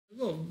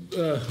Well,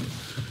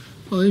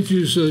 I'll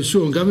introduce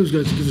Sean Gabb, who's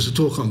going to give us a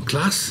talk on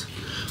class.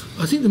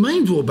 I think the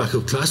main drawback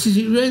of class is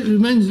it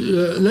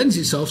lends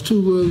itself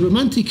to a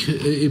romantic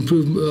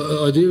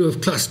idea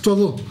of class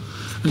struggle,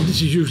 and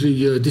this is usually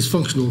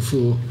dysfunctional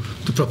for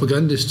the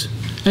propagandist.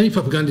 Any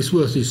propagandist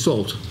worth his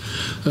salt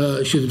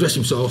should address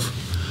himself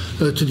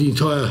to the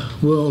entire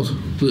world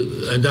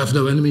and have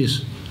no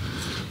enemies.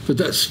 But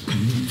that's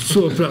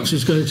Sean perhaps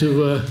is going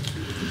to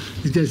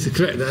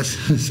correct that.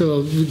 So I'll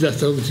leave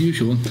that over to you,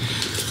 Sean.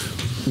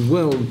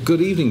 Well,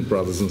 good evening,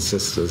 brothers and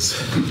sisters.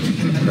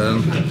 All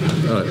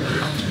right.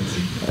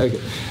 Okay.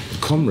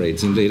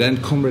 Comrades, indeed,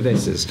 and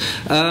comradesses.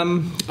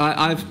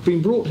 I've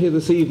been brought here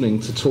this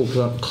evening to talk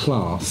about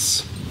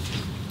class.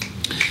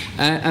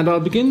 And I'll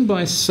begin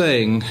by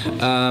saying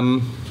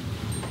that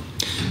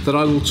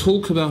I will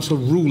talk about a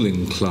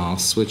ruling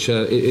class, which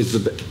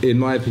is, in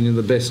my opinion,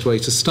 the best way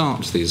to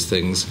start these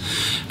things.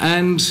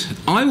 And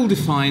I will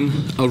define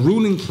a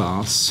ruling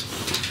class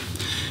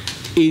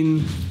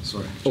in...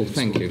 Sorry. Oh,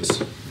 thank you.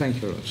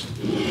 Thank you very much.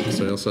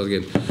 Sorry, I'll start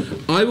again.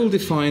 I will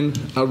define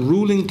a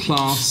ruling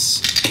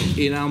class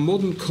in our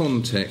modern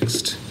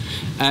context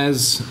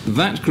as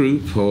that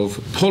group of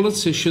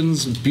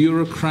politicians,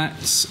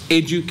 bureaucrats,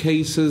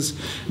 educators,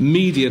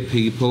 media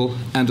people,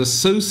 and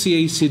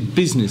associated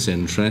business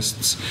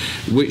interests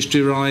which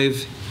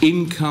derive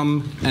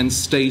income and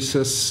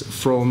status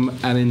from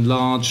an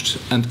enlarged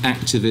and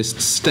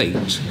activist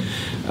state.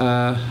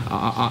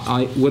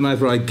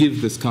 Whenever I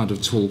give this kind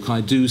of talk,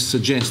 I do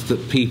suggest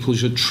that people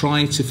should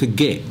try to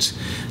forget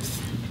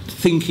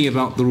thinking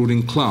about the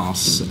ruling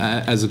class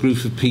as a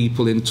group of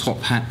people in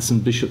top hats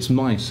and bishops'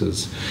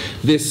 mitres.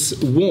 This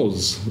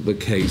was the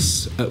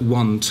case at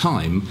one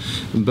time,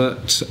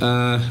 but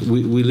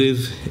we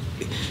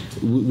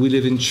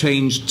live in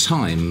changed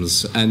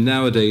times, and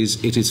nowadays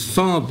it is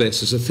far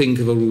better to think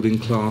of a ruling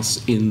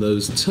class in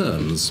those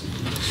terms.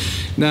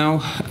 Now,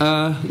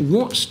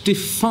 what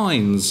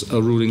defines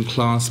a ruling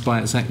class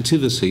by its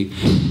activity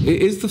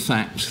is the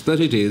fact that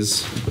it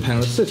is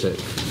parasitic.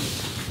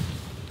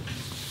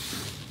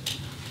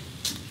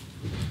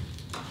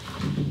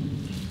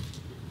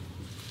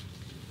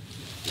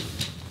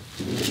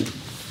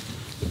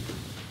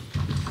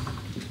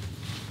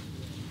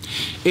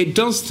 It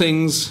does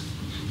things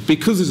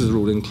because it is a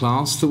ruling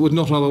class that would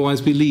not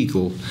otherwise be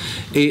legal.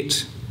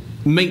 It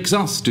makes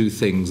us do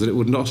things that it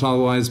would not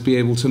otherwise be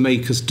able to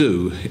make us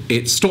do.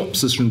 It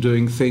stops us from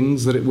doing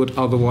things that it would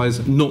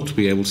otherwise not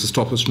be able to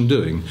stop us from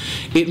doing.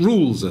 It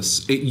rules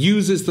us. It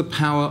uses the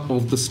power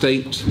of the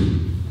state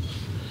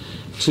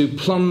to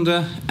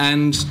plunder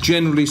and,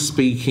 generally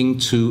speaking,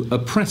 to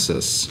oppress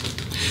us.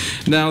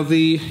 Now,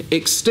 the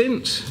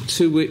extent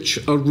to which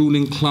a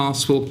ruling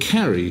class will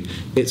carry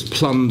its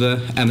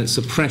plunder and its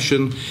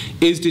oppression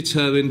is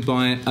determined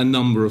by a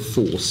number of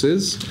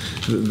forces.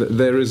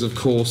 There is, of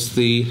course,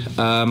 the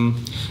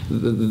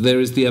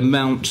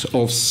amount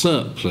of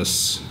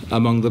surplus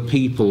among the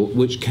people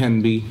which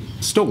can be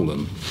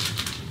stolen.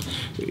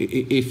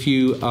 If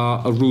you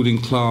are a ruling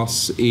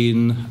class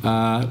in,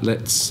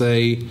 let's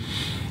say,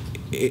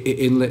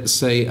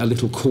 a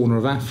little corner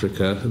of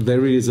Africa,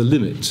 there is a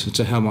limit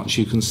to how much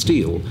you can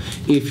steal.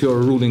 If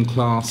you're a ruling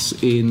class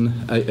in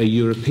a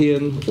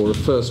European or a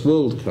first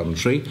world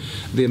country,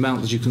 the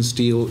amount that you can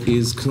steal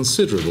is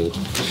considerable.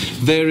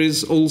 There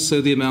is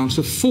also the amount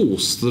of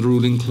force the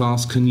ruling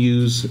class can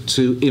use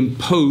to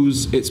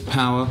impose its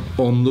power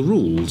on the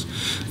ruled.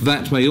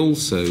 That may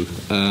also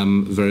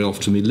very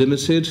often be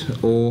limited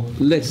or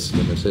less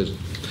limited.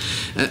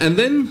 And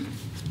then,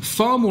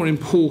 far more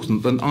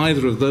important than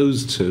either of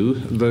those two,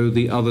 though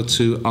the other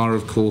two are,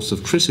 of course,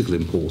 of critical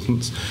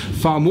importance,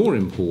 far more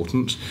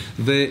important,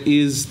 there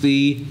is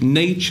the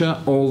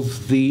nature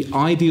of the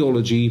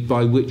ideology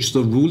by which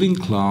the ruling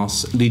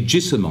class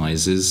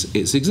legitimizes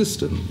its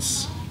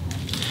existence.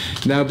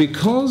 Now,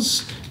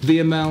 because the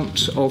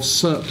amount of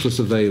surplus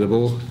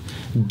available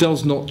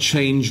does not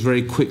change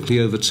very quickly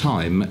over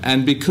time,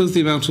 and because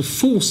the amount of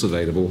force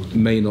available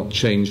may not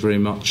change very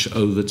much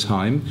over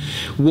time,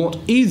 what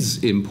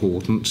is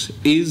important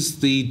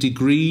is the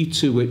degree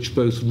to which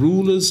both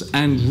rulers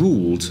and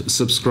ruled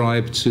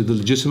subscribe to the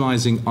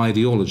legitimizing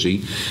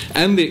ideology,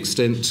 and the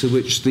extent to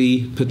which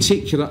the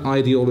particular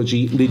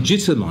ideology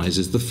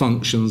legitimizes the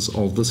functions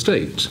of the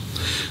state.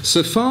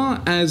 So far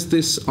as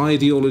this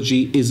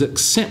ideology is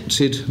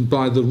accepted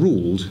by the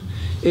ruled,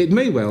 it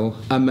may well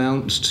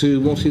amount to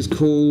what is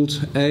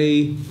called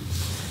a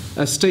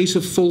state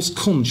of false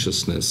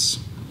consciousness,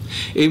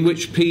 in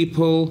which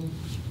people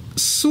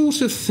sort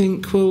of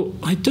think, well,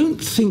 I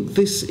don't think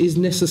this is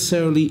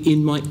necessarily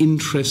in my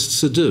interests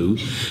to do,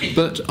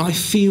 but I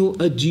feel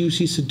a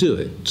duty to do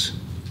it.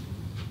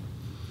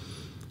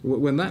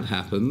 When that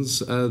happens,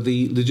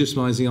 the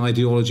legitimizing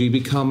ideology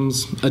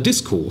becomes a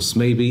discourse,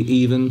 maybe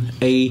even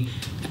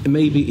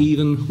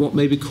what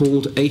may be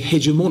called a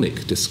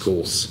hegemonic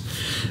discourse.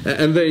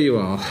 And there you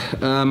are.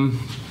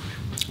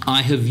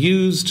 I have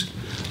used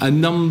a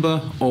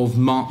number of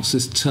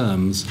Marxist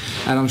terms,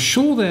 and I'm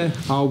sure there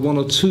are one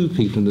or two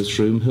people in this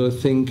room who are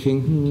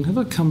thinking, have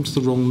I come to the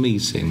wrong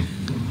meeting?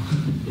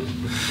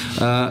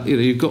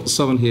 You've got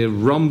someone here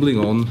rumbling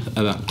on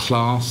about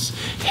class,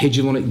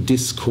 hegemonic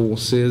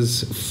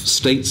discourses,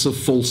 states of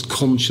false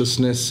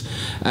consciousness,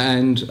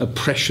 and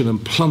oppression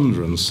and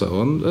plunder and so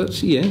on.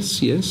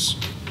 Yes, yes.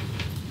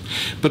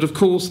 But of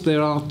course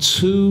there are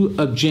two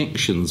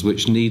objections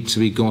which need to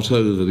be got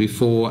over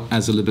before,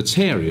 as a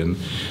libertarian,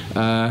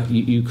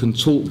 you can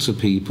talk to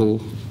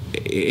people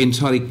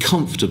entirely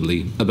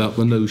comfortably about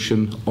the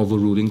notion of a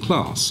ruling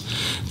class.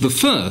 The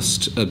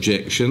first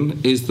objection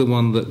is the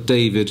one that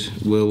David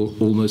will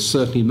almost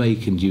certainly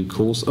make in due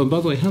course. Oh, by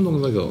the way, how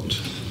long have I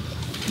got?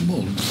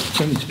 Well,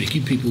 generally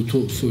speaking, people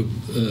talk for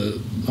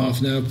half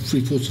an hour,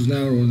 three-quarters of an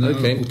hour, or an hour.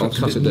 Okay, I'll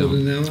cut it down. More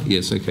than an hour.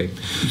 Yes, okay.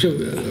 So,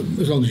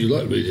 as long as you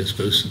like, really, I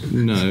suppose.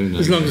 No.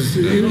 As long as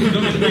you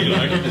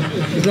like.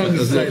 As long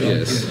as they like.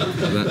 Yes,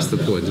 that's the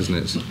point, isn't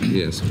it?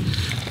 Yes.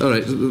 All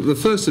right. The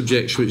first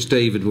objection, which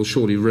David will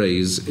surely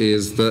raise,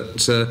 is that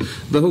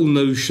the whole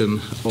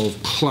notion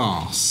of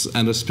class,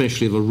 and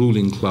especially of a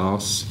ruling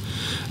class,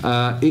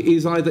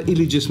 is either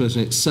illegitimate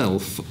in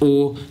itself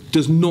or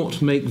does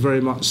not make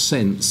very much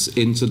sense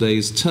in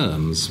today's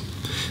terms.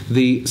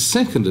 The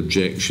second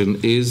objection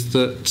is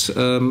that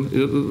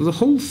the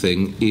whole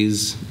thing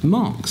is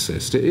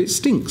Marxist. It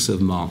stinks of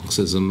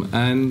Marxism,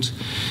 and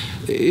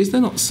is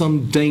there not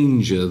some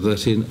danger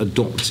that in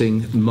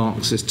adopting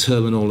Marxist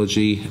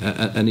terminology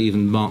and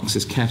even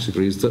Marxist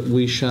categories that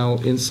we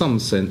shall in some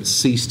sense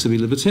cease to be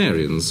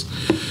libertarians?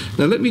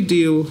 Now let me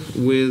deal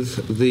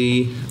with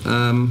the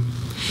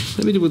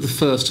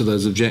first of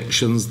those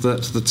objections,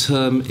 that the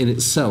term in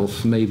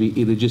itself may be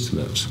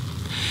illegitimate.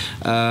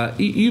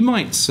 You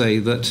might say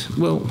that,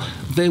 well,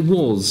 there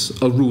was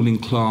a ruling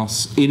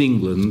class in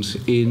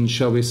England in,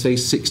 shall we say,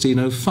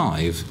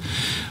 1605,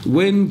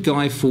 when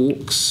Guy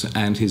Fawkes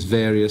and his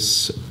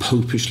various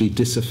popishly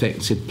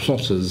disaffected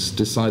plotters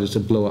decided to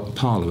blow up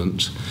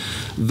Parliament.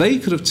 They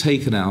could have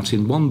taken out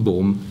in one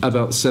bomb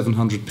about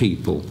 700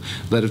 people.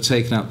 They'd have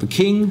taken out the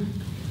King,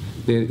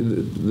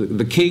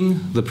 the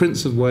King, the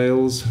Prince of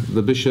Wales,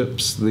 the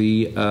bishops,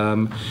 the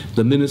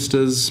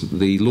ministers,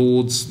 the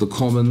lords, the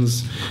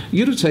commons.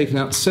 You'd have taken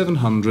out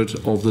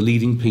 700 of the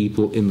leading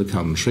people in the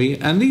country,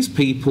 and these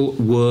people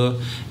were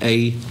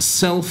a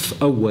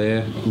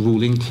self-aware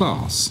ruling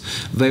class.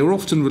 They were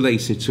often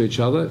related to each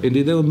other.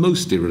 Indeed, they were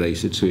mostly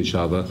related to each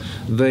other.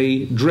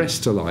 They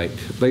dressed alike.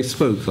 They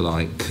spoke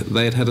alike.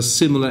 They had had a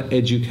similar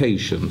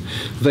education.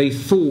 They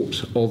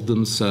thought of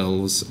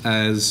themselves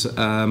as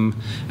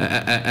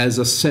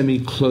a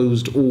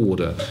semi-closed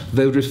order.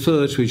 They would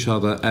refer to each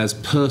other as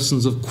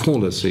persons of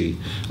quality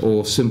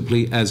or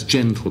simply as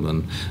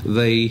gentlemen.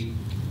 They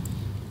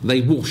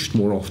washed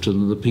more often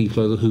than the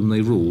people over whom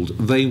they ruled.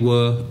 They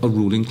were a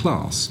ruling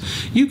class.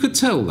 You could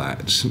tell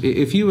that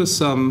if you were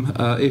some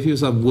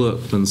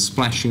workman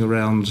splashing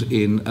around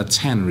in a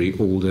tannery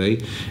all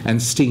day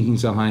and stinking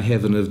to high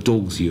heaven of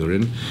dog's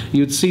urine.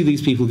 You'd see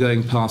these people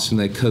going past in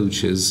their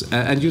coaches,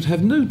 and you'd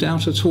have no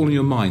doubt at all in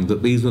your mind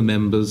that these were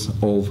members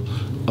of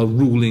a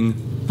ruling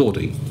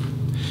body.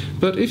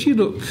 But if you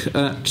look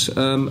at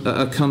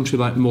a country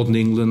like modern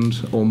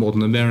England or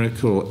modern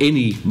America or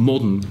any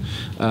modern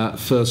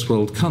first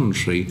world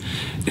country,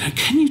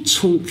 can you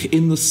talk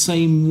in the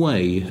same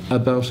way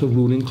about a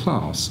ruling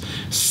class?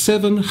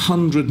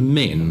 700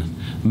 men,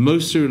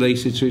 mostly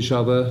related to each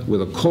other,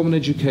 with a common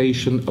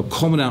education, a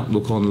common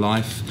outlook on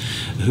life,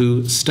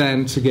 who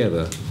stand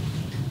together.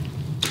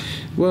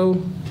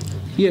 Well,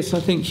 yes,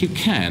 I think you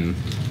can.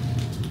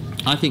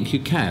 I think you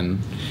can.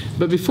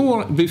 But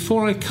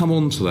before I come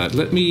on to that,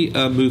 let me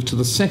move to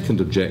the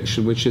second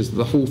objection, which is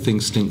the whole thing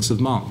stinks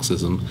of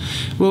Marxism.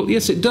 Well,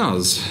 yes, it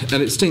does,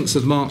 and it stinks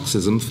of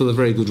Marxism for the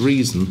very good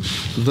reason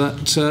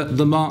that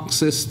the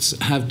Marxists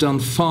have done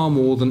far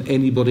more than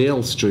anybody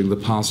else during the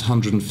past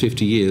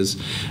 150 years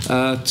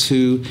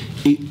to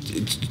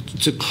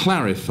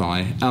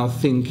clarify our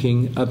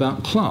thinking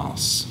about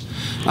class.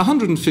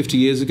 150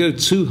 years ago,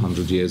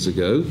 200 years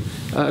ago,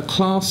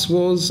 class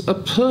was a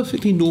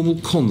perfectly normal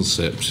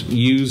concept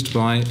used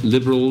by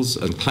liberals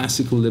and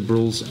classical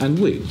liberals and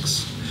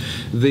Whigs.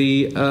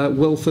 The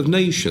Wealth of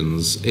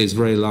Nations is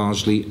very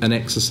largely an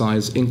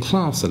exercise in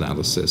class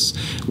analysis.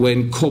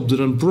 When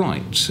Cobden and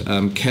Bright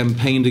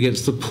campaigned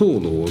against the poor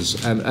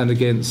laws and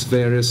against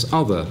various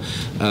other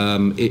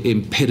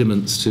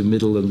impediments to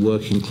middle and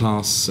working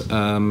class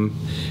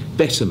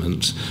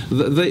betterment,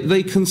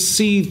 they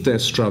conceived their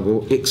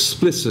struggle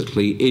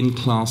explicitly in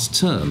class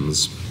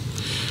terms.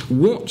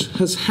 What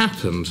has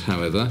happened,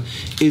 however,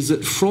 is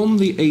that from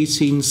the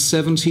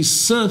 1870s,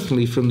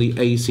 certainly from the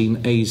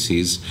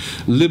 1880s,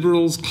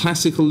 liberals,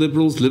 classical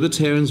liberals,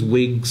 libertarians,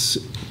 Whigs,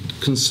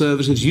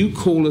 conservatives, you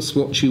call us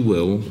what you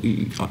will,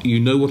 you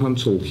know what I'm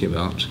talking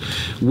about.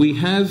 We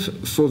have,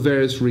 for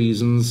various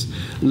reasons,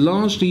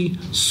 largely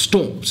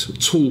stopped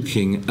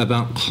talking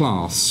about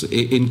class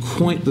in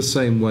quite the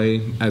same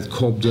way as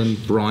Cobden,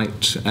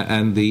 Bright,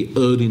 and the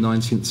early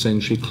 19th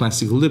century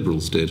classical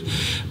liberals did.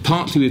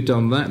 Partly we've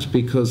done that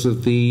because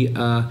of the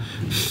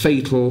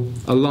fatal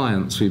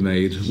alliance we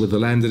made with the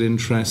landed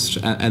interest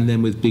and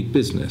then with big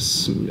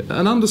business.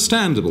 An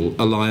understandable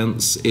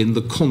alliance in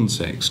the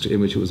context in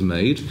which it was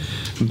made.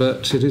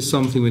 but it is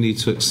something we need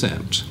to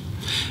accept.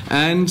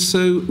 And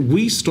so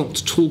we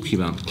stopped talking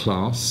about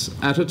class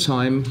at a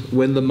time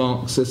when the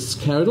Marxists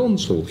carried on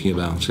talking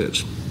about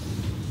it.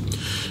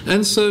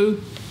 And so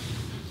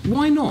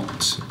why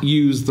not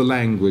use the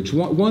language?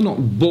 Why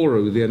not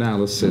borrow the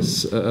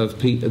analysis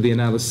of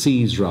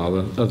analyses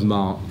of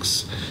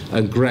Marx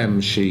and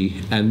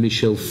Gramsci and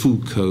Michel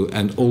Foucault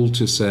and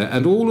Althusser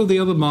and all of the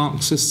other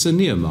Marxists and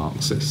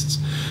neo-Marxists?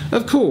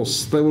 Of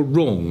course, they were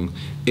wrong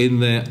in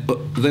their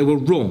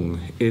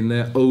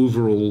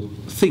overall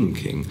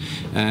thinking,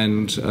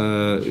 and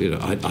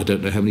I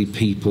don't know how many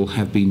people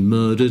have been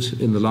murdered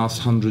in the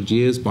last 100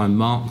 years by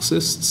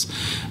Marxists,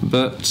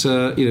 but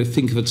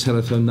think of a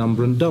telephone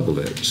number and double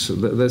it.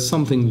 There's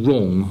something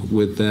wrong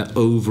with their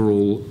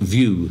overall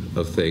view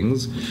of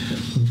things,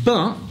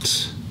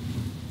 but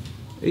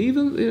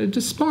even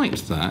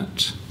despite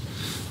that,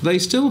 they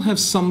still have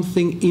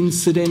something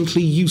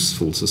incidentally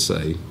useful to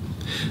say.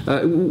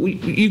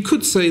 You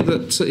could say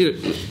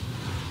that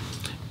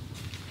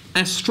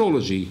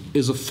astrology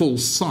is a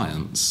false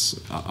science.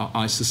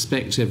 I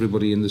suspect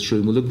everybody in this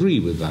room will agree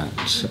with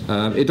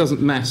that. It doesn't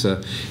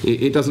matter.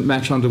 It doesn't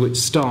matter under which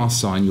star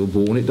sign you're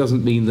born. It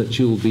doesn't mean that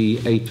you'll be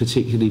a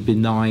particularly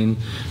benign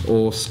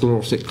or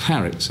sclerotic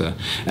character.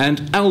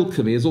 And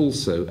alchemy is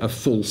also a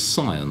false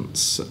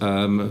science.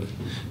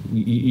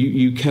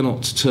 You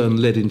cannot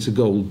turn lead into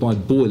gold by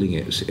boiling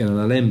it in an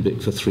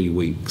alembic for 3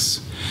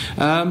 weeks.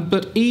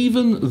 But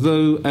even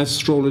though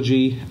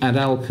astrology and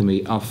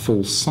alchemy are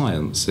false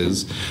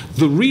sciences,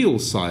 the real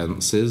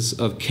sciences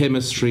of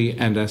chemistry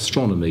and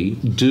astronomy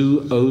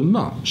do owe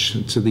much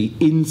to the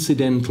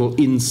incidental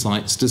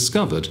insights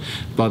discovered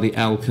by the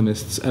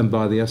alchemists and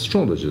by the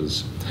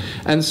astrologers.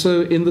 And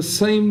so in the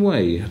same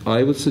way,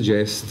 I would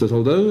suggest that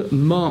although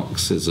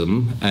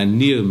Marxism and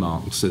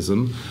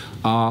neo-Marxism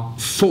are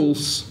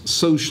false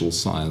social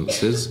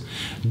sciences,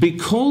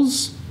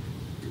 because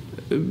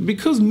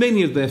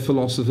many of their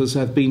philosophers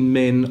have been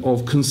men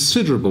of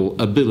considerable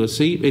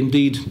ability,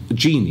 indeed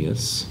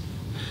genius,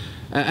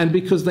 and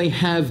because they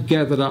have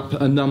gathered up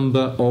a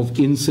number of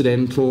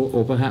incidental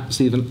or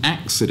perhaps even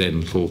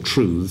accidental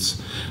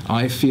truths,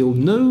 I feel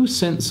no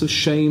sense of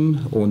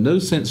shame or no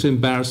sense of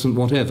embarrassment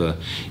whatever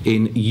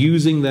in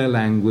using their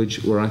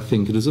language where I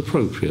think it is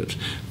appropriate.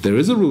 There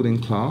is a ruling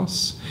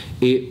class.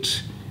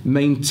 It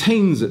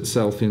maintains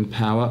itself in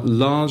power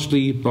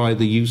largely by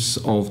the use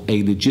of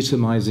a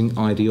legitimizing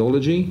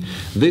ideology.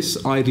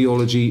 This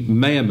ideology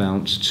may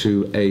amount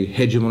to a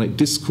hegemonic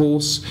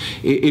discourse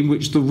in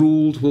which the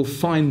ruled will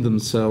find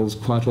themselves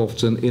quite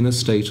often in a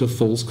state of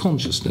false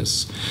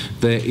consciousness.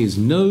 There is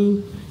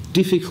no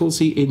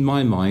difficulty in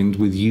my mind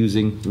with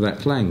using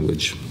that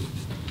language.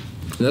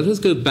 Let us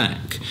go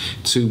back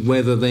to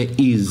whether there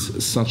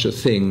is such a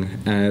thing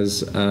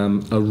as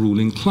a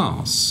ruling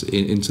class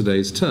in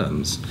today's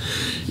terms.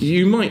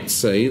 You might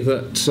say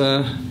that,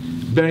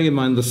 bearing in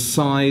mind the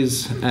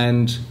size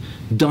and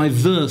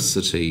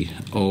diversity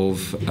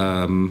of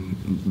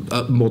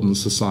modern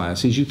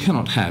societies, you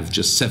cannot have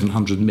just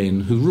 700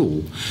 men who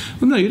rule.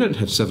 Well, no, you don't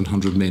have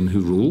 700 men who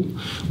rule.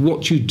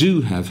 What you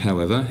do have,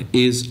 however,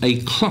 is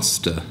a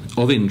cluster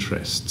of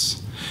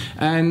interests.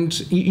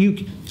 And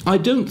I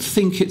don't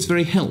think it's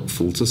very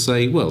helpful to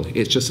say, well,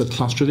 it's just a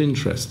cluster of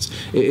interests.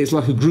 It's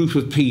like a group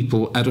of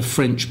people at a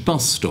French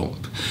bus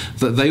stop,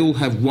 that they all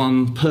have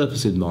one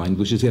purpose in mind,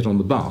 which is to get on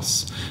the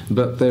bus,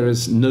 but there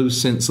is no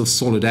sense of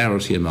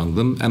solidarity among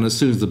them, and as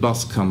soon as the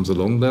bus comes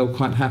along, they'll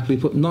quite happily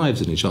put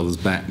knives in each other's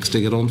backs to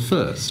get on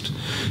first.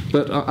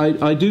 But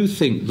I do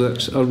think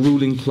that a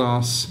ruling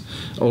class,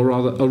 or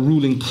rather a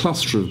ruling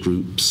cluster of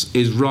groups,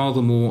 is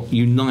rather more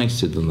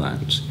united than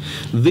that.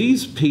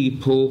 These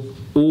people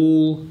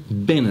all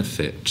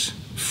benefit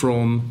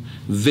from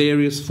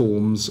various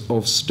forms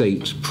of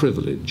state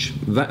privilege.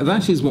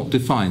 That is what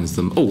defines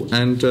them. Oh,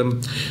 and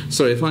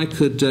sorry, if I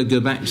could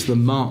go back to the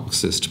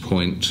Marxist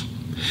point.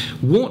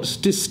 What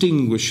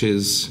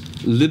distinguishes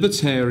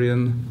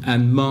libertarian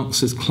and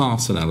Marxist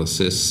class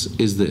analysis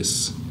is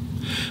this.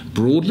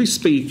 Broadly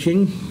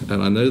speaking,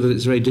 and I know that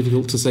it's very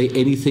difficult to say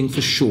anything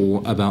for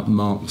sure about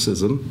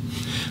Marxism,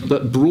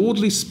 but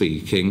broadly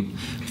speaking,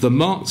 the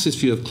Marxist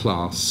view of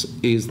class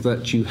is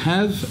that you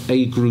have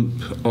a group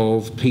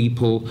of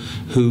people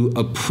who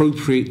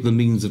appropriate the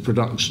means of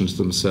production to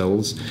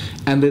themselves,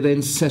 and they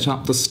then set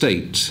up the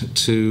state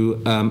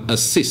to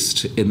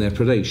assist in their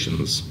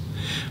predations.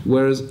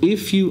 Whereas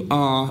if you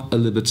are a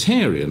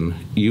libertarian,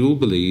 you will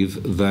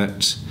believe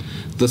that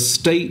the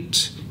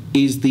state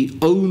is the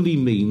only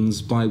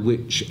means by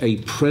which a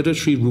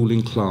predatory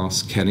ruling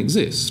class can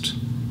exist.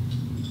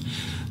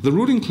 The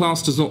ruling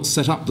class does not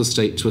set up the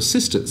state to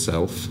assist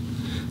itself.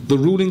 The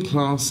ruling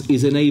class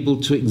is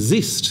enabled to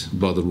exist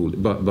by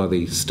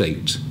the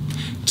state.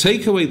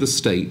 Take away the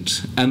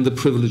state and the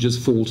privileges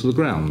fall to the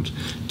ground.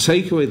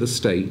 Take away the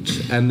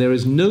state and there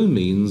is no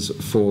means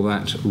for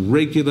that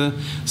regular,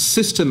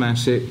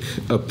 systematic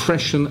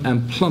oppression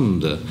and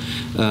plunder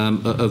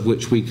of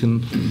which we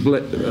can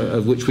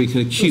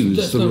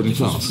accuse the ruling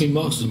class. Between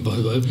Marxism, by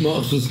the way.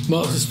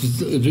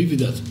 Marxists agree with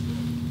that.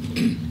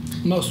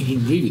 Most would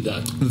agree with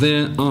that.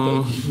 There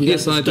are...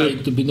 Yes, I do.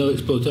 There'd be no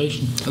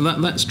exploitation.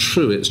 And that's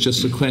true. It's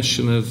just a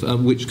question of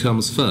which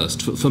comes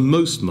first. For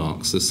most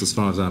Marxists, as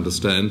far as I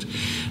understand,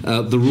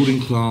 the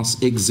ruling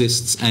class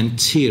exists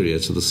anterior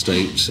to the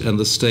state, and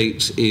the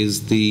state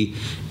is the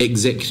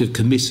executive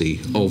committee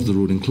of the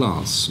ruling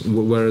class.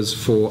 Whereas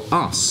for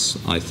us,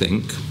 I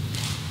think,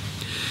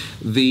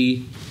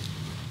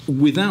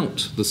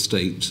 without the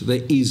state,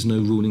 there is no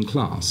ruling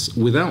class.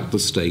 Without the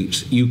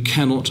state, you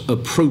cannot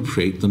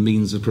appropriate the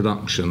means of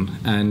production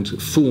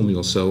and form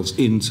yourselves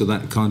into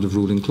that kind of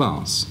ruling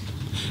class.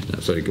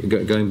 Sorry,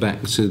 going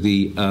back to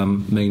the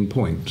main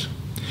point.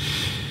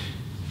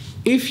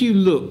 If you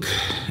look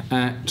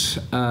at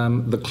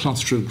the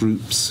cluster of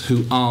groups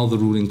who are the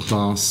ruling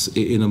class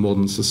in a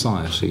modern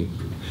society,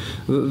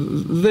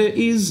 there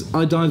is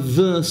a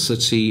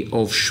diversity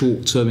of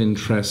short-term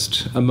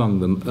interest among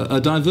them, a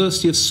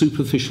diversity of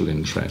superficial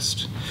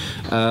interest.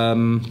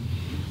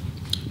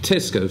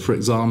 Tesco, for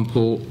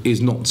example, is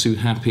not too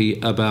happy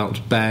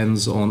about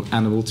bans on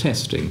animal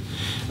testing.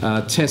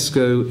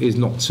 Tesco is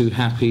not too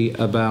happy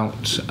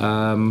about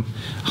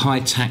high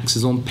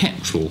taxes on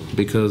petrol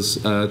because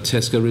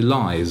Tesco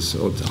relies,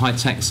 or high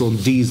tax on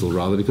diesel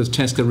rather, because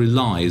Tesco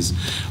relies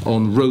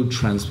on road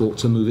transport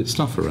to move its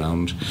stuff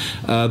around.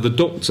 The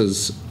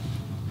doctors,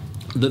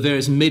 the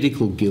various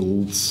medical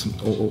guilds,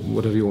 or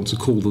whatever you want to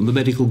call them, the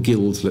medical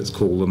guilds, let's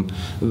call them,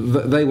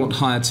 they want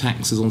higher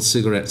taxes on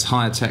cigarettes,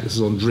 higher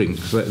taxes on drink.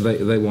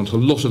 They want a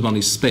lot of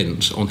money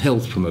spent on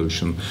health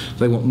promotion.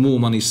 They want more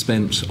money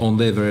spent on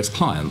their various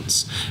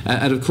clients.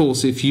 And of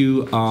course, if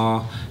you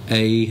are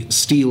a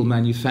steel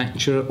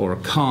manufacturer or a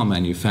car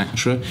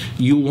manufacturer,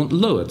 you'll want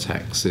lower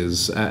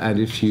taxes. And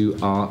if you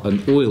are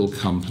an oil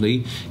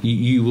company,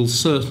 you will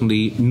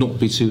certainly not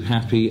be too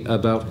happy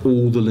about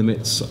all the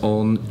limits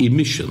on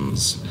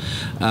emissions.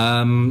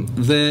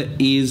 There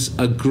is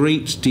a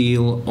great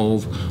deal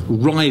of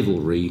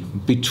rivalry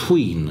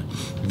between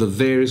the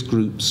various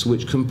groups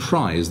which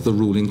comprise the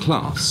ruling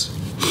class.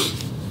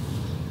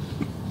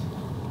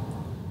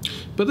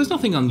 But there's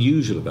nothing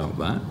unusual about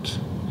that.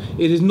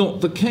 It is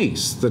not the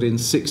case that in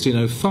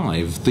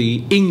 1605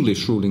 the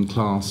English ruling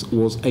class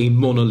was a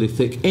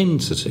monolithic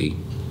entity.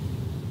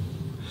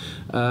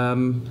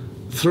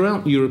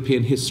 Throughout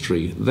European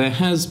history, there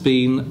has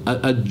been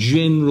a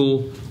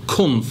general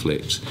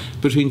conflict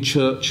between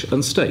church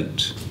and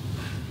state.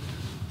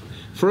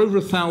 For over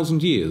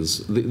 1,000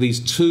 years, these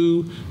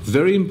two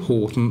very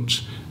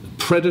important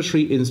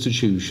predatory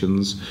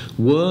institutions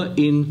were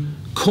in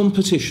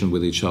competition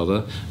with each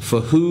other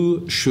for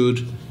who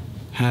should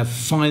have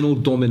final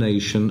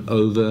domination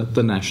over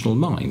the national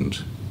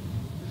mind.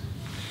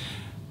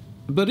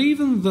 But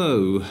even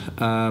though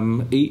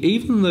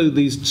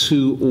these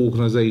two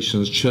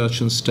organisations,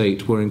 church and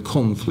state, were in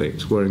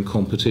conflict, were in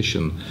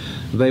competition,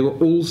 they were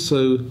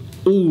also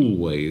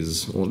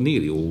always, or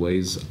nearly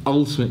always,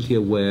 ultimately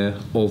aware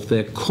of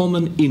their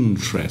common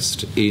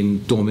interest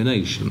in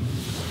domination.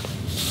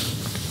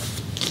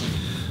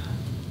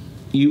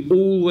 You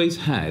always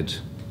had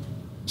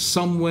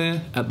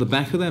somewhere at the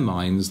back of their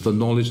minds the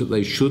knowledge that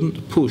they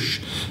shouldn't push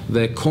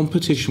their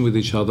competition with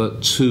each other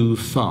too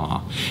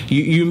far.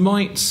 You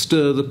might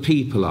stir the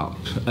people up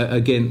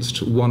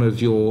against one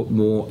of your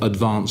more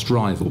advanced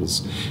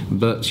rivals,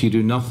 but you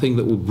do nothing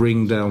that will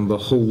bring down the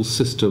whole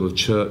system of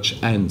church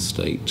and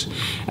state.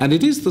 And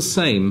it is the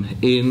same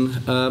in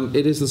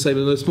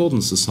most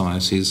modern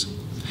societies.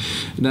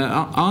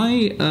 Now,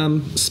 I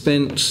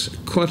spent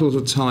quite a lot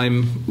of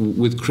time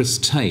with Chris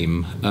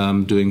Tame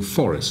doing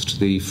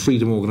Forest, the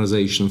freedom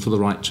organisation for the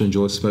right to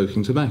enjoy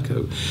smoking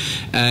tobacco.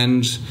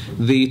 And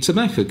the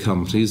tobacco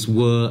companies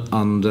were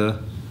under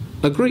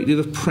a great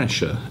deal of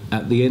pressure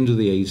at the end of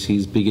the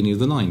 80s, beginning of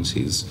the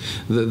 90s.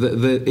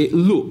 It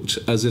looked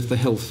as if the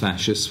health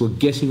fascists were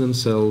getting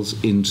themselves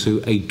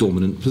into a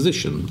dominant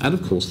position. And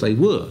of course they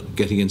were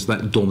getting into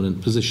that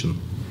dominant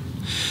position.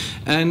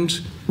 And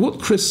what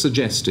Chris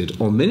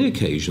suggested on many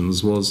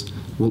occasions was,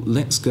 well,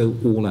 let's go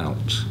all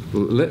out.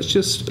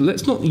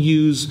 Let's not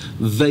use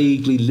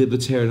vaguely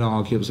libertarian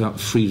arguments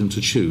about freedom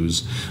to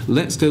choose.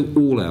 Let's go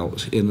all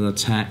out in an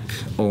attack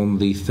on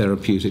the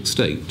therapeutic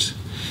state.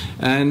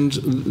 And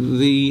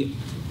the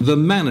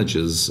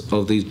managers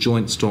of these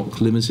joint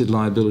stock limited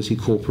liability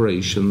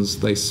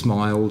corporations, they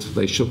smiled,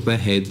 they shook their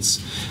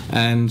heads,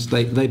 and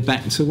they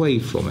backed away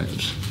from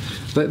it.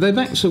 They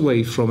backed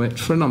away from it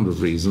for a number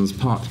of reasons,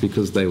 partly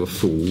because they were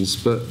fools,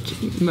 but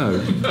no,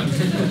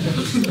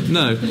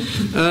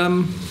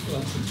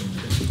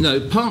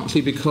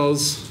 partly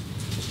because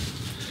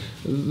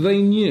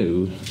they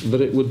knew that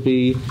it would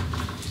be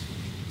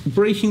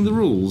breaking the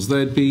rules.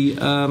 There'd be,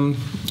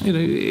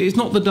 it's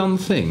not the done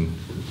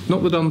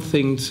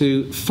thing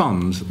to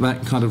fund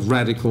that kind of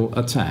radical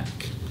attack.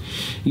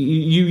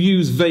 you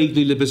use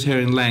vaguely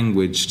libertarian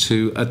language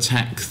to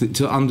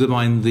to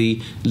undermine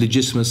the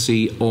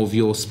legitimacy of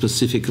your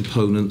specific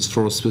opponents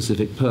for a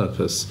specific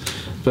purpose.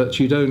 But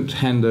you don't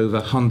hand over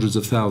hundreds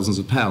of thousands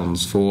of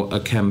pounds for a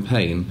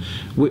campaign,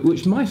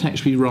 which might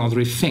actually be rather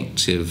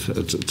effective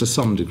to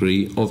some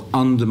degree of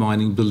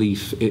undermining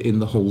belief in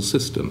the whole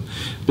system.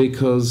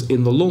 Because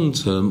in the long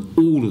term,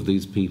 all of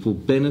these people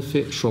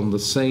benefit from the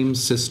same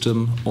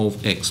system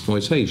of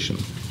exploitation.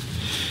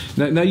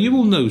 Now you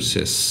will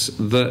notice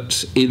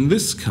that in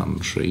this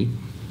country,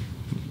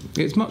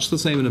 it's much the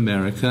same in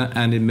America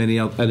and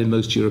in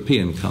most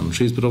European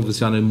countries, but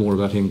obviously I know more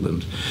about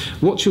England.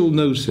 What you'll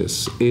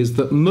notice is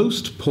that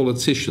most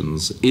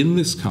politicians in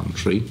this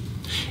country,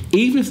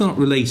 even if they're not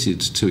related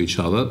to each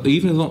other,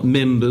 even if they're not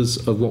members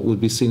of what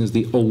would be seen as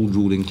the old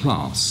ruling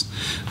class,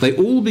 they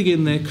all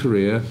begin their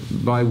career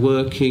by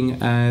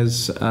working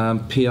as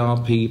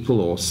PR people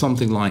or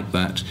something like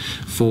that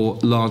for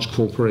large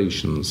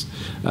corporations.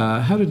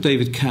 How did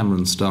David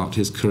Cameron start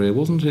his career?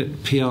 Wasn't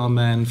it PR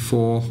man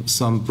for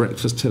some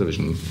breakfast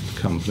television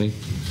company?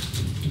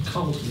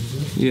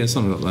 Yeah,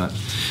 something like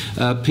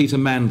that. Peter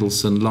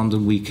Mandelson,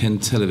 London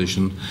Weekend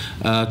Television.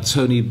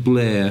 Tony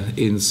Blair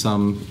in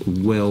some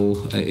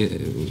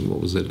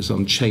what was it?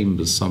 Some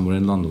chambers somewhere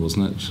in London,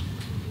 wasn't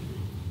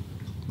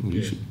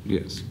it?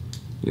 Yes.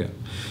 Yeah.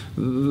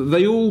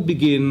 They all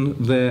begin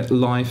their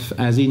life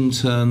as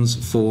interns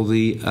for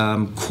the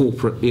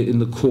in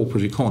the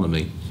corporate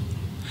economy.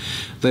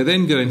 They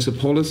then go into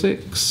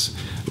politics.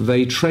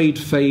 They trade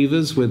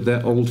favours with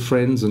their old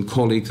friends and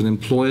colleagues and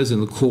employers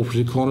in the corporate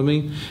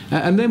economy,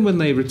 and then when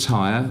they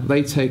retire,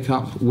 they take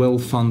up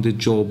well-funded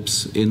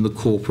jobs in the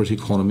corporate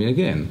economy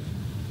again.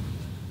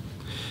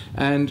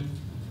 And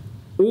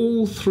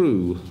all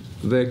through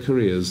their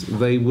careers,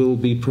 they will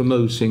be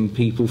promoting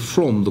people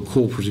from the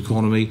corporate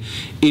economy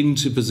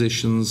into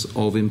positions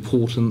of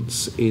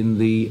importance in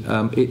the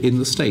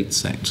state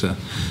sector.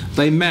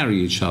 They marry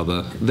each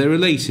other, they're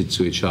related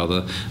to each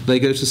other, they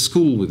go to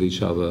school with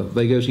each other,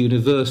 they go to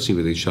university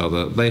with each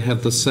other, they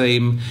have the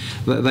same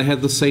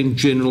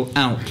general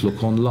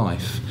outlook on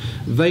life.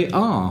 They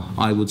are,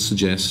 I would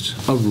suggest,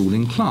 a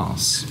ruling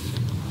class.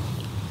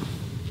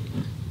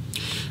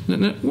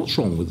 Now, what's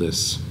wrong with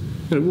this?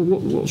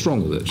 What's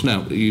wrong with it?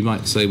 Now, you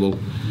might say, well,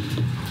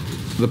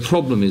 the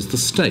problem is the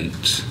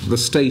state. The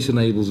state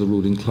enables a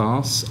ruling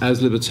class.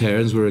 As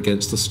libertarians, we're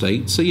against the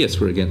state. So, yes,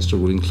 we're against a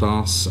ruling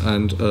class,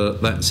 and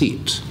that's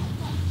it.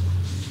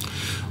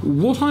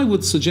 What I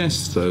would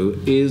suggest, though,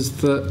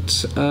 is that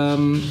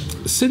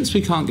since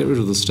we can't get rid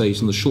of the state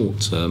in the short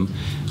term,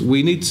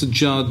 we need to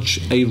judge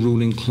a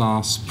ruling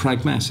class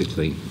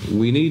pragmatically.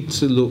 We need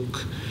to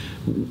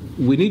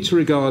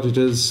regard it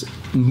as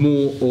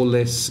more or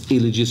less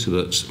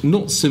illegitimate,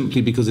 not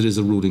simply because it is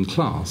a ruling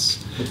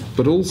class,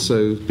 but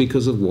also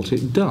because of what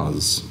it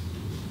does.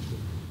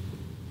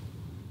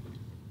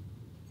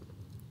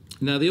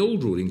 Now, the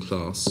old ruling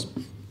class,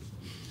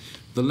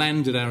 the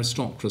landed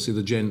aristocracy,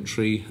 the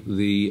gentry,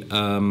 the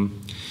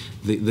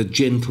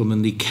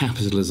gentlemanly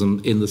capitalism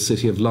in the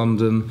City of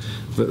London,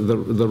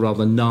 the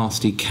rather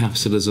nasty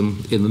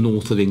capitalism in the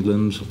north of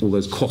England, all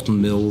those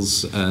cotton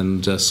mills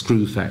and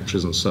screw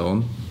factories and so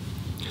on.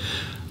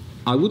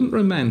 I wouldn't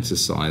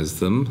romanticise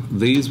them.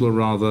 These were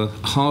rather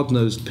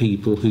hard-nosed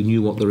people who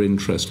knew what their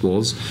interest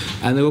was,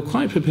 and they were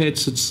quite prepared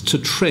to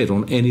tread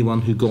on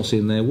anyone who got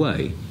in their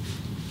way.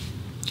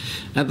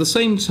 At the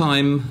same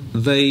time,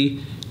 they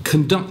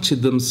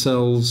conducted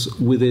themselves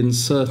within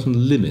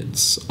certain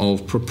limits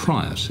of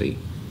propriety.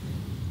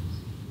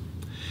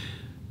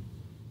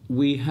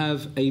 We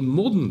have a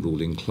modern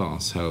ruling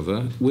class,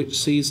 however, which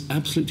sees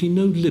absolutely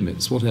no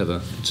limits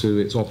whatever to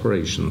its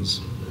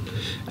operations.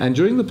 And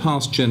during the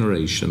past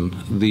generation,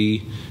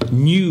 the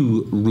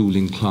new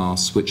ruling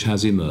class which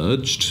has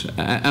emerged,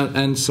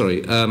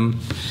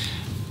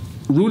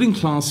 ruling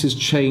classes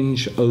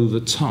change over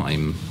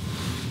time.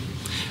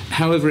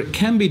 However, it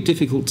can be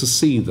difficult to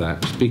see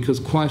that because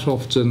quite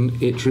often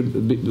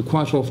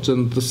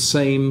the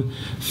same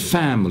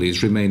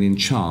families remain in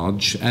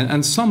charge,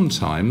 and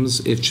sometimes,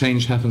 if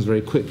change happens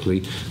very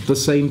quickly, the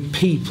same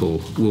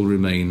people will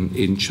remain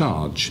in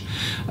charge.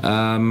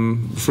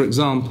 For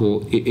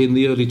example, in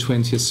the early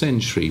 20th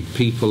century,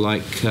 people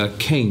like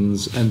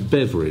Keynes and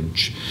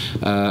Beveridge,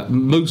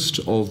 most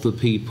of the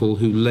people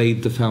who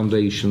laid the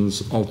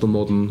foundations of the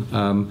modern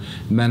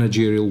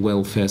managerial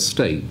welfare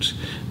state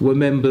were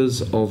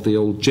members of the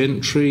old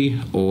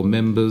gentry or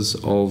members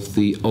of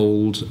the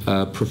old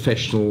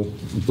professional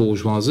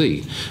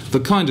bourgeoisie, the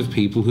kind of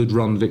people who'd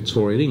run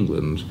Victorian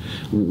England.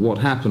 What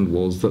happened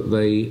was that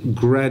they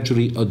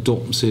gradually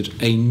adopted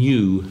a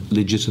new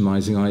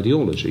legitimising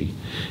ideology,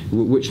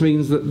 which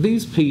means that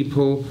these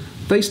people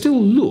they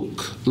still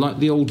look like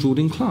the old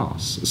ruling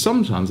class.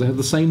 Sometimes they have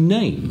the same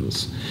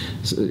names,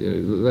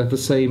 they have the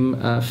same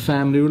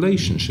family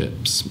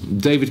relationships.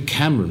 David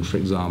Cameron, for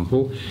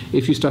example,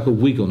 if you stuck a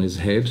wig on his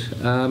head,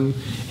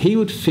 he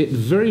would fit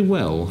very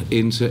well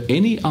into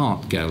any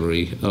art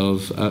gallery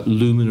of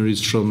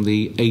luminaries from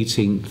the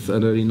 18th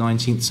and early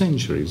 19th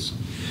centuries.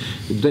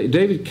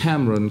 David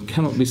Cameron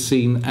cannot be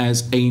seen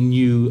as a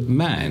new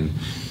man,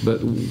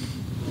 but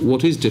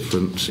what is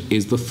different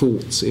is the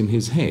thoughts in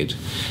his head.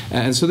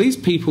 And so these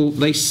people,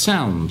 they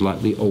sound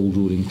like the old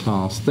ruling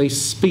class, they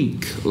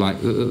speak like,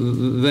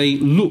 they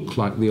look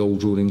like the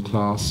old ruling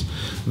class,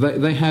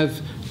 they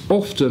have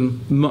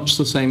often much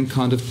the same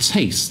kind of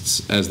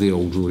tastes as the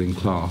old ruling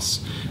class.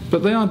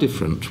 But they are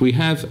different. We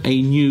have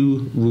a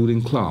new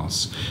ruling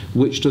class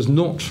which does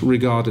not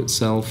regard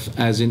itself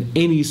as in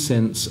any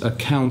sense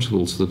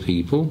accountable to the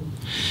people,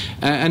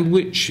 and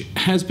which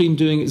has been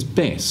doing its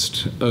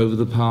best over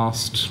the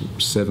past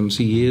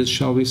 70 years,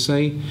 shall we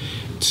say,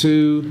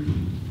 to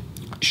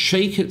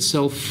shake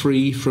itself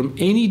free from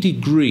any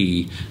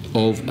degree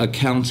of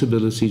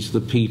accountability to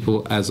the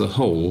people as a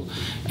whole,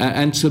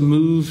 and to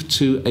move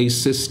to a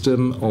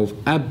system of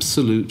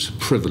absolute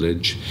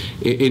privilege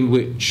in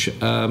which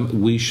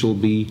we shall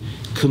be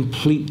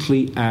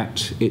completely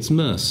at its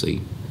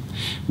mercy.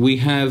 We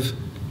have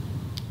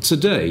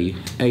today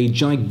a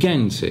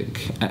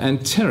gigantic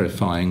and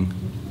terrifying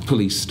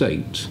police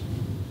state.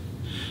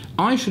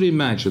 I should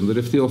imagine that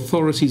if the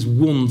authorities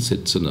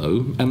wanted to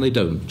know, and they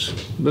don't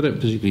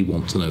particularly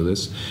want to know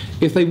this,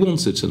 if they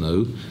wanted to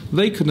know,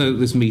 they could know that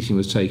this meeting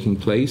was taking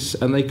place,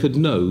 and they could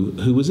know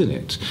who was in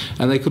it,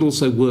 and they could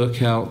also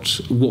work out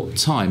what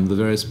time the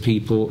various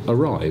people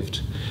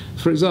arrived.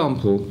 For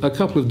example, a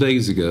couple of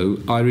days ago,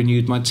 I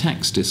renewed my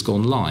tax disc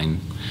online.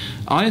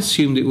 I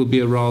assumed it would be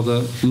a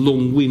rather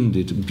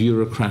long-winded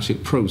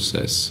bureaucratic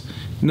process.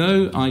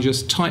 No, I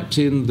just typed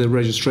in the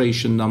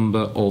registration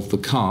number of the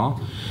car.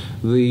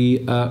 The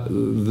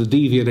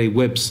DVLA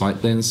website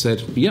then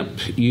said, yep,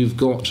 you've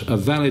got a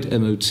valid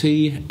MOT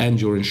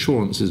and your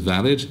insurance is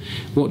valid.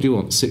 What do you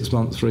want, 6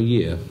 months or a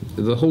year?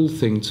 The whole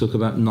thing took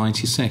about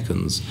 90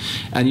 seconds.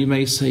 And you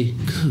may say,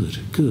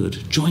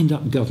 good, joined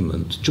up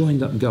government.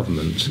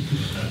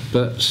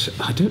 But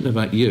I don't know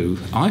about you,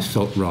 I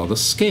felt rather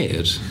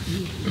scared.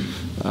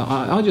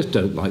 I just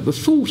don't like the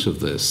thought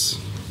of this.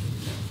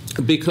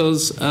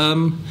 Because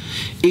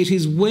it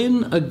is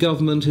when a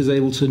government is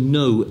able to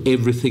know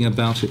everything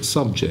about its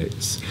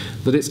subjects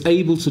that it's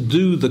able to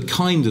do the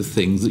kind of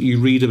things that you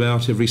read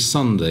about every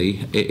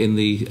Sunday in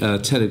the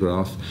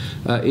Telegraph,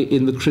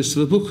 in the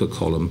Christopher Booker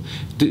column.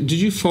 Did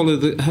you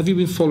follow have you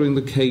been following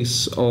the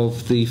case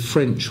of the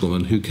French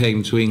woman who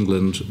came to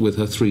England with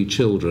her 3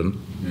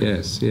 children?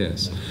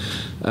 Yes.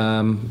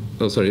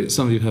 Oh, sorry,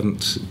 some of you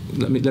haven't.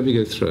 Let me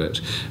go through it.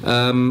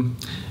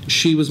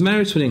 She was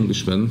married to an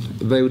Englishman.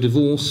 They were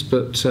divorced,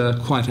 but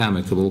quite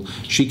amicable.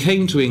 She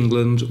came to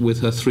England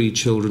with her 3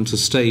 children to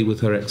stay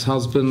with her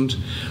ex-husband.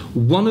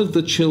 One of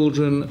the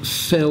children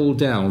fell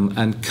down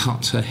and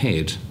cut her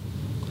head.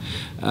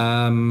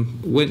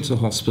 Went to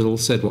hospital,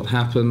 said what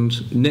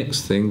happened.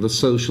 Next thing, the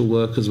social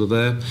workers were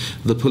there.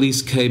 The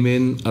police came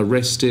in,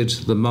 arrested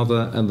the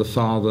mother and the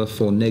father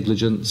for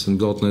negligence and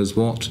God knows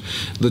what.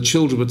 The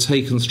children were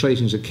taken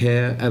straight into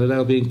care and are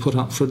now being put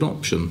up for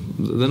adoption.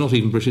 They're not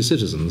even British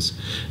citizens.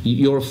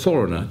 You're a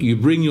foreigner, you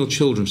bring your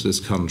children to this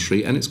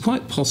country, and it's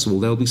quite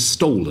possible they'll be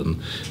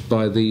stolen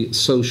by the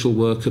social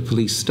worker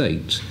police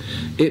state.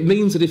 It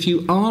means that if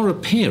you are a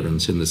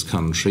parent in this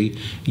country,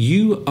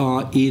 you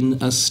are in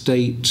a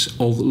state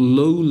of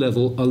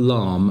low-level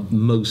alarm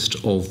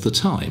most of the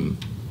time.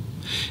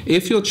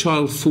 If your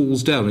child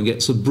falls down and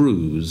gets a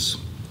bruise,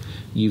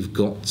 you've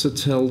got to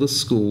tell the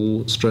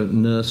school, stroke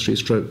nursery,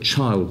 stroke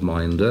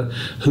childminder,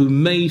 who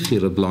may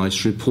feel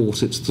obliged to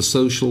report it to the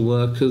social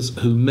workers,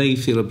 who may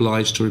feel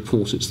obliged to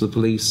report it to the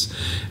police.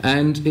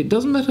 And it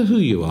doesn't matter who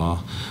you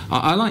are.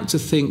 I like to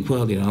think,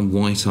 well, you know, I'm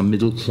white, I'm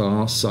middle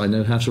class, I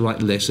know how to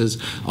write letters.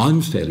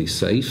 I'm fairly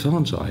safe,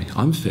 aren't I?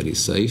 I'm fairly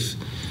safe.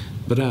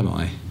 But am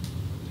I?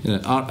 You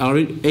know, are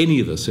any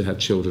of us who have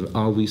children,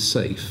 are we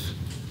safe?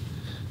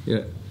 You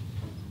know,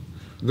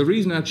 the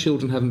reason our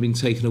children haven't been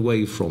taken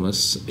away from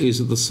us is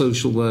that the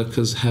social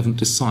workers haven't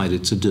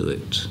decided to do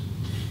it.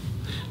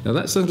 Now,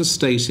 that's the sort of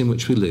state in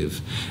which we live.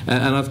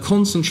 And I've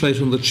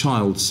concentrated on the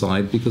child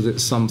side because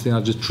it's something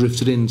I've just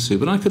drifted into.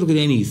 But I could look at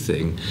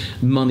anything.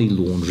 Money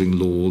laundering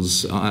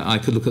laws. I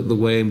could look at the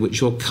way in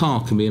which your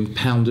car can be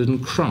impounded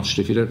and crushed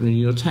if you don't renew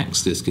your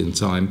tax disc in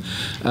time.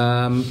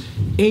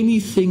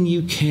 Anything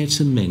you care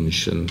to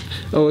mention.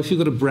 Oh, if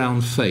you've got a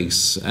brown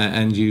face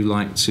and you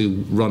like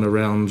to run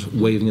around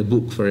waving a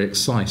book very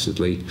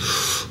excitedly.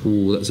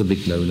 Oh, that's a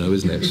big no-no,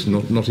 isn't it?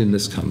 Not in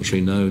this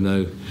country,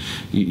 no.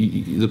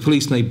 The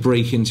police may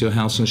break into your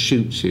house and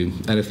shoot you,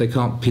 and if they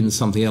can't pin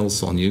something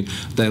else on you,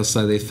 they'll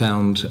say they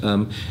found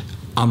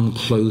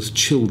unclothed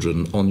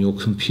children on your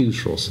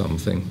computer or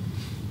something.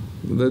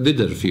 They did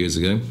that a few years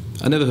ago.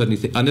 I never heard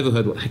anything. I never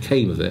heard what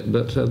came of it,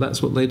 but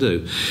that's what they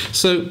do.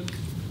 So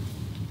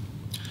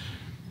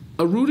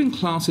a ruling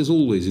class is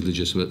always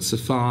illegitimate so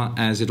far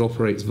as it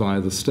operates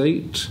via the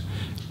state.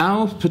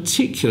 Our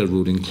particular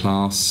ruling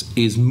class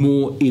is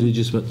more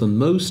illegitimate than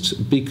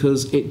most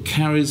because it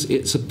carries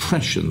its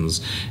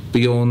oppressions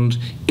beyond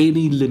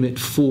any limit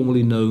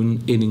formally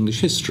known in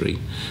English history.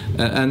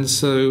 And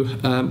so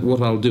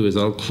what I'll do is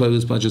I'll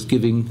close by just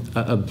giving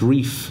a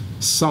brief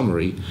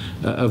summary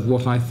of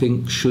what I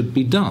think should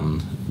be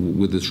done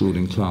with this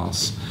ruling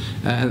class.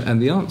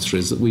 And the answer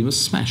is that we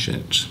must smash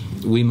it.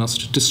 We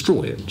must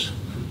destroy it.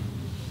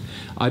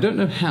 I don't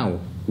know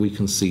how we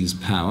can seize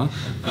power.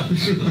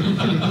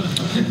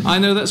 I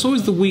know that's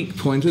always the weak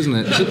point, isn't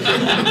it?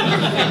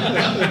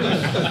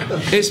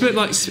 It's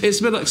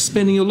a bit like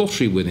spending your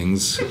lottery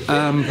winnings.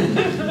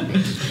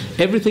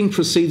 Everything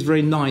proceeds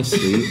very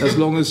nicely as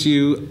long as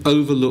you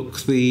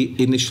overlook the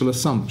initial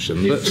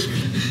assumption. But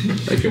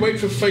if you wait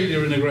for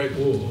failure in a great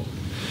war,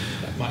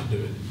 that might do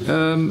it.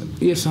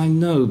 Yes, I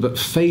know, but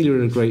failure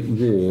in a great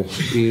war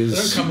is...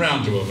 They don't come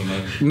round too often,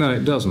 though. No,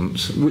 it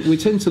doesn't. We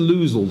tend to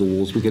lose all the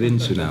wars we get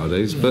into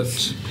nowadays. But,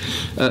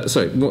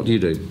 so, what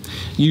do?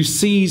 You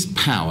seize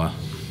power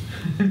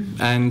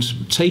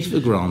and take for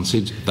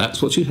granted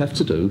that's what you have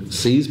to do,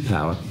 seize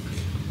power.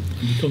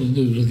 You become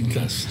the new ruling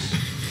class.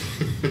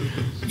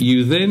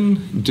 You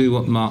then do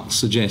what Marx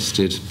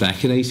suggested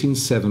back in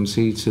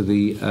 1870 to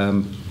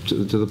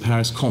the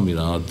Paris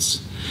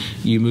Communards.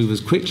 You move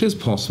as quickly as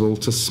possible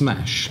to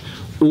smash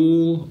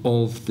all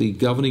of the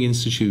governing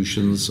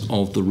institutions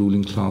of the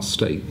ruling class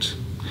state.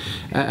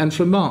 And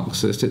for a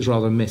Marxist, it's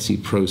rather a messy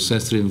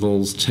process that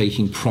involves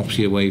taking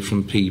property away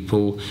from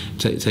people,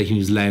 taking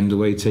his land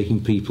away,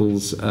 taking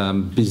people's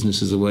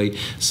businesses away,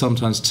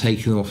 sometimes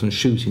taking them off and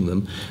shooting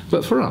them.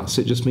 But for us,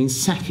 it just means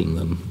sacking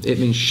them. It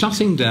means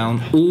shutting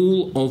down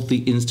all of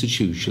the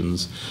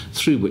institutions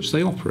through which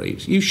they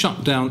operate. You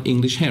shut down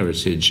English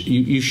heritage,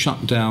 you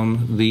shut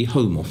down the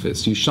Home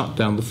Office, you shut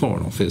down the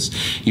Foreign Office,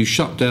 you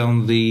shut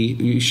down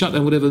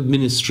whatever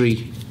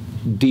ministry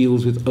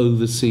deals with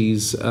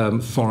overseas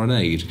foreign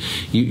aid.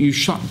 You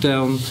shut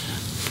down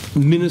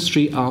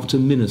ministry after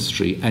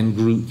ministry and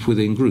group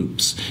within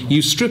groups.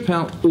 You strip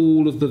out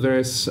all of the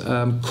various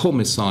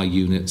commissar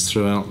units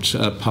throughout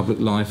public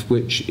life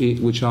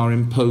which are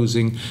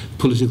imposing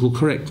political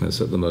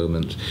correctness at the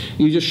moment.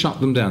 You just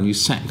shut them down. You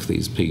sack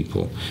these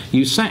people.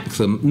 You sack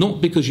them not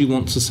because you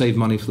want to save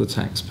money for the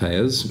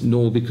taxpayers,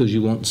 nor because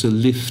you want to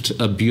lift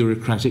a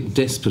bureaucratic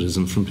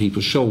despotism from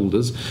people's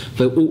shoulders,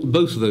 though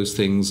both of those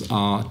things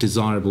are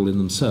desirable in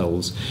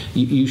themselves.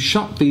 You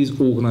shut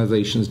these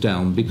organisations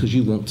down because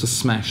you want to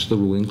smash the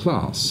ruling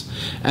class.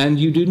 And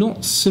you do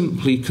not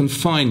simply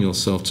confine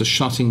yourself to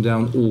shutting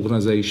down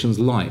organisations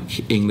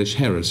like English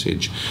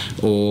Heritage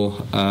or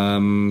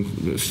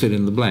fill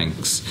in the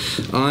blanks.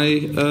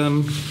 I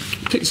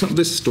picked up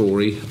this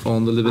story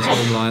on the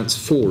Libertarian Alliance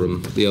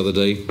forum the other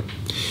day.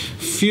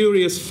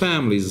 Furious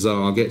family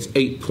czar gets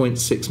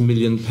 £8.6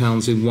 million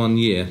in 1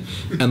 year,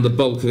 and the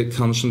bulk of it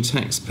comes from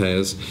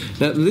taxpayers.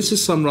 Now, this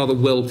is some rather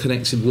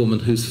well-connected woman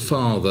whose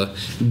father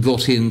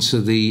got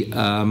into the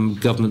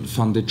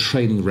government-funded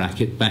training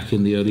racket back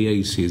in the early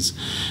 80s,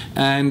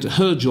 and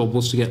her job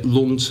was to get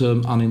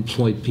long-term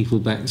unemployed people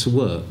back to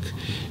work.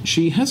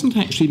 She hasn't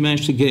actually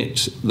managed to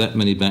get that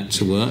many back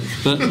to work,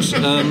 but...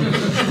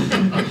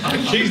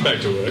 she's back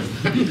to work.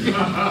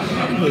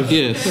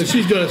 Yes. Well,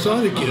 she's got a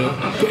side,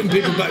 getting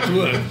people back to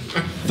work.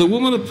 The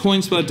woman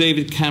appointed by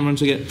David Cameron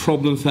to get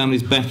problem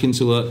families back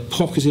into work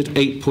pocketed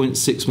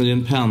 £8.6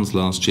 million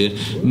last year,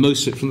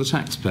 most of it from the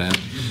taxpayer.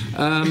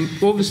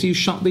 Obviously, you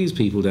shut these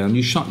people down.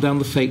 You shut down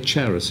the fake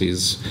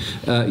charities.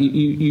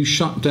 You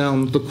shut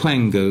down the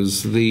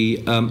quangos,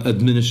 the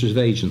administrative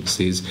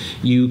agencies.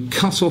 You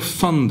cut off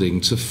funding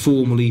to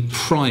formerly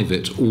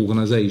private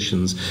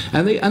organisations.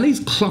 And these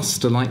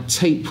cluster like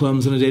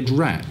tapeworms and a dead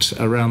rat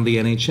around the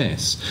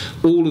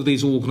NHS. All of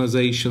these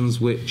organisations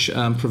which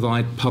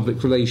provide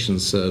public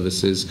relations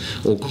services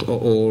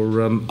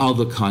or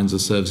other kinds of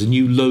services,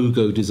 new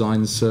logo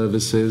design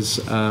services,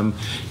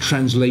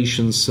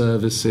 translation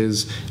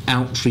services,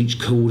 outreach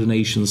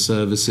coordination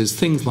services,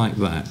 things like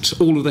that.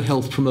 All of the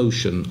health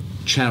promotion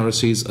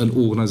charities and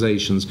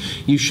organisations,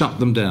 you shut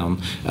them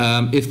down.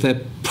 If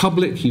they're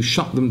public, you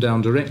shut them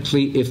down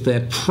directly. If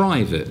they're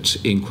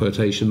private, in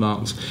quotation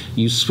marks,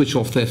 you switch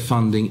off their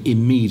funding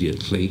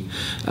immediately.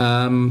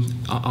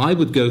 I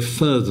would go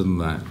further than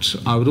that.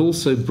 I would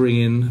also bring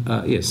in,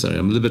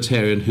 I'm a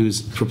libertarian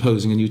who's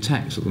proposing a new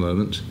tax at the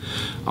moment.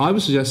 I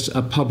would suggest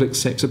a public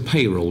sector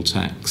payroll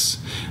tax,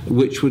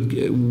 which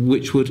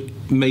would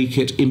make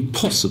it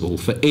impossible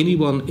for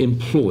anyone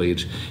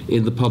employed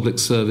in the public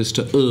service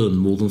to earn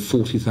more than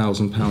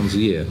 £40,000 a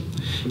year.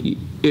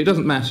 it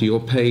doesn't matter, you're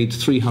paid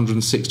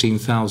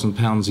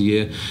 £316,000 a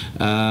year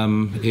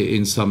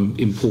in some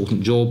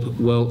important job.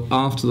 Well,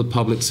 after the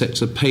public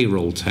sector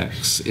payroll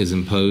tax is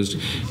imposed,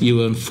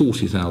 you earn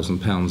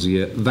 £40,000 a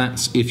year.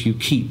 That's if you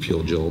keep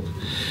your job.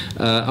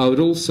 I would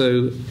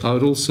also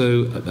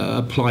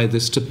apply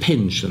this to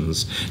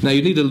pensions. Now,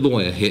 you need a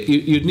lawyer here.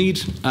 You'd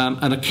need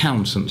an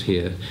accountant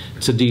here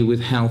to deal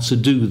with how to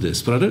do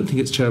this, but I don't think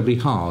it's terribly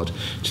hard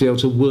to be able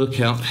to work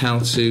out how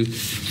to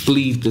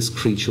bleed this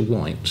creature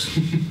white.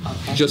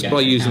 Just by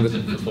using the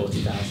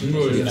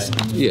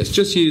yes,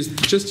 just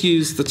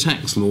use the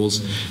tax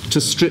laws to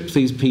strip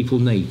these people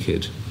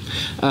naked.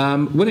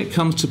 When it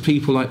comes to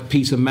people like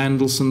Peter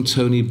Mandelson,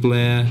 Tony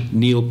Blair,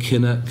 Neil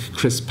Kinnock,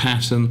 Chris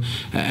Patton,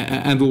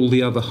 and all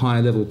the other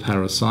high-level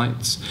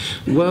parasites,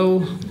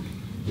 well,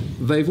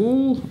 they've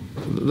all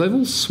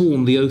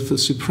sworn the oath of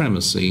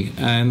supremacy,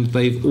 and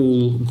they've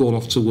all gone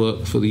off to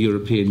work for the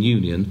European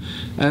Union,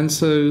 and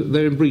so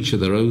they're in breach of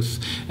their oath.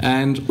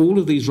 And all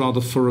of these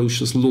rather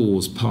ferocious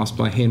laws passed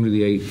by Henry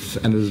VIII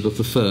and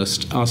Elizabeth I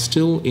are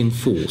still in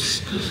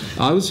force.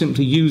 I would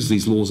simply use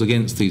these laws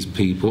against these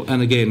people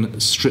and again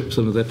strip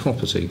them of their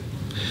property.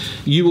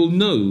 You will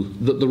know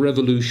that the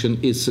revolution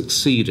is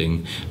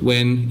succeeding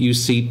when you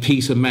see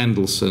Peter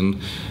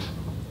Mandelson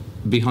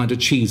behind a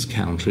cheese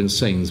counter in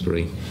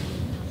Sainsbury.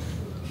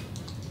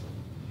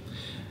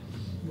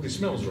 Well, it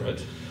smells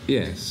red.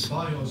 Yes.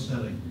 Buying or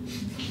selling?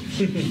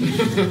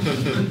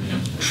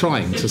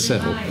 Trying to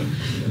sell.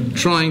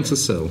 Trying to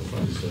sell.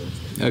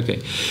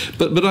 Okay.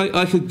 But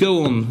I could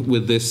go on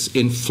with this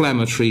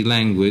inflammatory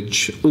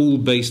language, all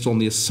based on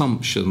the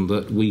assumption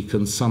that we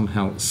can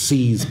somehow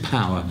seize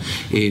power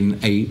in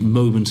a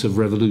moment of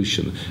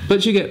revolution.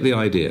 But you get the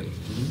idea.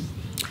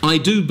 I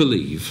do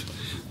believe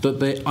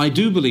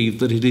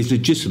that it is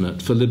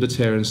legitimate for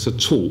libertarians to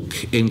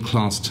talk in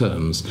class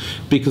terms,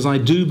 because I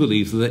do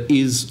believe that there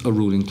is a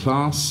ruling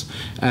class,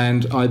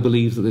 and I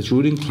believe that this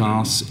ruling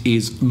class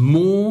is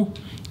more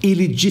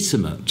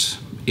illegitimate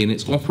in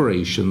its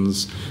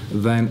operations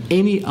than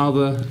any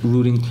other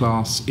ruling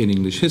class in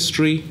English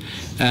history,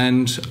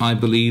 and I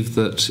believe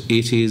that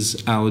it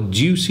is our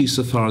duty,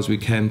 so far as we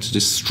can, to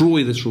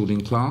destroy this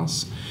ruling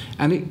class.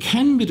 And it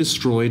can be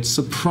destroyed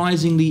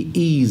surprisingly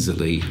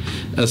easily,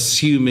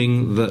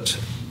 assuming that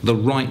the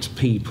right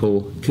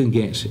people can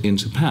get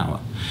into power.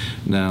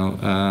 Now,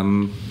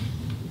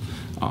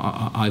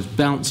 I've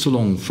bounced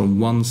along from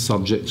one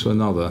subject to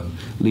another,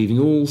 leaving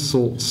all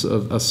sorts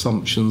of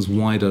assumptions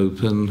wide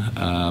open.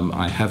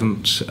 I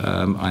haven't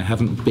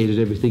bedded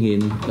everything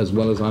in as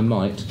well as I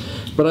might,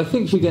 but I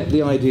think you get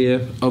the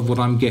idea of what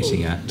I'm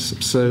getting at.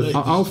 So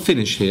I'll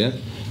finish here,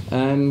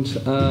 and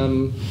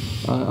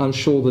I'm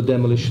sure the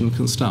demolition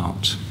can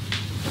start.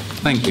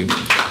 Thank you.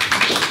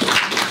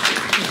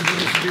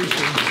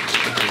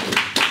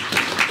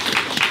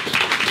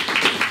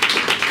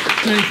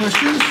 Any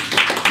questions?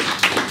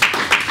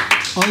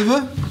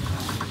 Oliver?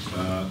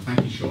 Thank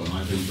you, Sean.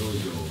 I've enjoyed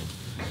your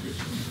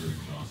description of the ruling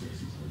class ever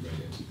since I read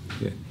it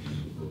in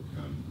your book,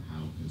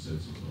 How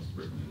Conservatives Lost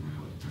Britain and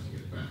How to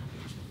Get it Back.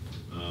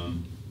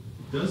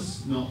 Does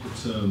not the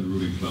term the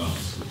ruling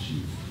class, which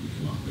you've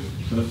come up with,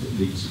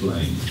 perfectly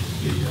explain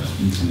the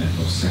internet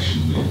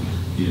obsession with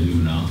the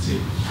Illuminati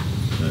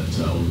that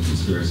all the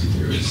conspiracy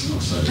theorists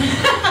are so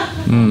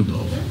fond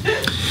of?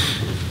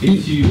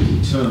 If you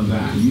term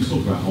that, you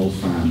talk about whole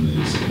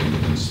families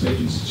and state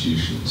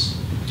institutions,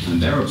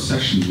 and their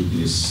obsession with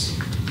this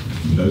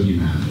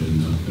bogeyman,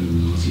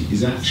 Illuminati,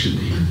 is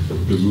actually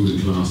the ruling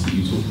class that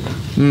you talk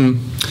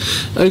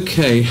about.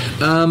 Okay.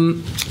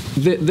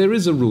 There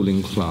is a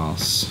ruling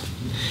class.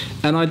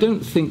 And I don't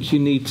think you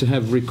need to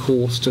have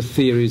recourse to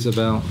theories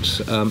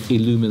about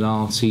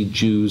Illuminati,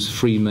 Jews,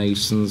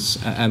 Freemasons,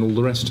 and all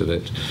the rest of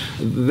it.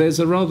 There's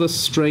a rather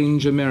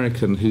strange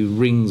American who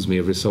rings me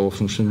every so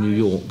often from New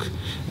York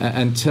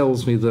and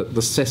tells me that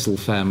the Cecil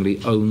family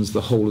owns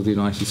the whole of the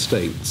United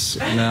States.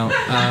 Now,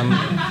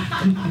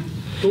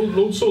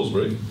 Lord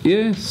Salisbury?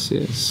 Yes,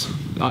 yes.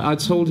 I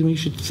told him he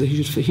should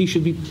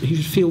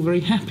feel very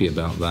happy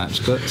about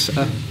that, but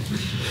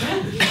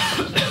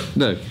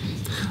no.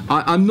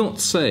 I'm not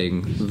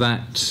saying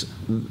that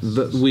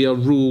we are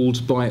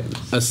ruled by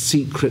a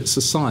secret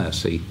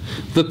society.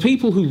 The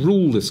people who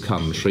rule this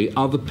country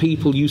are the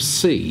people you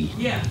see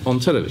on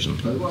television.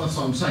 But that's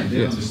what I'm saying.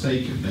 They're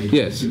mistaken. They've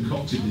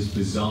concocted this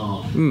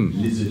bizarre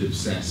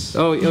lizard-obsessed.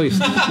 Oh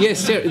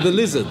yes, the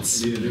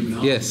lizards. The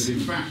Illuminati. Yes. But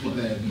in fact, what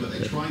they're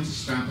trying to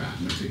stab at,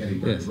 and they're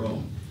getting very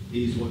wrong,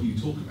 is what you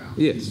talk about.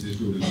 Yes. Is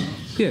this ruling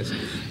class. Yes.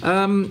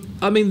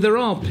 I mean, there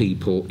are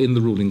people in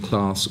the ruling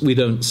class we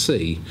don't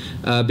see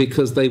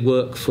because they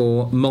work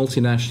for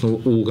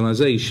multinational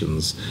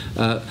organisations.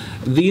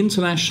 The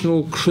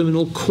International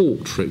Criminal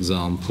Court, for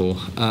example,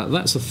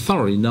 that's a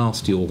thoroughly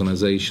nasty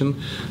organisation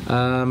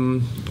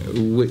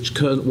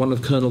which one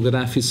of Colonel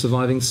Gaddafi's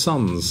surviving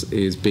sons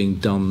is being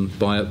done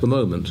by at the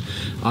moment.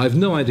 I have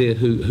no idea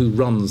who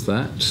runs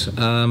that.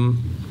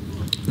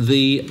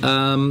 The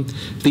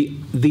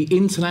the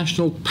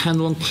International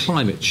Panel on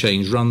Climate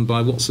Change, run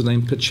by, what's the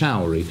name,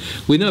 Pachauri.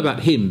 We know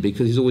about him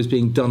because he's always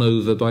being done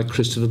over by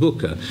Christopher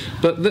Booker.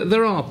 But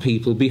there are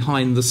people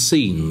behind the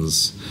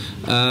scenes.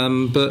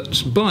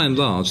 But by and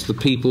large, the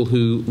people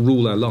who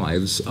rule our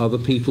lives are the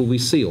people we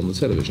see on the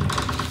television.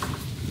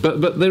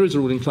 But there is a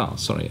ruling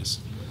class. Sorry, yes.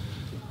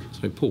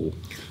 Sorry, Paul.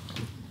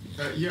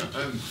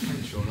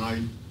 Thanks, Sean.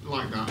 I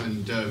like that,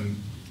 and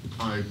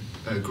I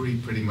agree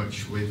pretty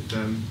much with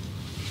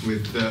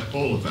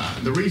all of that.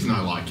 And the reason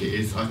I like it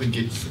is I think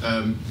it's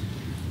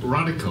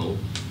radical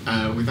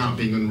without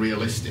being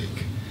unrealistic.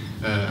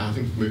 I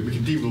think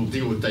we'll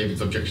deal with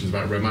David's objections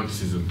about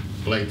romanticism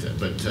later,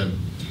 but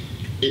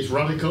it's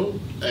radical.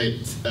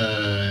 It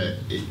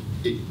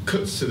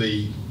cuts to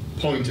the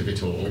point of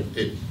it all.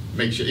 It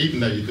makes sure, even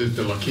though there's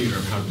the lacuna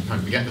of how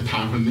to get the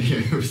power and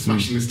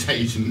smashing the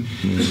state and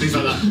things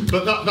like that.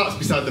 But that's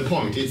beside the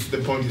point.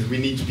 The point is we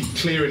need to be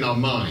clear in our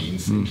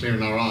minds and clear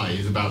in our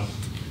eyes about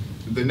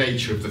the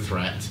nature of the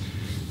threat,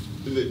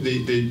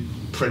 the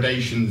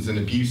predations and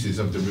abuses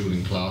of the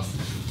ruling class,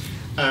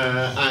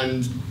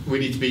 and we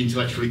need to be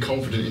intellectually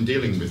confident in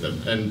dealing with them.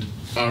 And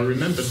I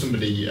remember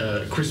somebody,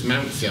 Chris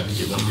Mounsey, I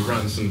think it was, who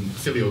ran some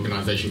silly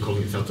organisation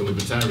calling itself the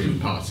Libertarian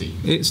Party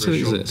for a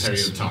short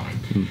period of time.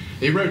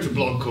 He wrote a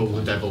blog called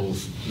The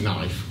Devil's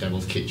Knife,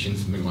 Devil's Kitchen,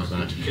 something like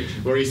that,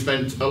 where he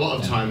spent a lot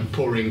of time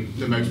pouring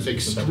the most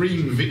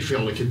extreme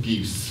vitriolic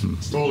abuse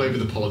all over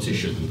the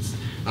politicians.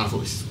 I thought,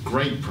 this is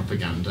great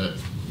propaganda,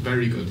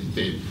 very good,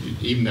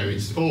 even though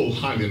it's all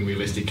highly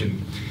unrealistic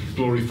and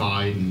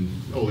glorified and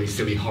all these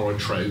silly horror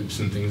tropes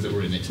and things that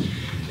were in it.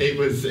 It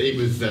was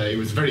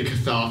very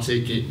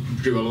cathartic. It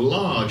drew a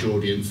large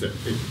audience. It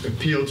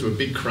appealed to a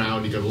big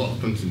crowd. He got a lot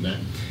of punts in there.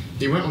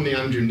 He went on the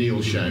Andrew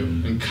Neil show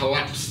and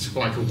collapsed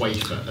like a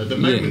wafer. At the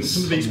moment,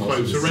 some of these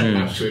quotes were read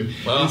back to him.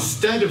 Well,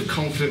 instead of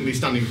confidently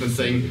standing up and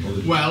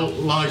saying, well,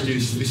 largely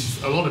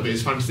a lot of it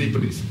is fantasy,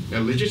 but it's a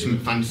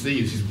legitimate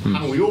fantasy. This is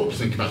how we ought to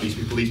think about these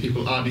people. These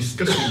people are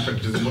disgusting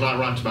predators, and what I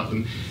write about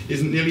them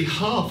isn't nearly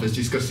half as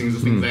disgusting as the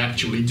things they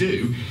actually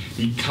do.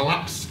 He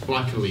collapsed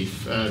like a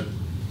leaf.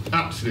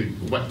 Absolute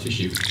wet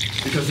tissue,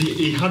 because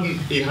he hadn't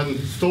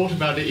thought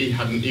about it.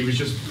 He was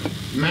just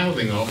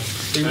mouthing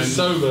off. He was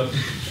sober.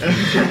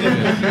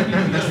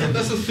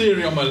 That's a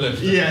theory on my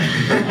list. Yeah,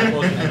 I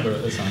wasn't ever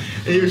at the time.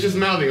 He was just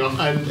mouthing off,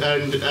 and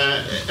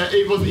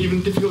it wasn't even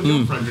a difficult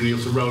job for Andrew Neil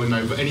to roll him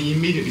over, and he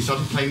immediately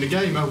started playing the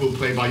game. Oh, we'll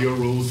play by your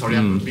rules. Sorry,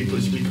 I have to be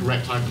politically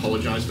correct. I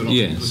apologise for not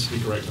being politically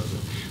correct.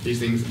 These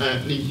things.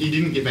 He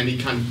didn't give any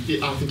kind.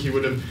 I think he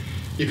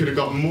could have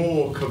got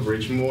more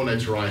coverage, more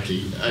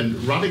notoriety, and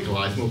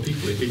radicalised more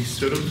people if he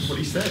stood up for what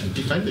he said and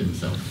defended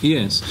himself.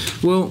 Yes.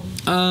 Well,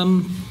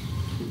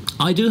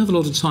 I do have a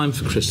lot of time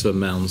for Christopher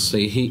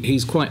Mounsey.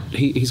 He's quite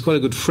a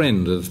good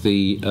friend of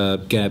the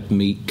Gabb,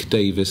 Meek,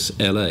 Davis,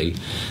 LA.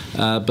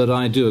 But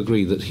I do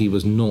agree that he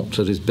was not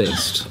at his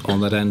best on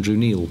that Andrew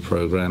Neil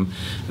programme.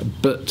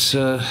 But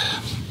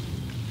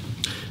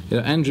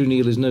Andrew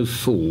Neil is no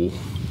fool.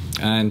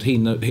 And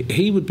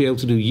he would be able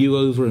to do you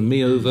over and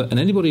me over and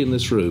anybody in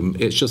this room.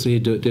 It's just that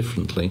he'd do it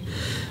differently.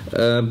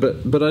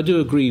 But I do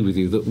agree with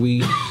you that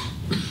we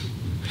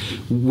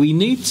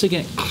need to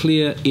get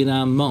clear in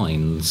our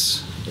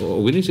minds,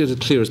 or we need to get as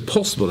clear as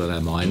possible in our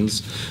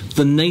minds,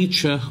 the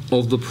nature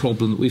of the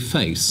problem that we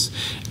face.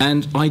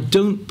 And I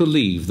don't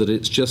believe that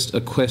it's just a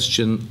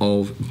question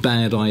of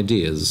bad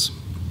ideas.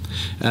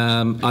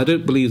 I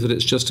don't believe that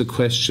it's just a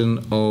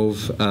question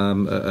of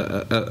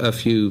a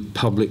few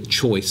public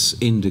choice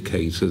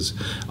indicators.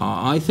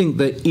 I think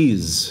there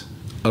is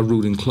a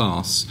ruling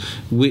class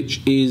which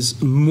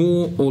is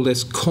more or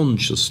less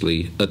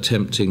consciously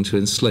attempting to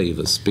enslave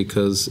us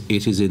because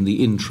it is in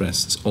the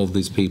interests of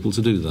these people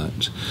to do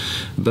that.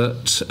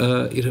 But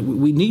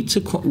we need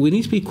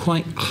to be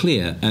quite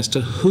clear as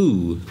to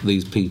who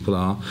these people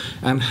are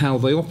and how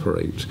they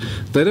operate.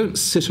 They don't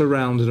sit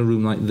around in a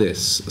room like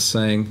this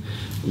saying,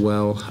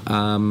 well,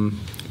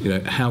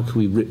 how can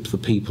we rip the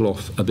people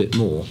off a bit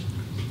more?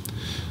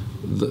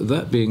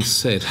 That being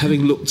said,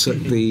 having looked at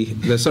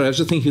sorry, I was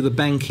just thinking of the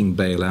banking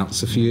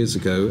bailouts a few years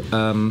ago.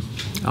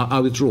 I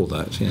withdraw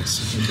that.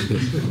 Yes,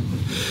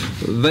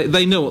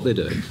 they know what they're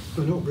doing.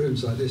 They're not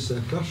rooms like this;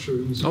 they're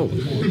classrooms. Oh,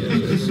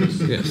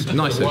 yes,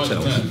 nice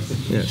hotels.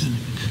 Yes.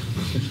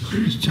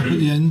 Just chap at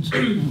the end,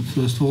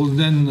 first of all, and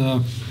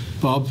then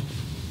Bob,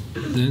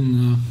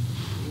 then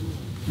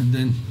and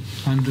then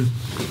Andrew.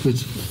 But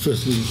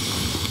firstly,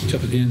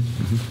 chap at the end.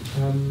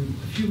 A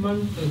few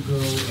months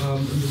ago,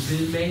 on the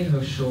Bill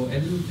Maher show,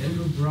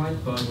 Andrew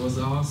Breitbart was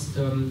asked,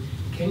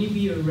 can you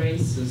be a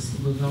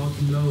racist without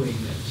knowing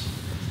it?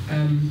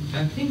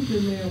 I think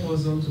Bill Maher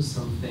was onto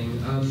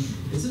something.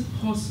 Is it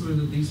possible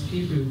that these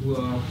people who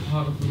are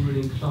part of the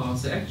ruling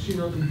class are actually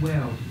not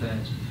aware of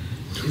that?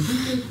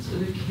 Isn't it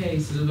the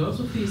case that a lot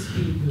of these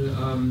people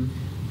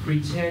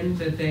pretend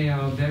that they're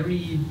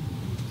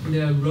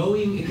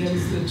rowing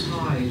against the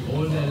tide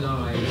all their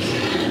lives?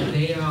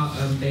 They are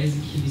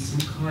basically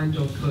some kind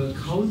of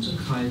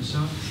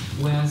counterculture,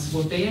 Whereas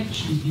what they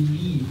actually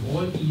believe,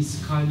 all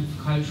these kind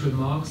of cultural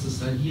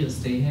Marxist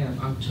ideas they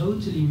have, are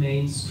totally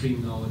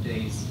mainstream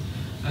nowadays.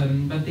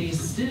 But they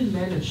still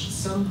managed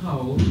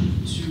somehow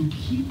to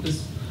keep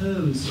this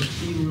pose of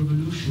being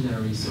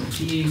revolutionaries,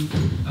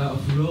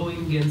 of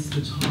rowing against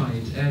the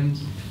tide. And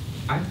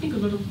I think a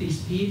lot of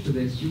these people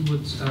that you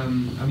would,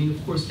 I mean,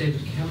 of course,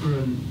 David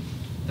Cameron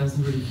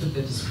doesn't really fit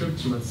that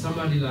description, but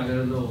somebody like, I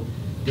don't know,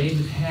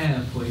 David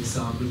Hare, for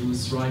example,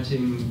 who's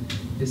writing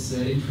this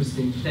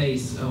interesting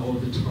plays all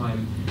the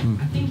time.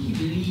 I think he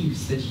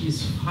believes that he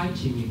is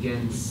fighting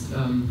against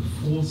the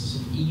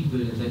forces of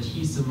evil and that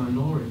he's a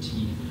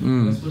minority.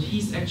 Because what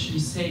he's actually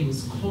saying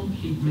is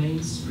complete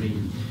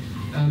mainstream.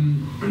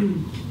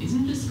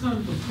 Isn't this kind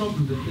of a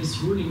problem that this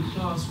ruling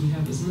class we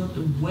have is not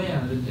aware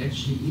that it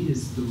actually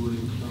is the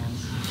ruling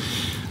class?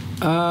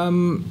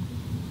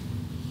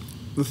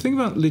 The thing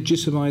about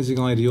legitimizing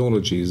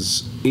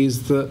ideologies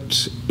is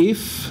that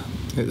if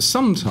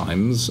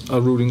sometimes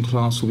a ruling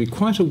class will be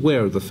quite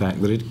aware of the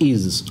fact that it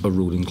is a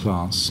ruling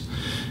class.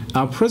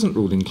 Our present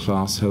ruling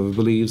class, however,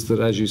 believes that,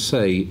 as you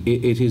say,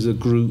 it is a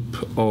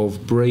group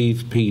of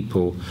brave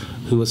people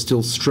who are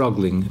still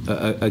struggling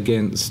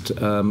against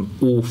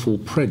awful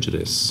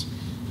prejudice.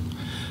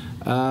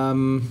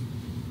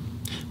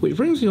 Which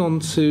brings me on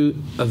to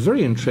a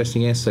very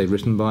interesting essay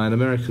written by an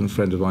American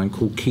friend of mine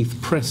called Keith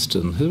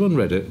Preston. Has anyone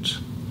read it?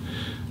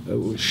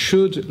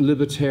 Should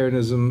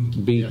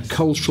libertarianism be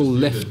cultural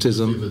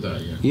leftism? The other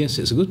day, yeah. Yes,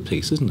 it's a good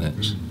piece, isn't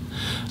it?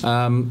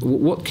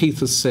 What Keith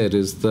has said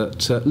is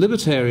that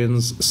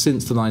libertarians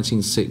since the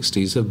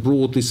 1960s have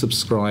broadly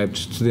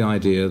subscribed to the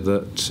idea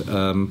that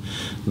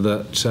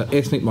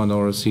ethnic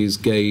minorities,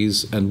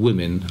 gays and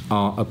women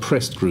are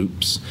oppressed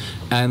groups,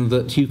 and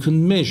that you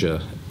can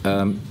measure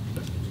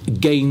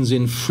gains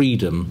in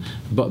freedom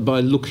but by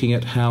looking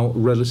at how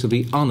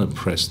relatively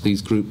unoppressed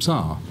these groups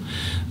are.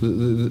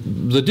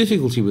 The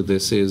difficulty with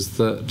this is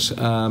that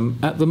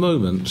at the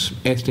moment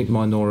ethnic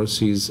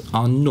minorities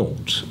are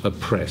not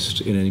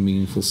oppressed in any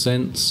meaningful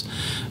sense.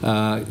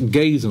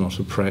 Gays are not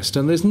oppressed,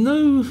 and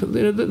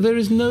there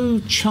is no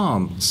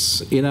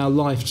chance in our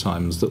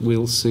lifetimes that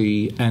we'll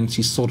see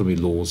anti-sodomy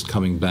laws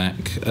coming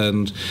back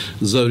and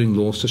zoning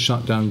laws to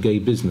shut down gay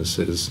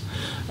businesses.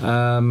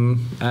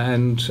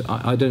 And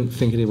I don't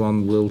think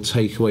anyone will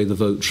take away the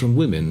vote from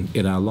women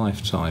in our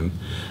lifetime.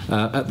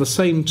 At the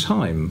same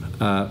time,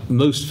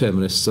 most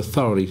feminists are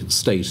thoroughly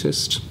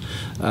statist.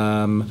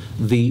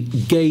 The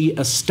gay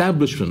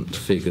establishment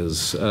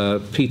figures,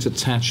 Peter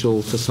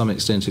Tatchell to some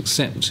extent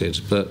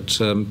accepted, but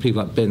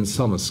people like Ben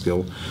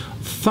Summerskill,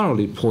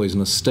 thoroughly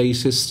poisonous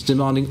statists,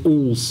 demanding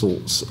all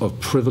sorts of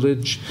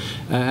privilege,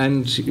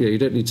 and you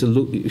don't need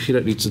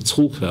to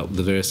talk about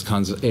the various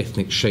kinds of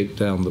ethnic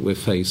shakedown that we're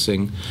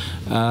facing.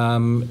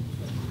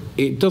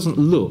 It doesn't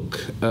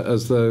look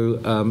as though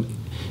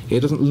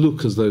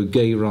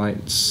gay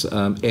rights,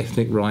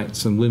 ethnic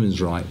rights and women's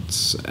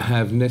rights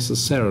have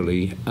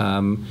necessarily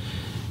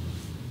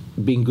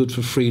been good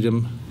for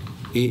freedom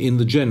in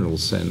the general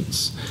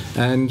sense.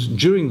 And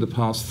during the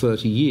past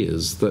 30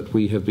 years that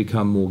we have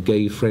become more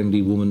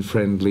gay-friendly,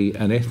 woman-friendly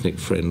and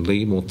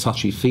ethnic-friendly, more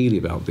touchy-feely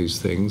about these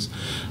things,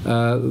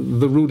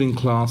 the ruling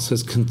class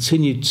has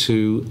continued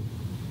to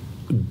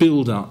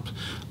build up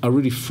a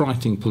really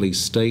frightening police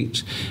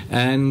state,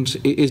 and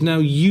it is now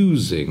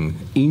using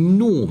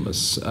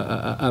enormous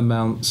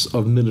amounts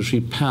of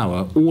military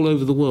power all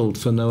over the world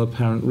for no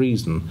apparent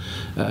reason.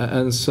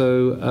 And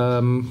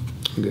so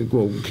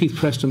Keith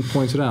Preston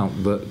pointed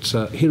out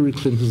that Hillary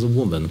Clinton is a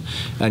woman,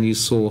 and you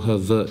saw her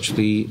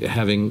virtually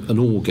having an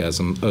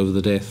orgasm over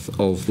the death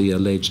of the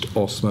alleged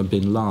Osama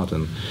bin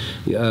Laden.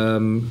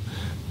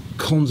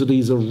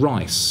 Condoleezza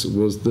Rice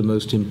was the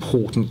most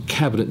important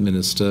cabinet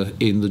minister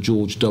in the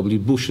George W.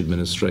 Bush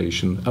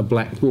administration, a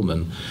black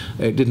woman.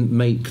 It didn't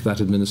make that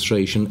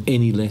administration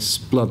any less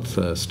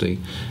bloodthirsty.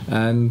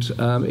 And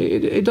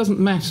it doesn't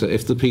matter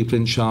if the people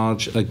in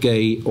charge are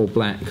gay or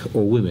black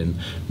or women.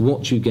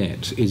 What you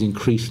get is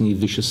increasingly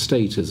vicious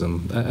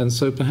statism. And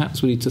so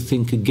perhaps we need to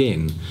think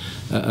again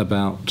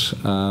about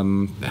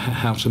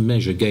how to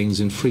measure gains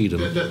in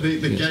freedom.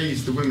 The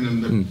gays, the women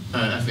and the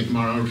ethnic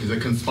minorities are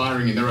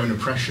conspiring in their own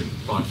oppression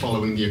by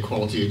following the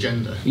equality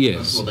agenda. Yes.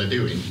 That's what they're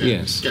doing.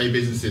 Yes. Gay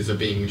businesses are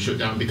being shut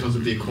down because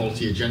of the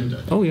equality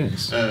agenda. Oh,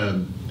 yes.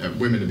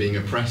 Women are being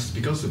oppressed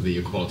because of the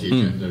equality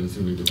agenda and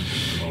simply the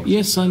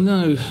yes, I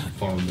know.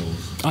 Foreign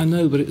laws. I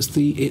know, but it's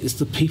the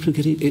people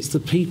it's the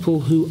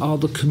people who are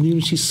the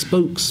community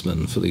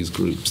spokesmen for these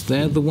groups.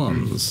 They're the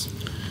ones.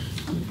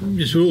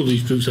 Yes, well, all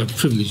these groups have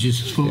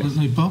privileges as well, don't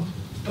they, Bob?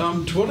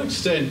 To what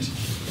extent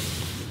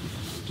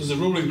does the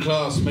ruling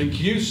class make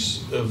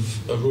use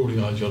of a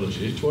ruling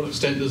ideology? To what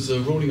extent does the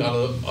ruling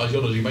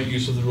ideology make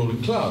use of the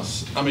ruling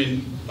class? I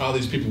mean, are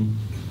these people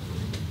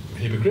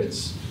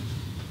hypocrites,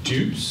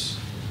 dupes,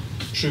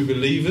 true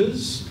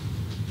believers,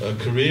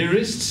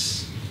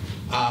 careerists,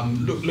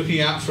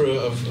 looking out for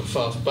a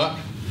fast buck?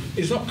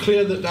 It's not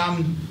clear that I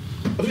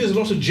think there's a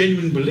lot of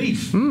genuine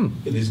belief in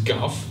this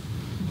guff.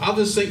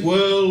 Others think,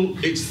 well,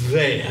 it's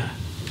there.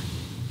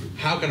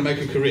 How can I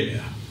make a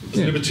career? As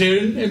a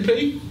Libertarian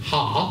MP,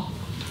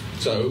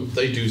 so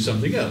they do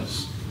something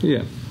else.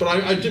 Yeah. But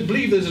I do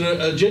believe there's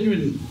a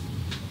genuine,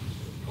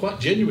 quite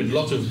genuine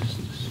lot of,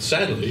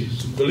 sadly,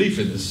 belief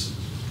in this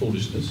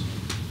foolishness.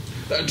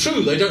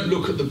 True, they don't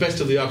look at the best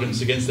of the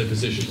arguments against their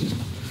position.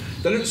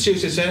 They don't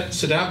seriously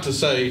set out to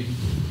say,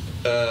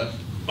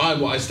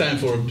 what I stand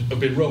for have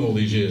been wrong all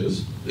these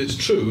years. It's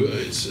true.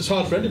 It's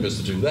hard for any of us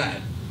to do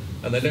that,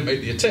 and they don't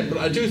make the attempt.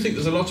 But I do think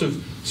there's a lot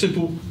of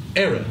simple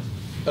error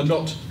and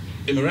not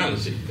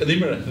immorality. And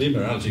the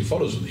immorality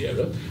follows from the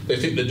error. They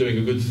think they're doing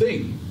a good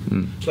thing.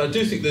 But I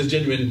do think there's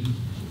genuine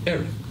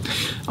error.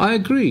 I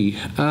agree.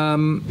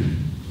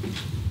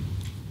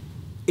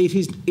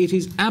 It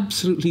is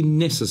absolutely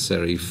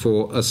necessary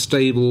for a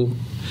stable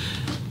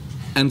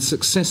and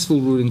successful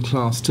ruling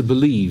class to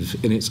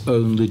believe in its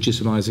own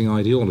legitimising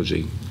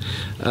ideology.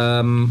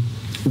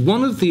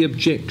 One of the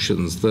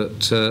objections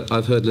that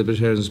I've heard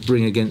libertarians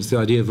bring against the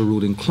idea of a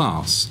ruling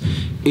class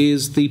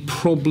is the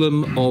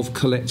problem of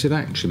collective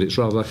action. It's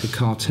rather like a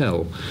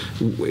cartel.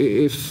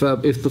 If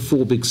the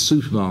four big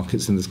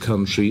supermarkets in this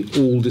country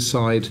all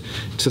decide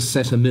to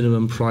set a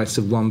minimum price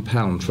of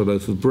 £1 for a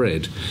loaf of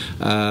bread,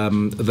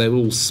 they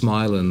will all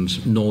smile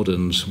and nod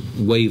and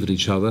wave at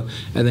each other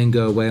and then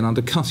go away and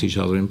undercut each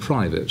other in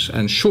private.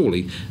 And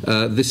surely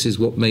this is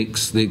what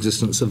makes the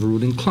existence of a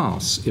ruling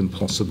class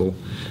impossible.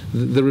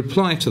 The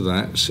reply to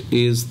that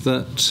is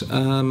that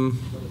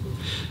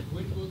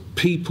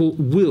people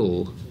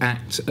will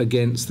act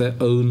against their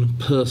own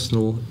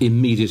personal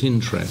immediate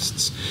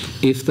interests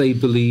if they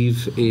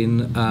believe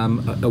in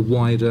a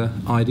wider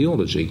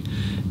ideology.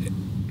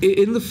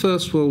 In the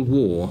First World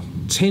War,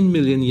 10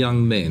 million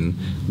young men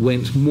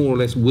went more or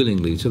less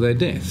willingly to their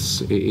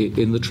deaths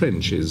in the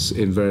trenches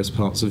in various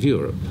parts of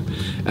Europe.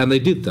 And they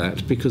did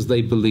that because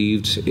they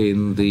believed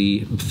in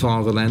the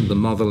fatherland, the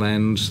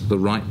motherland, the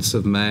rights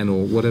of man,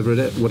 or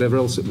whatever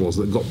else it was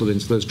that got them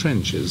into those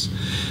trenches.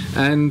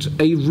 And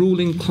a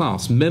ruling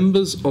class,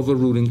 members of a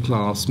ruling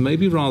class, may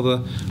be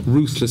rather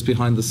ruthless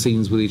behind the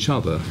scenes with each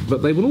other,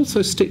 but they will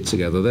also stick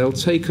together. They'll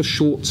take a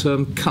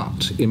short-term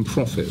cut in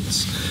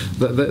profits.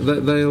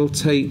 They'll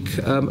take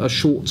a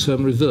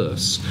short-term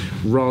reverse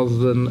rather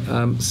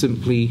than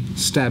simply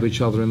stab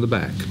each other in the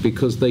back,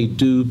 because they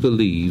do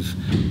believe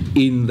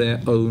in their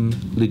own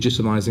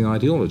legitimising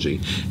ideology.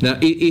 Now,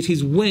 it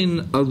is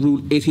when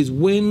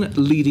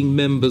leading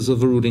members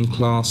of a ruling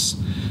class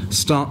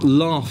start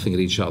laughing at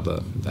each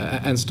other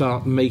and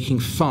start making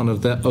fun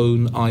of their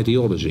own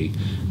ideology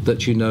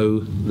that you know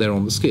they're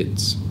on the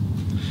skids.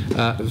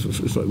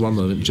 One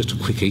moment, just a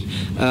quickie.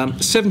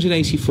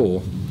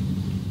 1784.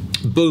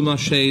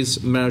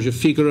 Beaumarchais' Marriage of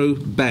Figaro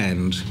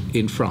banned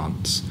in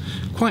France.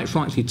 Quite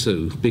rightly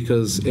too,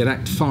 because in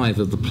Act 5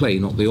 of the play,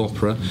 not the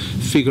opera,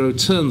 Figaro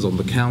turns on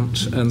the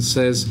Count and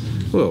says,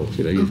 well,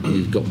 you know,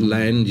 you've got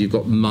land, you've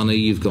got money,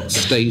 you've got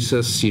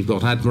status, you've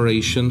got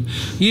admiration,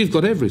 you've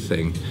got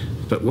everything.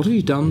 But what have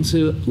you done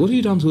to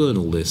earn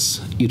all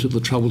this? You took the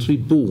trouble to be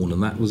born,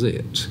 and that was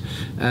it.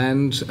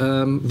 And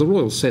the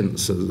royal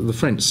censor, the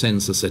French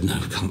censor, said, no,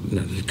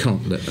 you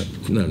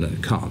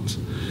can't.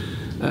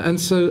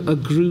 And so a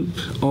group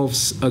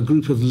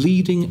of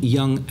leading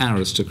young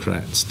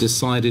aristocrats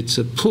decided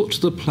to put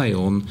the play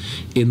on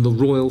in the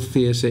Royal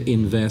Theatre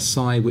in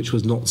Versailles, which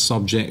was not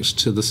subject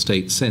to the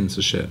state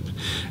censorship.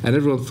 And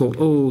everyone thought,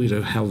 oh, you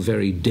know, how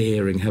very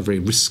daring, how very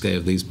risque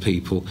of these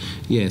people.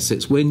 Yes,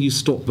 it's when you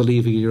stop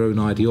believing in your own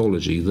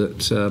ideology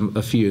that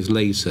a few years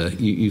later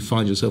you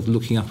find yourself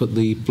looking up at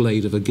the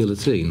blade of a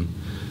guillotine.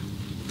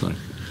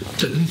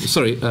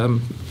 Sorry.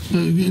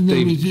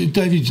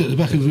 David's at the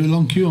back of a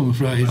long queue, I'm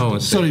afraid. Oh,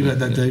 sorry about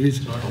that, David.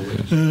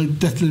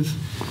 Detlef?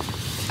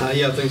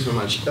 Yeah, thanks very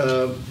much.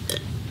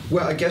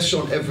 Well, I guess,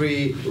 Sean,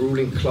 every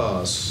ruling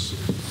class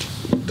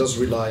does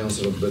rely on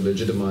sort of the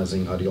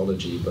legitimizing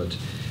ideology, but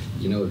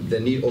you know, they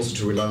need also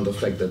to rely on the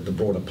fact that the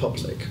broader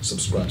public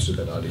subscribes to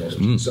that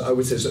ideology. So I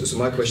would say, so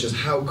my question is,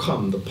 how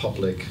come the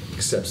public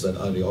accepts that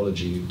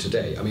ideology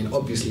today? I mean,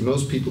 obviously,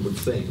 most people would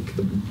think,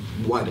 the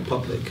wider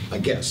public, I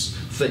guess,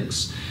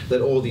 thinks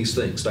that all these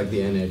things, like the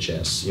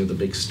NHS, you know, the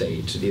big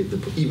state,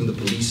 even the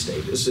police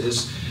state,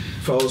 is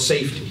for our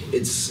safety.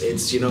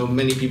 It's you know,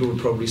 many people would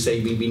probably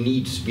say we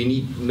need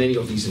many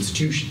of these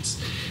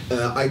institutions.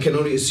 I can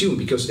only assume,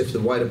 because if the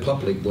wider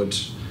public would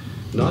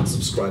not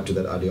subscribe to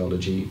that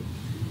ideology,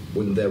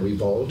 wouldn't there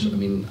revolt? I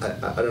mean,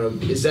 I don't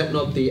know, is that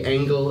not the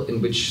angle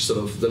in which sort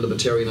of the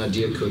libertarian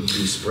idea could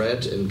be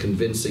spread in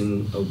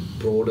convincing a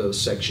broader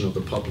section of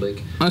the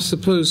public? I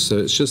suppose so.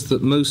 It's just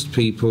that most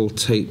people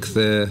take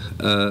their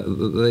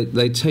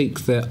they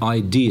take their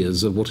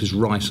ideas of what is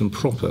right and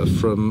proper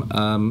from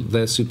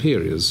their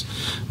superiors.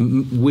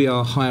 We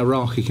are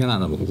hierarchical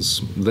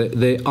animals.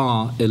 They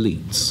are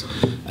elites,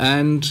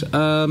 and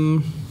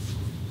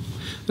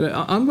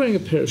I'm wearing a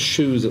pair of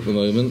shoes at the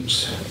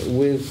moment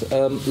with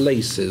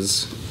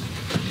laces.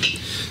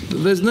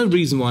 There's no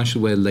reason why I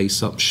should wear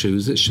lace-up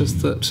shoes. It's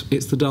just that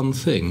it's the done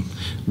thing.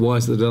 Why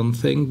is it the done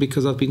thing?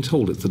 Because I've been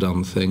told it's the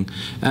done thing.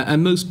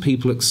 And most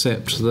people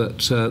accept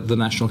that the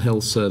National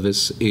Health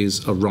Service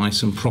is a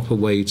right and proper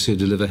way to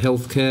deliver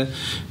health care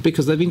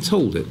because they've been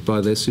told it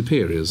by their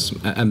superiors.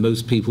 And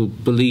most people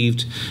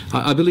believed...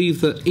 I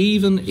believe that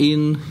even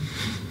in...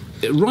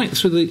 Right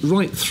through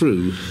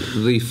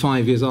the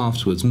 5 years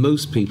afterwards,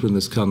 most people in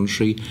this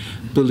country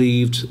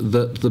believed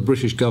that the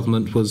British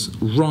government was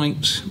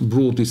right,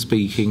 broadly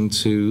speaking,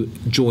 to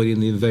join in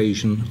the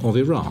invasion of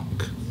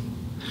Iraq.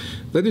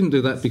 They didn't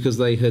do that because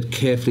they had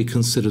carefully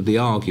considered the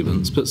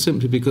arguments, but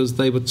simply because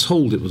they were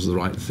told it was the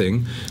right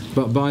thing,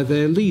 but by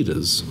their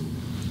leaders.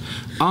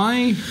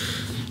 I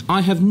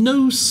have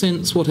no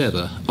sense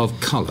whatever of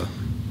colour.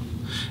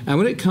 And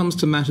when it comes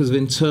to matters of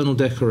internal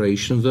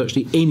decoration,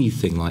 virtually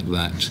anything like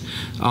that,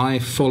 I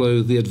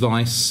follow the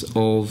advice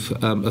of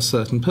a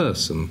certain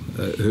person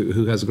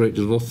who has a great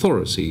deal of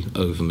authority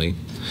over me.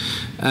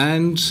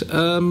 And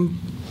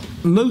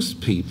most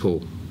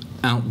people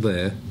out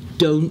there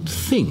don't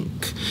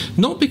think,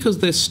 not because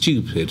they're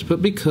stupid,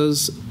 but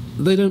because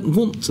they don't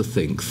want to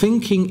think.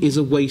 Thinking is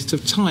a waste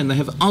of time. They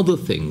have other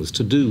things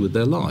to do with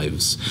their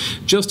lives.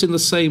 Just in the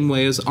same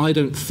way as I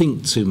don't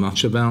think too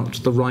much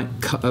about the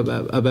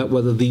about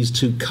whether these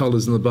two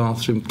colours in the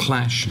bathroom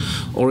clash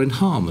or in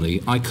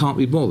harmony. I can't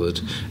be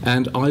bothered,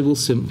 and I will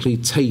simply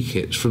take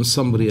it from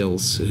somebody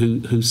else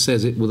who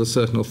says it with a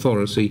certain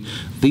authority.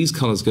 These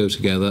colours go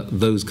together,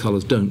 those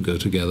colours don't go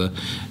together.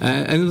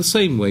 And in the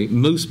same way,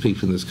 most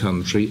people in this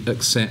country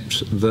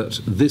accept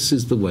that this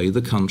is the way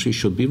the country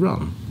should be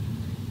run.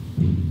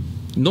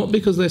 Not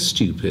because they're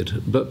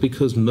stupid, but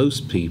because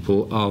most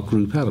people are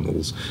group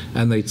animals,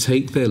 and they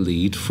take their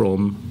lead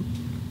from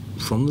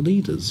the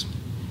leaders.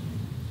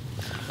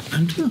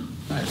 Andrew?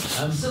 Right,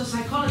 So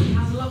psychology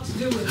has a lot to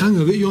do with it. Hang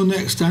on, you're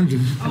next, Andrew.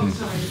 Oh,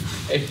 sorry.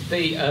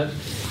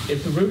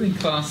 if the ruling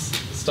class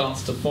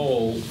starts to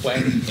fall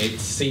when it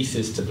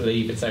ceases to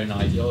believe its own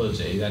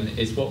ideology, then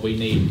is what we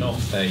need not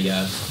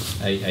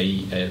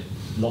a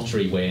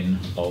lottery win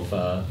of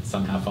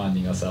somehow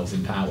finding ourselves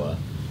in power,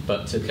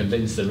 but to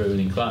convince the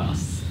ruling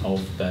class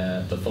of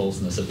the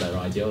falseness of their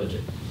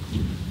ideology.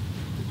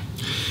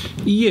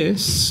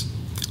 Yes,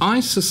 I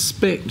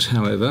suspect,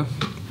 however,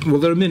 well,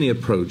 there are many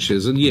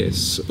approaches, and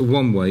yes,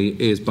 one way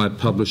is by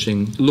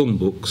publishing long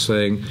books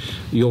saying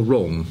you're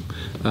wrong.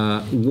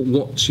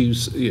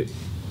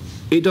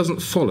 It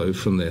doesn't follow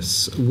from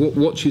this.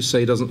 What you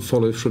say doesn't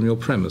follow from your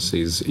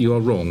premises. You are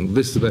wrong.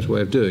 This is the better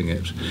way of doing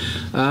it.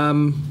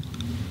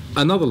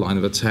 Another line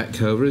of attack,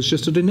 however, is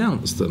just to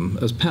denounce them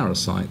as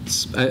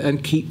parasites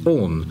and keep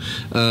on.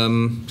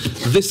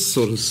 This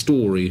sort of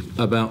story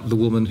about the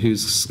woman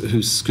who's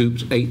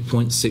scooped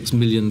 £8.6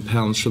 million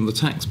from the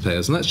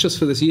taxpayers, and that's just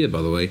for this year,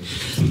 by the way.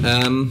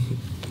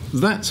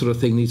 That sort of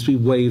thing needs to be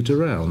waved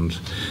around.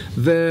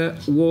 There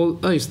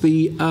was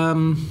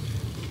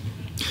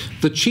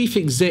the chief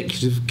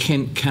executive of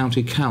Kent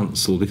County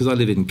Council, because I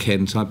live in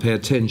Kent, I pay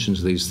attention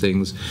to these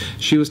things.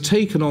 She was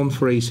taken on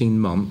for 18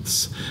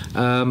 months.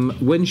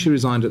 When she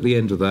resigned at the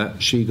end of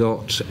that, she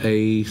got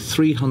a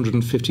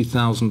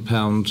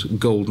 £350,000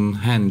 golden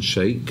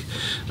handshake.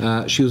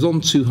 She was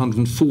on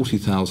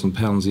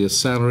 £240,000 a year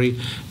salary,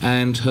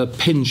 and her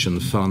pension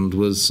fund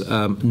was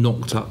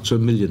knocked up to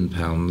 £1 million.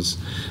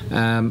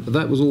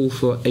 That was all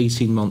for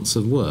 18 months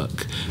of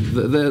work.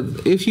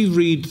 If you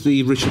read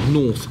the Richard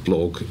North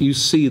blog, you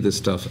see this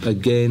stuff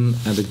again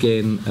and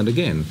again and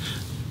again.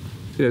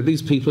 You know,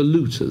 these people are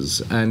looters,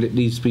 and it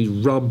needs to be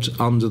rubbed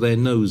under their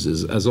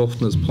noses as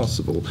often as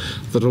possible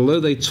that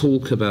although they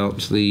talk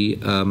about the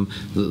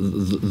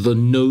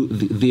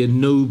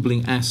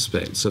ennobling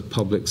aspects of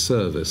public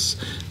service,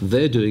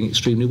 they're doing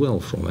extremely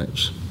well from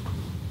it.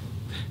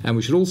 And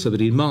we should also be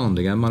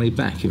demanding our money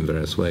back in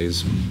various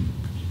ways.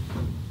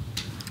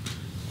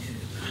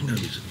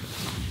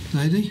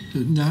 Lady,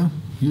 now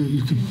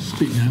you can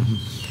speak now.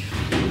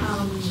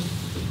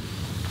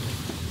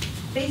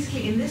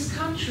 Basically, in this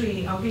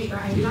country, okay,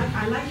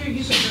 I like your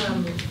use of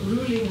the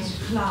ruling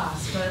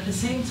class, but at the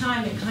same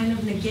time, it kind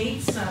of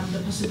negates the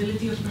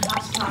possibility of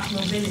perhaps class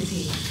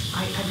mobility.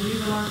 I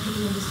believe a lot of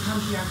people in this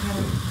country are kind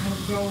of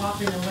grow up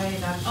in a way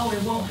that, oh,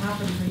 it won't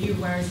happen for you,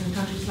 whereas in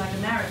countries like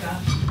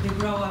America, they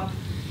grow up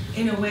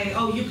in a way,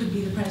 oh, you could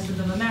be the president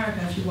of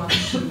America if you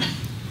wanted to.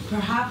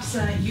 Perhaps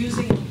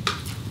using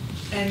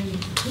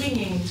and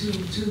clinging to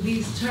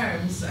these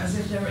terms as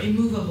if they're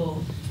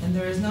immovable and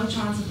there is no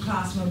chance of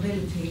class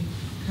mobility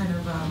kind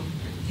of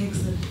takes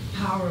the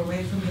power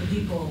away from the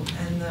people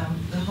and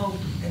the hope.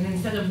 And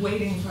instead of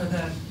waiting for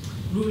the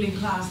ruling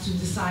class to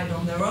decide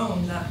on their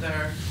own that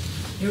they're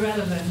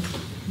irrelevant,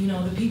 you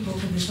know, the people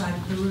can decide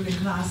that the ruling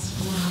class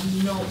will have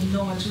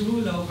no one to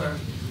rule over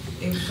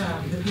if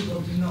the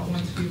people do not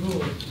want to be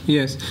ruled.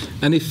 Yes,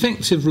 an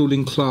effective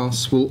ruling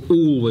class will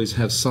always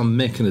have some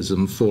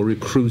mechanism for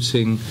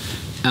recruiting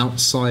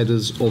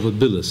outsiders of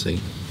ability.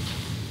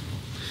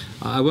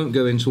 I won't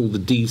go into all the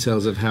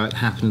details of how it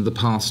happened in the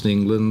past in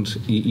England.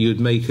 You'd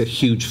make a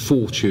huge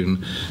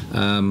fortune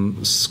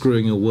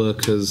screwing your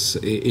workers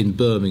in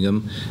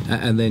Birmingham,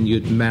 and then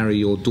you'd marry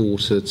your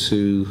daughter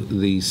to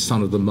the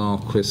son of the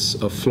Marquis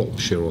of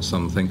Flopshire or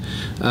something.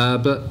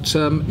 But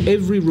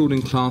every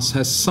ruling class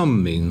has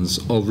some means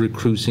of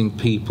recruiting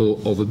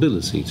people of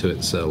ability to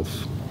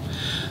itself.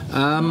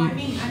 I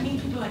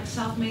mean people like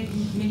self-made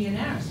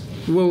millionaires.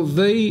 Well,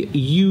 they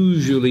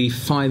usually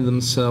find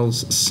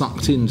themselves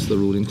sucked into the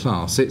ruling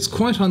class. It's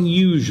quite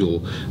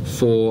unusual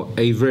for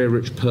a very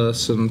rich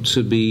person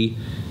to be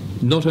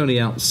not only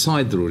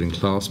outside the ruling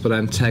class, but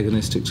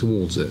antagonistic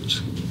towards it.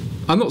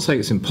 I'm not saying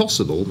it's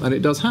impossible, and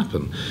it does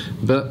happen,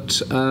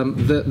 but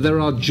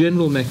there are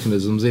general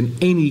mechanisms in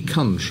any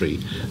country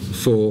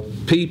for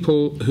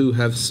people who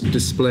have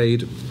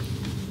displayed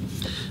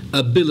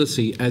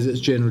ability, as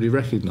it's generally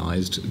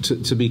recognised,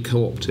 to be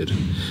co-opted.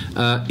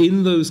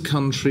 In those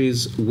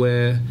countries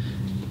where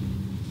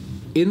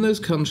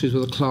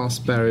the class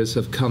barriers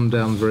have come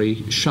down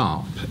very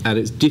sharp, and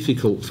it's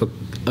difficult for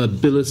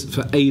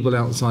able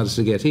outsiders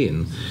to get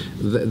in,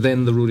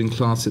 then the ruling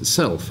class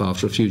itself,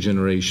 after a few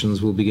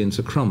generations, will begin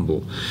to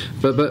crumble.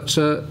 But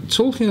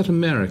talking about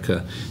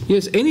America,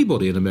 yes,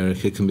 anybody in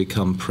America can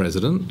become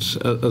president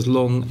as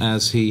long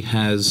as he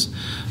has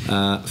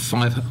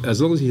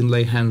as long as he can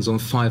lay hands on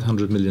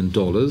 $500 million.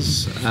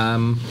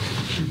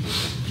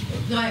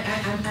 No,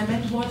 I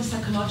meant more the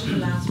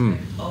psychological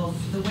aspect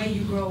of the way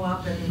you grow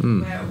up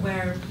and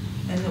where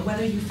and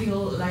whether you feel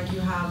like you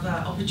have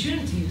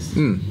opportunities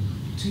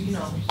to, you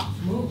know,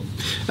 move.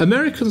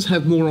 Americans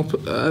have more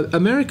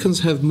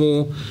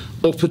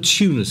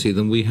opportunity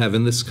than we have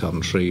in this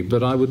country,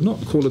 but I would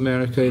not call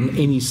America in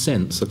any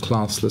sense a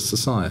classless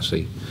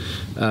society.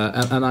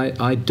 And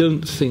I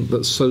don't think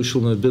that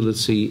social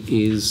mobility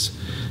is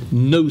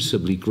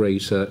notably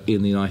greater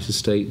in the United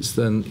States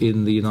than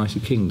in the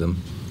United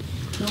Kingdom.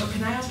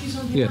 Can I ask you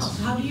something else?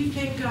 How do you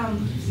think,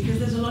 because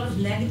there's a lot of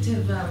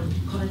negative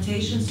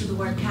connotations to the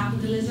word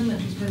capitalism,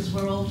 and because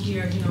we're all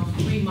here, you know,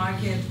 free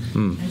market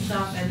and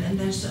stuff, and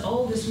there's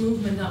all this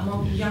movement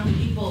among young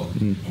people,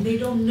 and they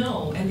don't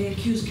know, and they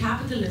accuse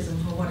capitalism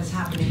for what is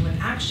happening, when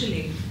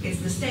actually it's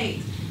the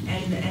state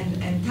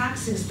and tax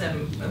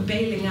system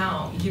bailing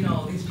out, you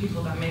know, these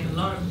people that make a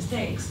lot of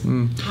mistakes.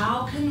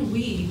 How can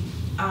we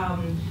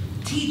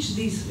teach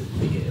these,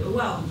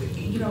 well,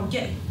 you know,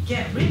 get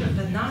rid of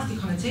the nasty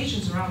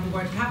connotations around the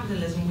word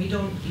capitalism? We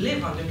don't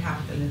live under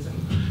capitalism.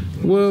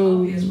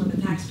 Well, it's obvious when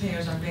the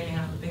taxpayers are bailing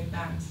out the big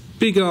banks.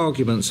 Big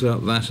arguments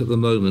about that at the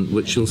moment,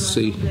 which you'll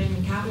see.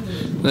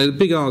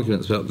 Big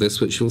arguments about this,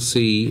 which you'll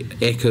see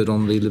echoed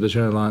on the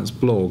Libertarian Alliance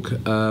blog.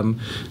 That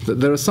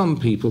there are some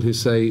people who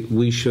say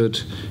we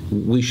should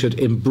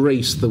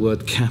embrace the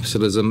word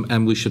capitalism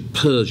and we should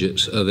purge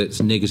it of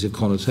its negative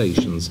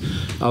connotations.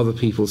 Other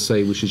people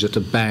say we should just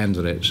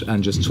abandon it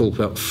and just talk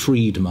about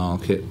freed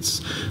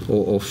markets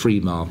or free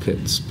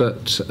markets.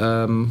 But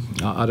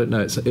I don't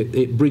know.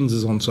 It brings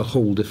us onto a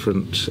whole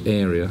different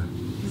area.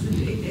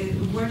 It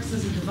works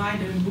as a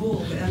divide and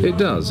rule. It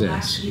does, yes.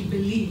 Actually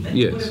believe that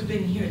would have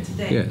been here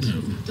today. Yes.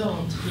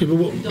 Don't. Yeah,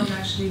 but they don't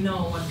actually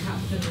know what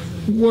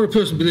capitalism is. What a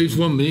person believes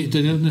 1 minute,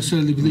 they don't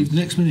necessarily believe the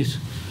next minute.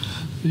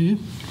 Do you?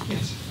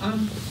 Yes.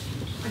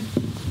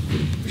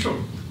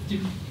 Sure.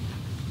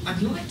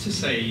 I'd like to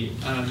say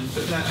that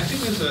I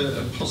think there's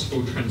a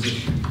possible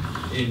transition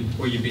in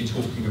what you've been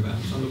talking about.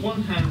 On the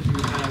one hand,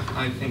 you have,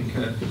 I think,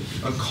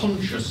 a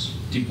conscious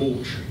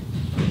debauchery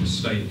of the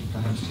state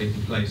perhaps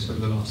taking place over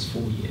the last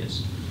 4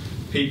 years.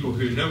 People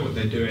who know what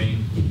they're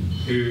doing,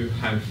 who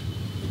have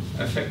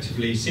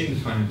effectively seen the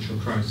financial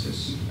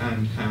crisis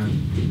and have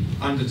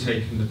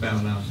undertaken the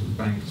bailout of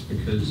the banks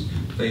because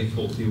they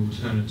thought the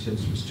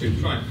alternatives was too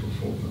frightful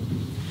for them.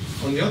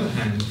 On the other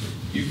hand,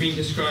 you've been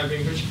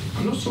describing, which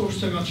I'm not sure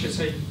so much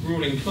as a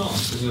ruling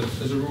class,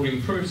 as a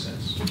ruling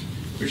process,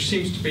 which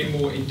seems to be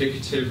more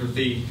indicative of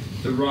the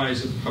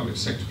rise of the public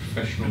sector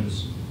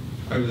professionals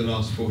over the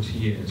last 40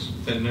 years.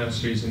 Their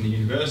nurseries in the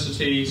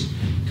universities,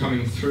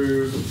 coming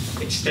through,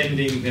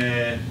 extending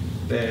their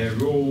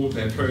rule,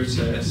 their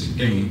process,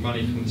 gaining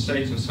money from the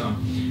state and so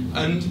on.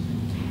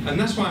 And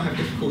that's why I have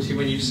difficulty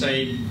when you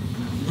say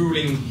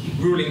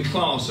ruling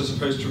class as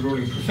opposed to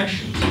ruling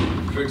professions,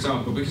 for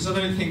example, because I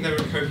don't think they're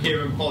a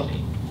coherent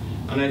body.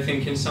 And I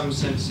think in some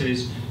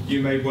senses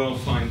you may well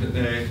find that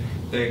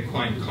they're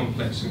quite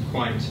complex and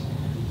quite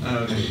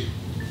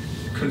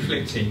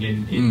conflicting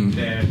in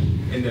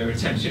their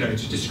attempts, you know,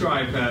 to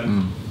describe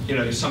you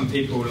know, some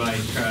people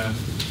like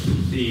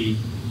the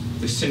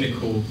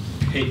cynical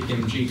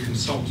KPMG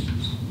consultant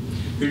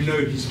who know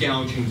he's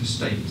gouging the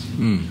state,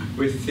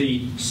 with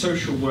the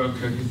social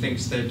worker who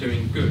thinks they're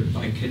doing good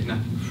by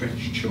kidnapping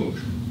French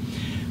children.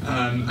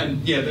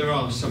 And yeah, there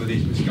are some of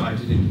these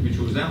misguided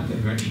individuals out there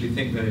who actually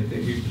think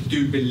who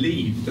do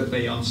believe that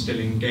they are still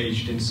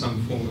engaged in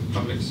some form of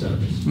public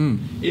service.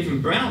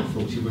 Even Brown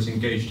thought he was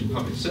engaged in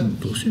public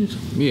service.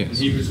 Yes.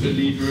 He was the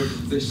leader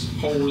of this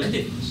whole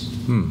edifice.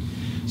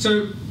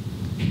 So,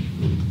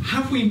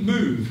 have we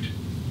moved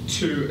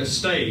to a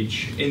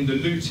stage in the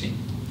looting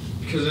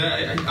Because,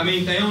 I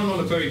mean, they are not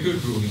a very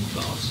good ruling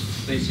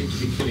class. They seem to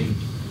be killing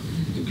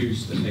the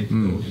goose that laid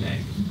the golden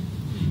egg.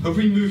 Have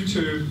we moved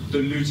to the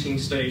looting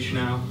stage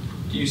now?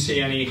 Do you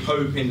see any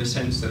hope in the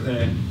sense that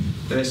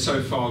they're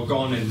so far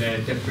gone in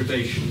their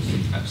depredations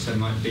that perhaps there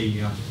might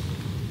be,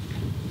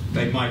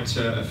 they might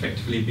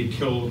effectively be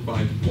killed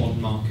by the bond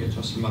market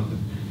or some other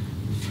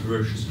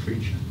ferocious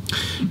creature?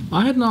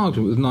 I had an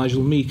argument with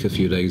Nigel Meek a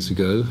few days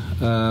ago.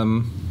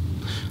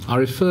 I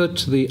referred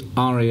to the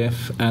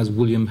RAF as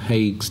William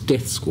Hague's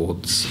death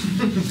squads,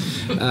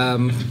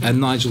 and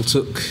Nigel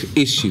took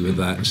issue with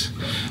that.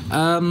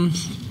 And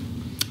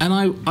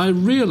I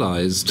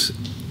realised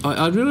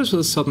with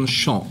a sudden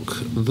shock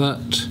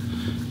that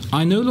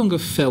I no longer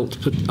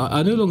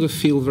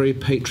feel very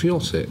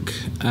patriotic,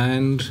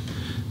 and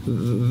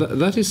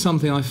that is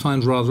something I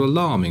find rather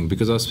alarming,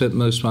 because I spent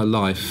most of my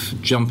life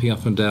jumping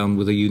up and down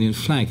with a Union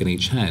flag in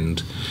each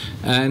hand,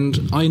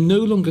 and I no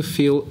longer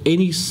feel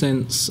any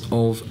sense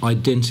of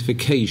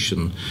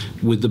identification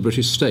with the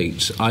British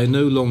state. I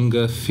no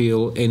longer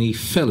feel any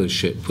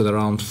fellowship with our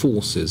armed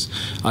forces.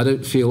 I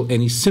don't feel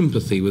any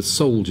sympathy with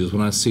soldiers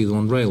when I see them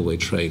on railway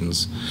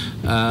trains.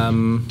 How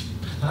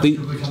do you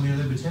become a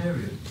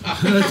libertarian?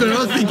 That's what I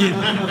was thinking.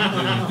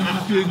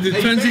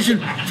 The transition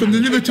from the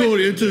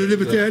libertarian to the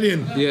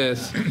libertarian.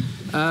 Yes.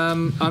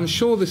 I'm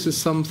sure this is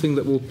something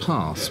that will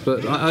pass,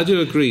 but I do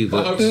agree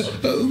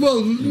that...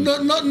 well,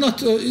 not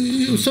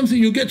something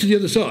you'll get to the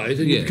other side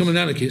and you become an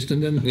anarchist,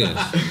 and then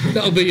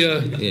that'll be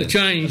a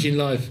change in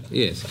life.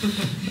 Yes.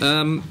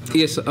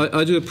 Yes,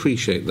 I do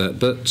appreciate that,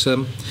 but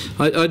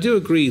I do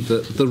agree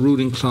that the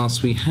ruling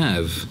class we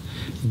have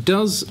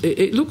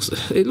it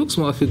looks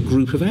more like a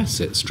group of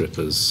asset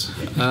strippers.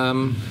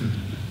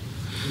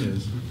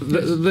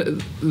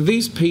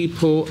 These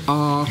people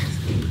are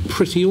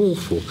pretty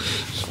awful.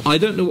 I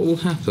don't know what will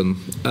happen.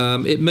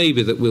 It may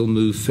be that we'll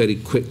move fairly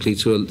quickly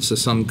to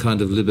some kind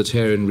of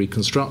libertarian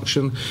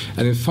reconstruction,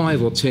 and in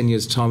 5 or 10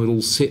 years' time we'll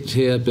all sit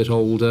here, a bit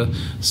older,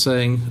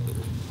 saying,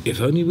 if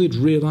only we'd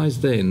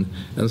realised then.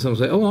 And some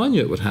say, oh, I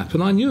knew it would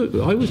happen. I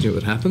always knew it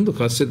would happen.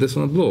 Look, I said this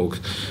on a blog.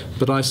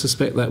 But I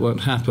suspect that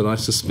won't happen. I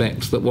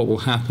suspect that what will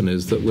happen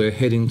is that we're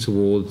heading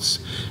towards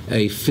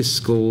a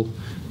fiscal...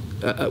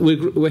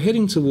 we're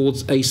heading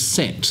towards a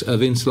set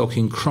of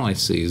interlocking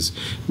crises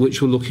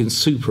which will look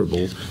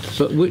insuperable,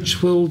 but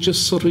which will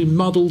just sort of be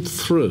muddled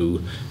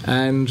through,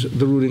 and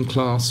the ruling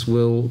class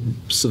will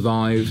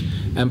survive,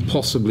 and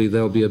possibly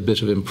there'll be a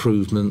bit of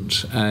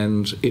improvement,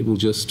 and it will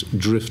just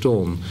drift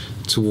on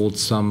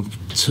towards some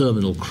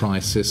terminal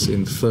crisis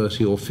in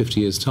 30 or 50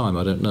 years' time.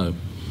 I don't know.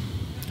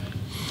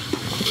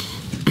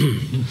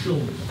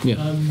 Sure.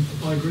 Yeah.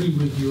 I agree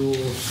with your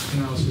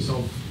analysis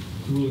of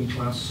the ruling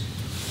class.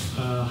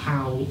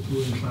 How the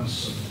ruling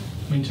class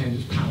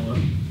maintains its power.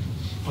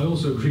 I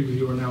also agree with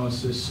your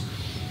analysis.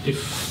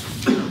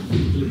 If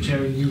the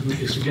libertarian movement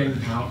is to gain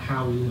power,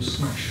 how we will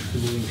smash the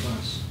ruling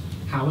class.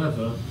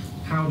 However,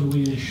 how do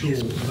we ensure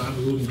that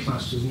the ruling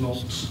class does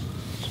not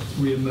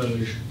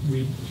re-emerge,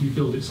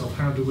 rebuild itself?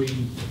 How do we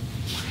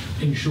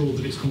ensure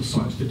that it's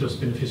consigned to the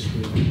dustbin of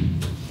history?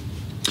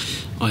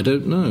 I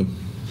don't know.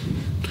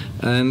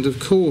 And of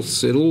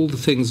course, in all the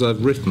things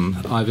I've written,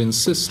 I've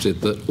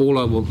insisted that all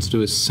I want to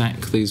do is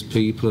sack these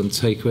people and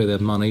take away their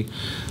money.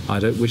 I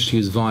don't wish to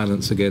use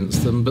violence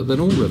against them, but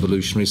then all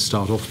revolutionaries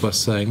start off by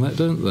saying that,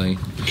 don't they?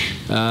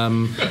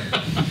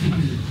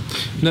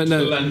 No.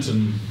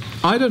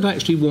 I don't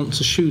actually want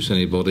to shoot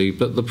anybody,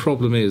 but the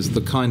problem is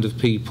the kind of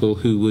people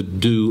who would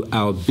do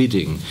our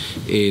bidding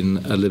in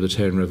a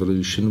libertarian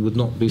revolution would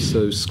not be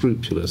so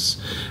scrupulous.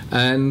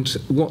 And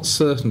what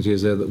certainty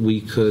is there that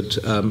we could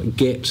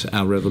get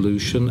our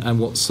revolution, and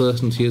what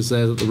certainty is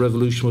there that the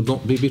revolution would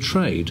not be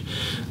betrayed?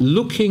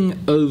 Looking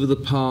over the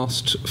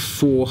past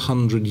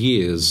 400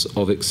 years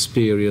of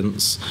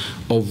experience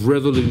of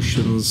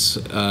revolutions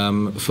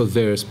for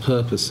various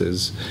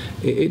purposes,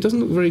 it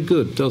doesn't look very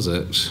good, does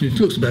it? It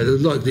looks about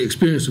it like the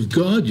experience of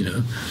God, you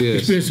know. Yes. The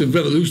experience of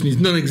revolution is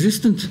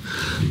non-existent.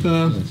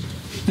 Now,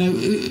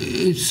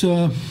 it's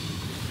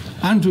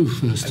Andrew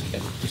first.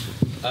 Okay.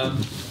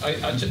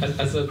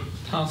 As a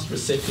past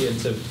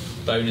recipient of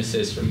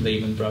bonuses from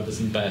Lehman Brothers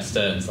and Bear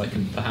Stearns, I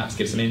can perhaps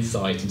give some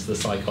insight into the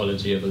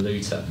psychology of a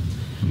looter.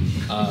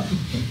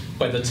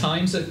 When the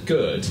times are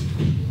good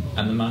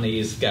and the money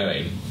is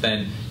going,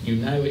 then you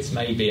know it's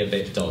maybe a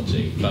bit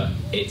dodgy, but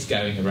it's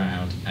going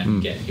around and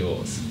you get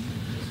yours.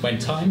 When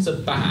times are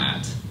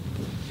bad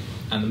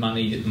and the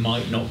money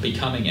might not be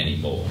coming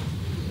anymore,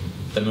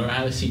 the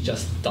morality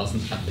just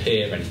doesn't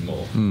appear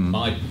anymore.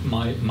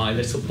 My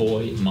little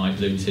boy might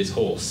lose his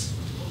horse,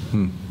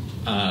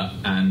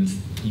 and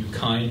you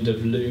kind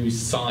of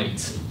lose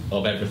sight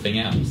of everything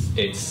else.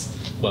 It's,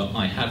 well,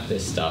 I have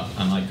this stuff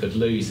and I could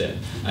lose it,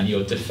 and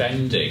you're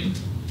defending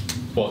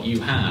what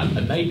you have,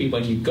 and maybe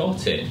when you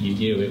got it you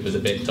knew it was a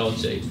bit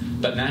dodgy,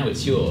 but now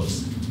it's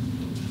yours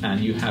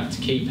and you have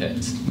to keep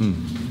it,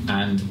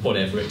 and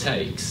whatever it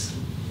takes,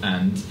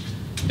 and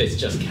this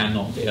just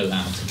cannot be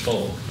allowed to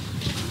fall.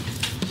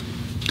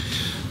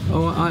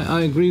 Oh,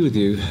 I agree with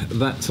you.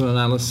 That's an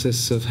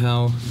analysis of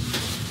how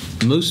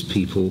most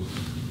people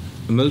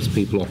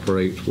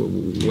operate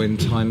when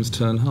times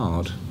turn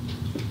hard.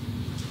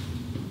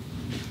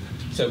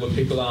 So when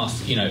people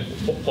ask,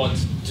 what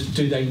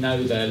do they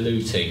know they're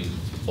looting,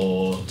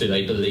 or do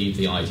they believe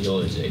the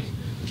ideology?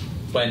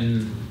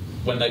 When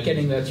they're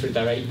getting there through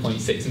their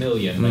 8.6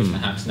 million, they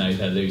perhaps know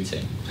they're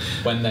looting.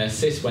 When their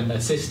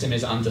system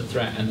is under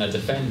threat and they're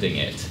defending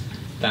it,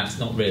 that's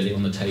not really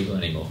on the table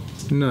anymore.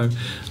 No,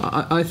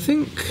 I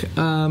think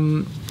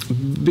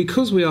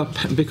because we are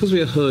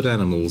herd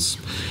animals.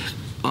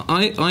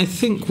 I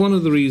think one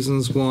of the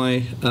reasons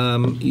why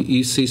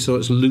you see so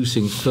much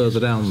looting further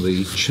down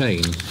the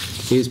chain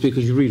is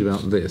because you read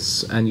about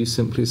this and you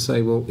simply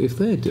say, well, if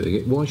they're doing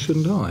it, why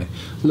shouldn't I?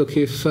 Look,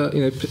 if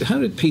how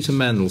did Peter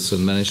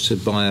Mandelson manage to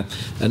buy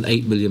an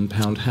 £8 million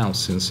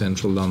house in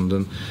central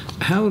London?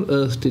 How on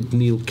earth did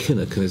Neil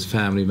Kinnock and his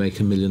family make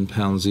 £1 million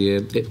a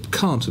year? It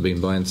can't have been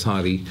by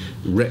entirely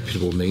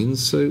reputable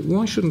means. So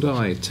why shouldn't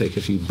I take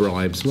a few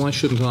bribes? Why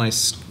shouldn't I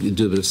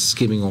do a bit of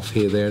skimming off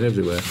here, there, and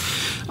everywhere?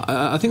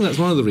 I think that's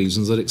one of the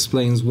reasons that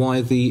explains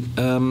why the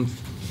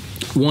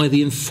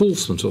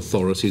enforcement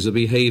authorities are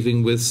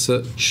behaving with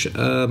such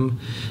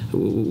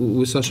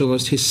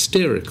almost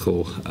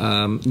hysterical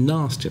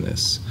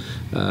nastiness.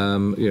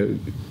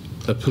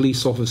 A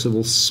police officer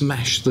will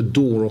smash the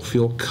door off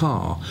your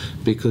car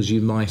because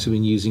you might have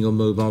been using your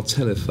mobile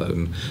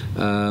telephone.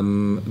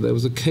 There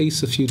was a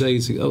case a few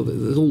days ago. Oh,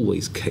 there's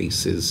always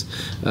cases.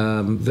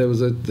 There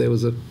was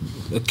a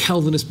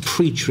Calvinist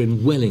preacher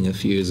in Welling a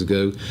few years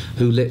ago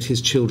who let his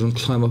children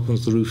climb up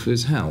onto the roof of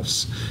his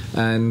house,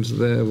 and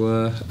there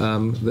were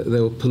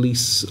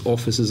police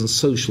officers and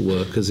social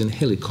workers in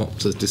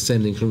helicopters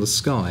descending from the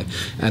sky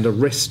and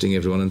arresting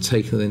everyone and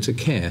taking them into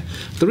care.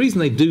 The reason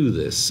they do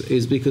this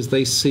is because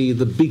they see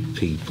the big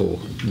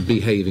people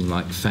behaving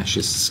like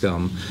fascist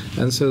scum,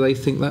 and so they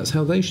think that's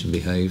how they should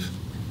behave.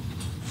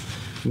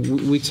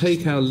 We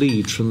take our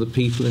lead from the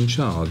people in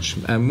charge,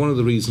 and one of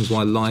the reasons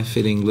why life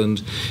in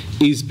England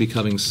is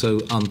becoming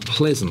so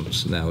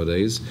unpleasant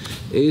nowadays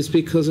is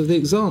because of the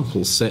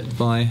examples set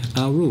by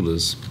our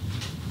rulers.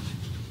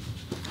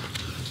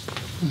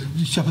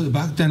 Just chap at the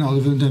back, then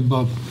Oliver, and then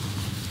Bob.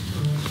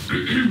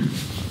 You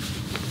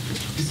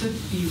said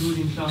the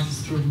ruling class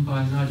is driven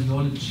by an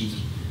ideology.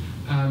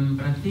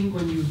 But I think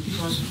when you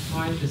try to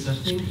fight this, I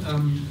think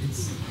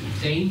it's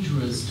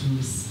dangerous to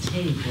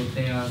mistake what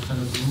they are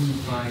kind of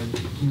ruled by,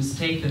 to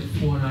mistake that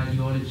for an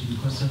ideology,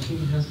 because I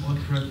think it has all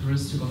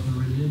characteristic of a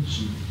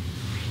religion.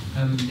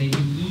 They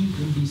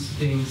believe in these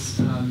things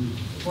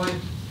quite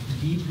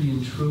deeply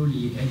and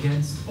truly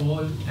against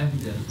all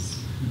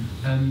evidence.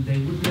 They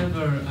would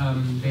never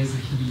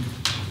basically,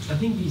 I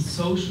think these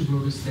social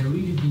workers, they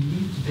really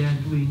believe they're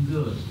doing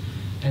good.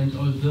 And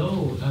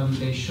although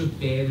they should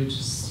be able to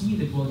see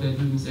that what they're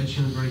doing is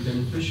actually very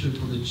beneficial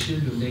for the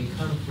children, they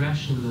kind of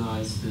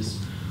rationalize this.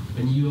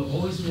 When you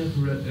always have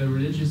a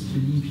religious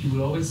belief, you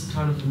will always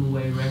kind of in a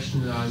way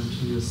rationalize it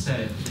to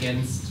yourself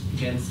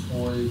against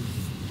all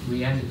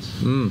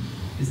reality.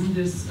 Isn't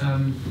this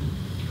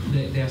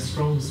their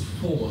strongest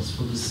force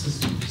for the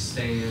system to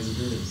stay as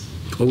it is?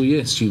 Oh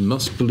yes, you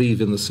must believe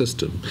in the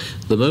system.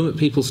 The moment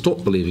people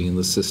stop believing in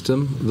the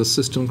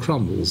system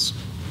crumbles.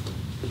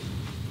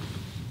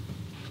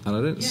 And I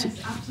don't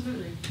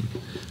absolutely.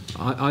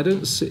 I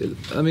don't see.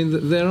 I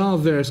mean, there are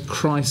various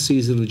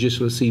crises of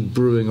legitimacy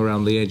brewing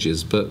around the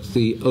edges, but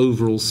the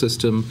overall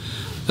system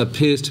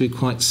appears to be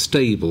quite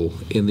stable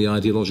in the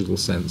ideological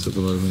sense at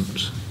the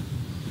moment.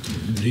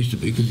 It needs to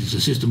be, because it's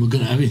a system we're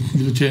going to have in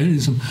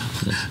libertarianism.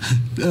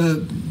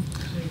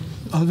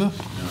 Oliver?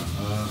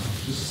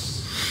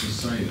 Just to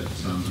say that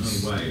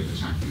another way of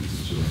attacking the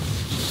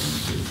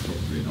situation is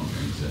probably not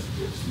going to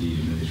lead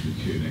a military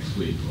coup next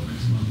week or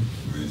next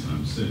month or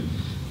anytime soon.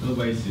 Another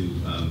way to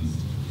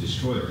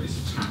destroy or at least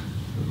attack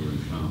the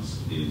ruling class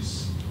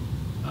is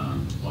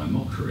by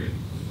mockery,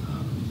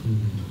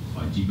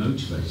 by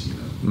demotivating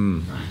them.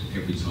 In fact,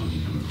 every time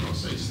you come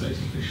across a state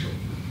official,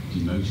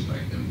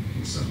 demotivate them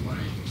in some way,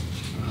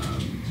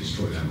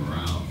 destroy their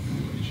morale in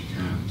the way that you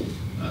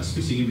can.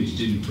 Spitting Image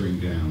didn't bring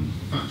down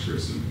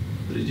Thatcherism,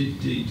 but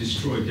it did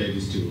destroy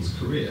David Steele's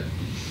career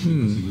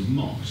because he was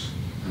mocked.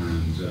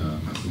 And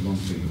that's the one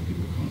thing that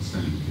people can't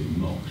stand, being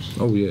mocked.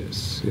 Oh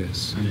yes,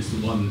 yes. And it's the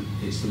one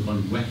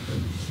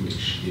weapon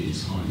which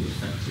is highly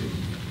effective,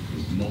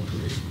 is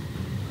mockery.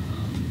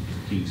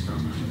 Kings found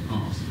that in the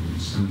past, and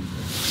wouldn't stand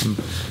for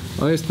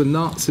it. I guess the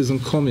Nazis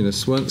and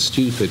communists weren't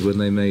stupid when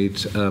they made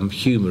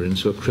humour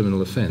into a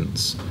criminal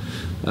offence.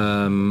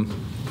 I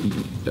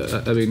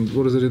mean,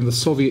 what is it, in the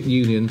Soviet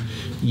Union,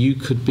 you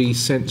could be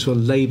sent to a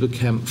labour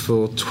camp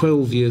for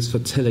 12 years for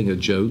telling a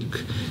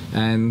joke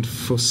and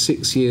for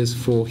 6 years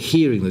for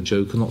hearing the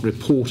joke and not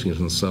reporting it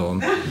and so on.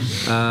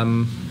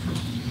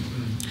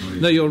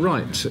 No, you're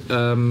right.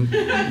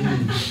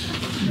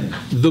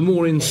 The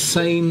more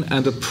insane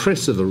and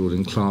oppressive a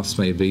ruling class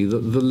may be, the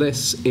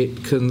less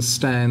it can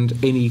stand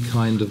any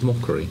kind of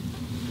mockery.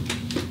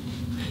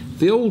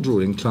 The old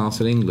ruling class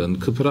in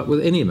England could put up with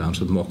any amount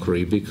of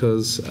mockery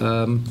because,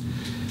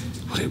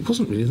 Well, it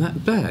wasn't really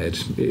that bad.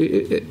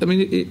 I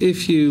mean,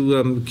 if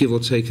you give or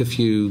take a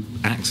few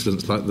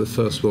accidents like the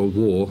First World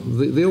War,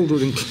 the old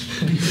ruling...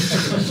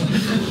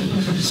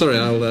 Sorry,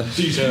 I'll...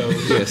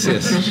 Details. Yes.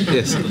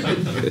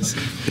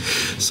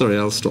 Sorry,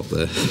 I'll stop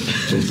there.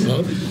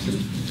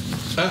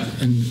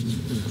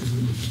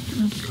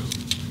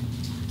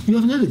 You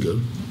haven't had a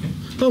go?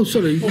 Oh,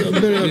 sorry.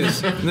 David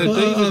has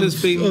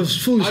been... I was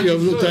foolishly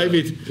overlooked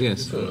David.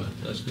 Yes.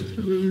 That's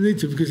good. We need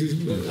to, because he's...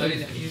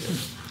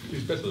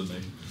 He's better than me.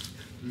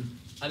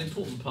 An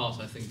important part,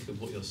 I think,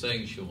 of what you're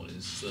saying, Sean,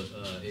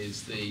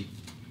 is that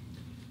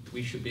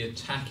we should be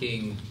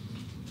attacking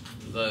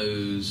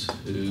those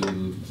who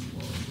we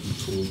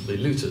call the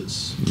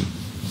looters.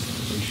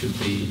 We should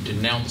be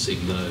denouncing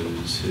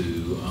those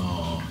who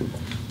are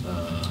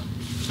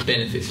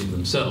benefiting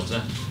themselves.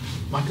 Now,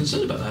 my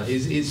concern about that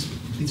is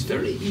it's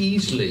very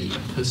easily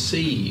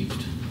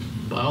perceived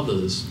by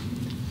others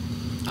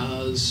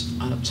as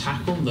an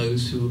attack on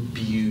those who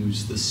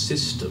abuse the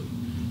system.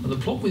 And the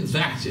problem with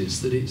that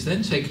is that it's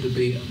then taken to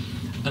be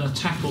an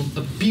attack on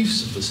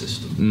abuse of the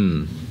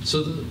system.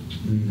 So that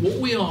what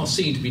we are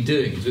seen to be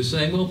doing is we're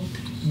saying, well,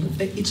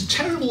 it's a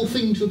terrible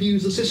thing to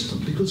abuse the system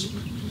because,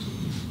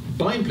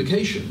 by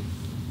implication,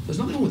 there's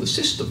nothing wrong with the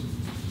system.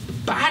 The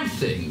bad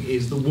thing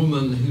is the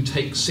woman who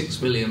takes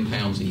 £6 million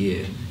a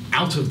year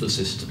out of the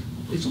system.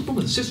 It's not wrong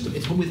with the system,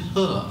 it's wrong with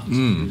her.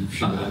 And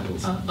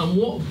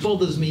what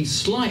bothers me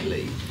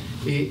slightly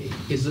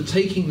is that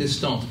taking this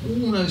stance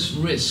almost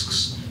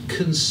risks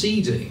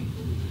conceding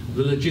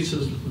the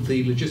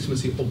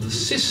legitimacy of the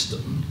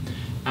system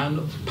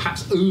and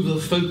perhaps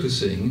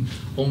over-focusing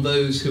on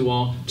those who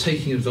are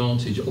taking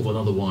advantage of an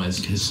otherwise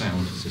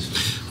sound system.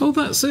 Oh,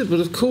 that's it. But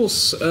of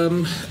course,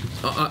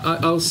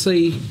 I'll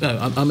say,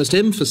 I must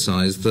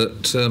emphasise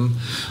that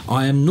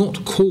I am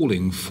not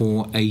calling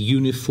for a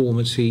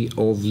uniformity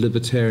of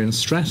libertarian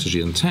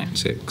strategy and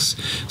tactics.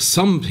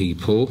 Some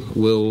people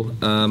will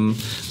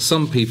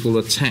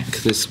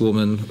attack this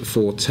woman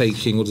for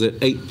taking,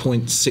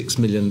 £8.6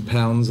 million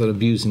and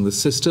abusing the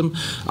system.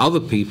 Other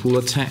people will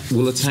attack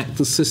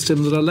the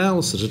system that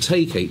allows her to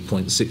take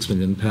 £8.6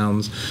 million.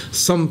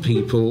 Some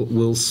people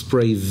will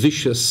spray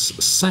vicious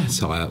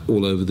satire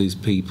all over these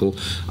people.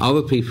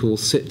 Other people will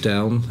sit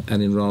down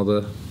and in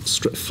rather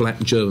flat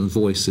German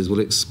voices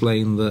will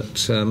explain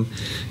that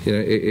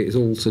it's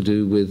all to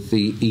do with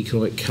the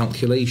economic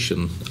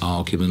calculation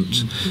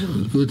argument.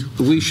 Good.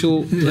 We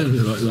shall...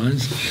 the right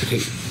lines. Okay.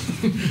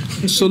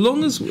 So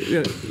long as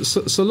we're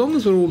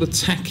all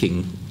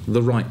attacking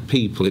the right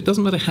people, it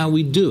doesn't matter how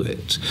we do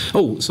it.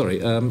 Oh,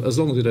 sorry. As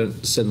long as we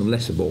don't send them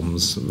letter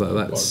bombs,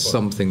 that's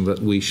something that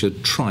we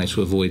should try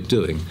to avoid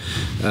doing.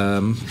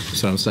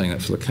 So I'm saying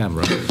that for the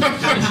camera.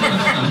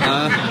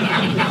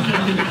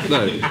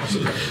 No.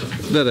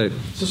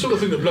 It's the sort of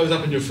thing that blows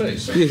up in your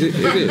face. Yes, it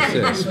is.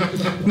 Yes.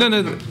 No.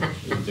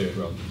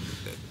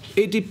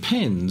 It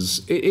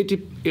depends. I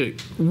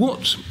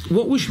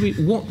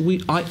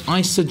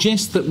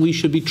suggest that we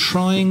should be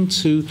trying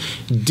to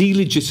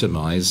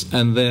delegitimise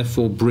and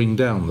therefore bring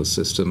down the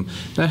system.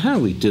 Now, how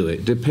we do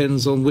it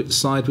depends on which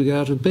side we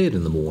go out of bed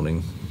in the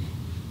morning.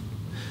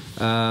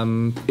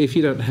 If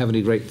you don't have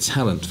any great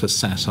talent for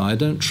satire,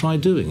 don't try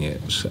doing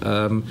it.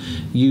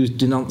 Use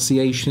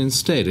denunciation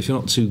instead. If you're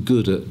not too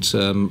good at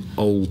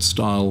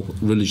old-style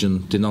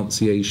religion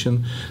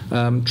denunciation,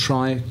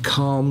 try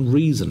calm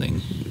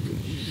reasoning.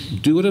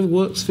 Do whatever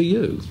works for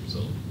you.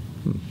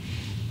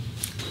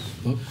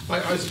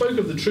 I spoke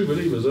of the true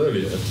believers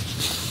earlier.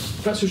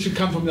 Perhaps we should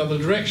come from the other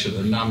direction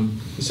and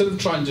instead of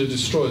trying to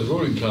destroy the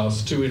ruling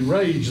class, to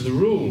enrage the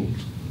ruled,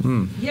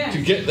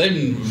 to get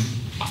them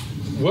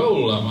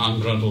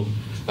ungruntled.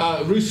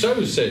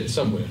 Rousseau said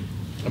somewhere,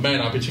 a man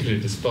I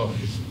particularly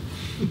despise,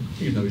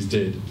 even though he's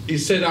dead, he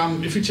said,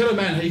 if you tell a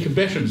man how he can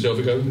better himself,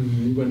 he goes,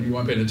 he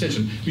won't pay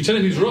attention. If you tell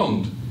him he's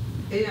wronged,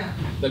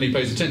 then he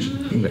pays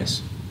attention.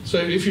 Yes. So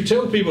if you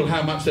tell people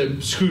how much they're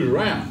screwed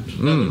around,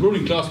 the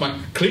ruling class might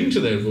cling to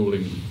their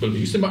ruling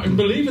beliefs, they might even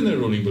believe in their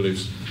ruling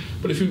beliefs,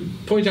 but if you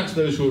point out to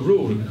those who are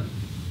ruled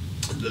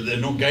that they're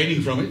not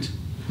gaining from it,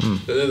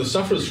 that they're the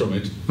sufferers from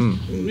it,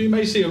 you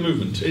may see a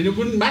movement. And it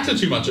wouldn't matter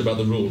too much about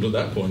the ruled at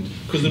that point,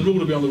 because the ruled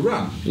will be on the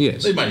run.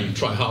 Yes. They may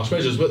try harsh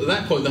measures, but at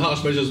that point the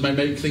harsh measures may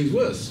make things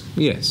worse.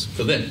 Yes.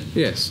 For them.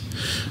 Yes.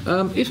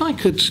 If I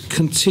could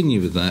continue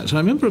with that, I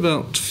remember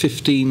about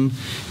 15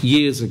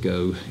 years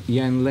ago,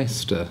 Jan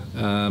Lester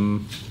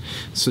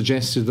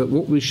suggested that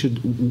we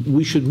should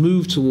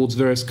move towards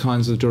various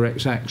kinds of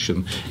direct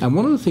action. And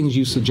one of the things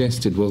you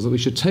suggested was that we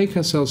should take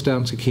ourselves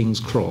down to King's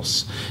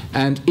Cross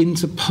and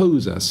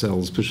interpose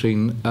ourselves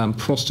between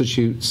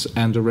prostitutes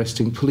and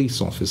arresting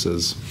police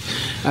officers.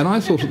 And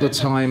I thought at the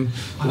time...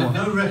 I have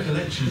no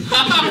recollection.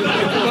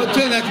 Well, it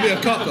turned out to be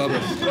a cock-up.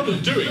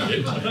 Not doing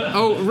it.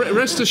 Oh,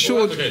 rest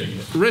assured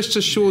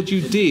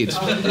you did.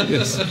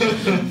 Yes.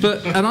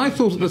 And I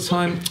thought at the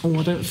time,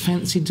 I don't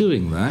fancy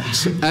doing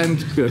that.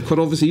 And quite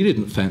obviously you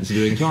didn't fancy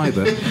doing it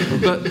either.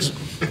 But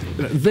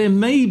there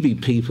may be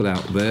people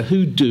out there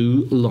who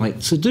do like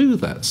to do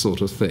that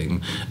sort of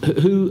thing,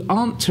 who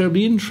aren't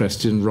terribly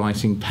interested in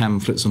writing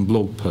pamphlets and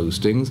blog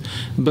postings,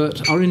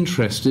 but are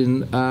interested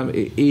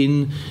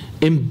in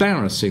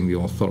embarrassing the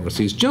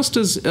authorities. Just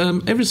as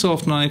every so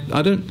often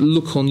I don't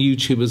look on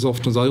YouTube as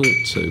often as I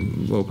ought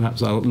to. Well,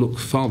 perhaps I look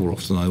far more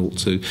often than I ought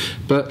to.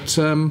 But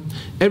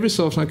every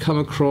so often I come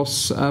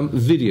across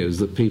videos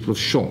that people have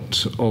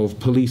shot of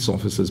police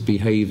officers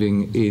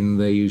behaving in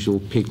their usual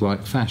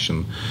pig-like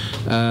fashion.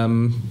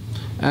 And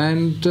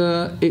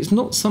it's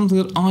not something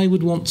that I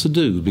would want to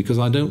do, because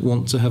I don't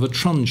want to have a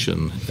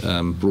truncheon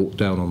brought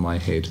down on my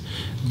head.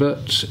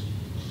 But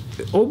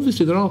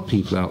obviously there are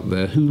people out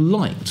there who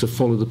like to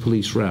follow the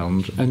police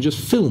round and just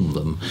film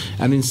them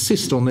and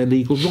insist on their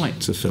legal right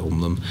to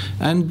film them.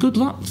 And good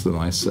luck to them,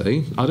 I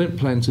say. I don't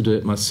plan to do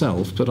it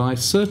myself, but I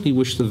certainly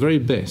wish the very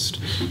best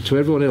to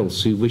everyone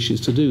else who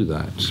wishes to do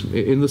that.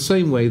 In the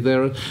same way,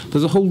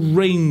 there's a whole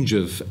range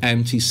of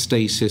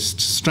anti-statist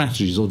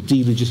strategies or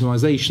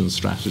delegitimization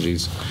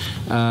strategies,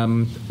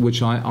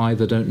 which I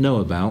either don't know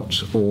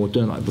about or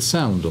don't like the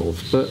sound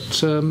of.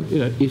 But you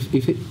know,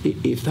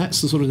 if that's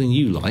the sort of thing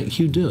you like,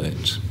 you do it.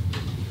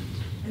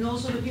 And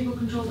also the people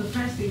control the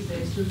press these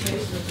days through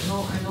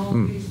Facebook and all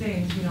these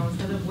things, you know,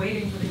 instead of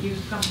waiting for the youth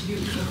to come to you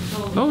to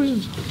control them. Oh,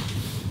 yes.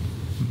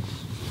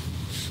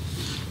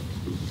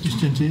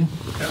 Just into you.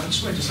 I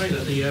just wanted to say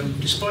that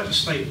despite the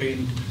state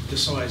being the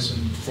size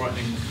and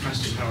frightening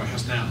capacity power it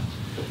has now,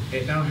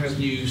 it now has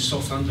new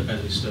soft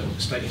underbellies that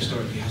the state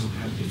historically hasn't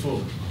had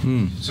before.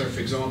 So, for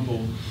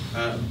example,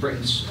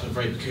 Britain's a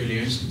very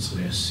peculiar instance of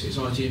this. Its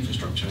IT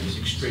infrastructure is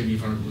extremely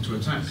vulnerable to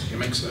attack. It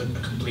makes a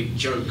complete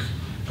joke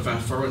of our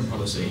foreign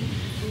policy,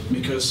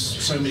 because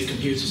so many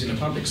computers in the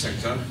public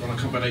sector run a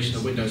combination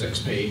of Windows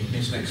XP and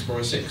Internet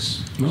Explorer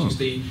 6, which is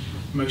the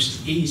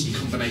most easy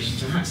combination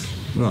to hack.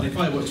 Right. And if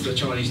I worked for the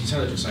Chinese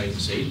intelligence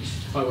agency,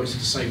 if I wanted to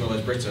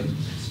stabilise Britain,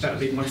 that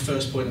would be my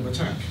first point of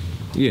attack.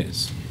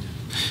 Yes,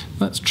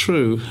 that's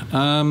true.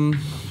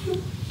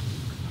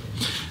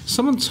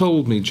 Someone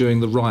told me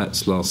during the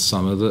riots last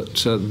summer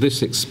that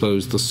this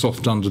exposed the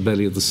soft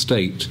underbelly of the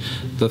state,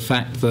 the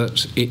fact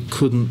that it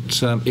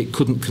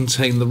couldn't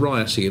contain the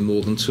rioting in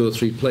more than 2 or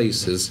 3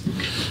 places.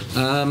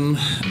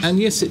 And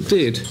yes, it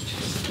did.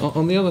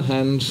 On the other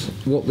hand,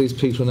 what these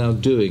people are now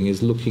doing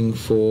is looking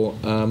for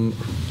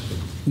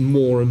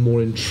more and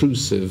more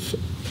intrusive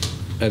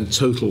and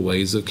total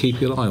ways of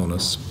keeping an eye on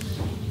us.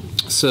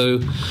 So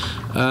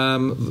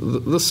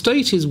the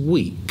state is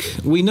weak.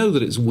 We know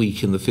that it's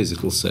weak in the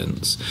physical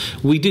sense.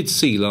 We did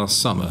see last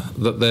summer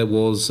that there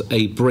was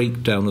a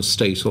breakdown of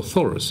state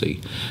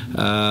authority.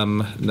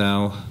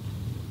 Now,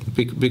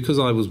 because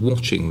I was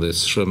watching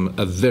this from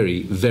a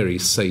very, very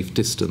safe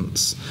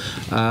distance,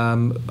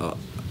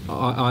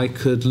 I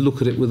could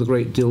look at it with a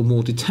great deal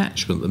more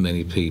detachment than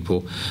many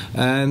people,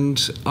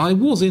 and I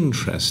was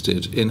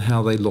interested in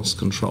how they lost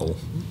control.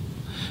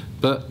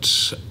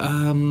 But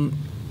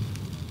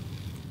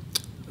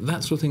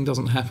that sort of thing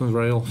doesn't happen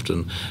very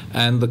often,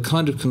 and the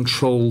kind of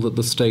control that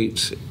the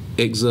state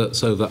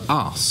exerts over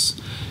us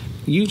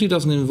usually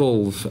doesn't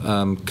involve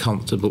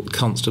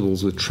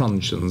constables with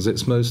truncheons.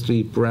 It's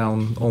mostly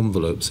brown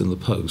envelopes in the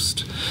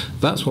post.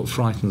 That's what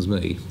frightens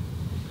me.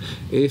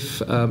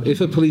 If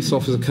a police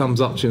officer comes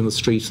up to you in the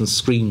street and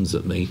screams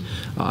at me,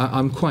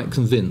 I'm quite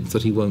convinced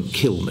that he won't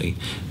kill me.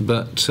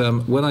 But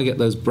when I get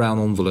those brown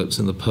envelopes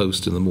in the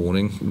post in the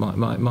morning,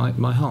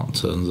 my heart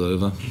turns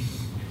over.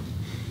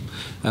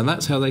 And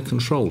that's how they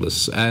control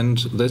us. And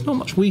there's not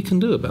much we can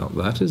do about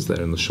that, is there,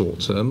 in the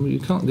short term? You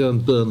can't go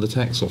and burn the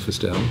tax office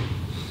down.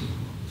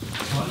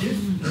 Can't you?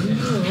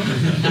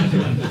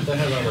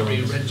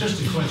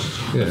 Just a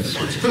question. Yes.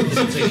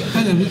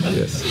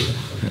 Yes.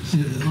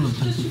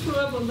 Just to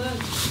follow up on that,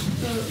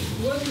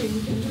 one thing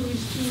we can do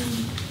is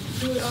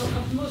to do our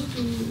utmost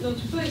to not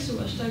to pay so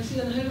much taxes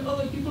and help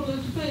other people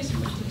not to pay so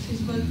much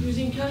taxes, but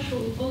using cash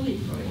only,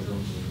 for example.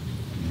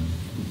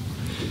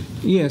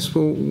 Yes.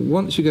 Well,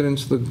 once you get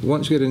into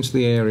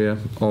the area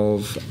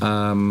of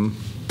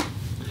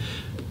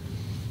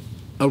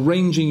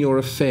arranging your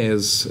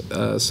affairs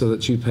so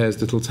that you pay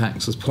as little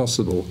tax as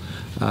possible,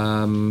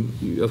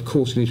 of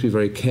course you need to be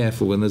very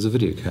careful when there's a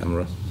video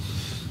camera.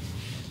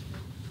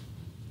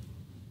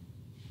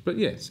 But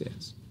yes,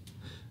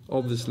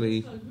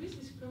 obviously,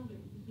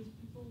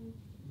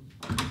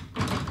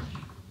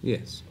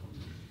 yes.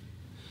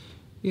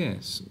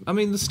 I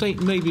mean, the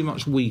state may be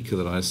much weaker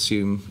than I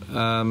assume.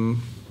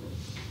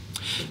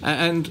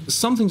 And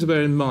something to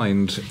bear in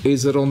mind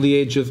is that on the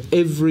edge of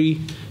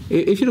every...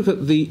 If you look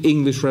at the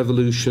English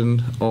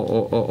Revolution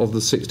of the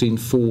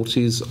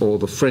 1640s, or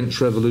the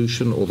French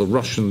Revolution, or the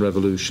Russian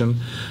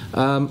Revolution,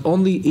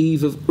 on the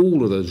eve of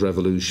all of those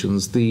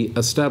revolutions, the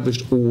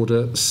established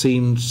order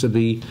seemed to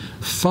be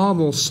far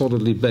more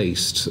solidly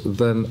based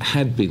than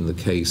had been the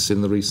case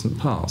in the recent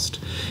past.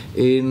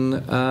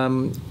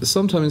 Sometime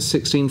in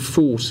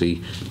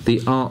 1640,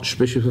 the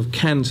Archbishop of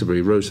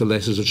Canterbury wrote a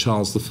letter to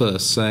Charles I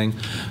saying,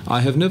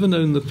 "I have never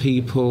known the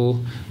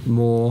people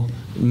more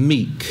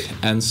meek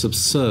and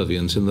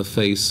subservient in the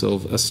face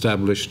of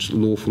established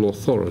lawful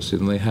authority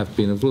than they have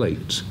been of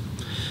late.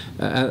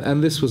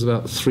 And this was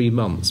about 3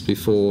 months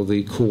before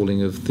the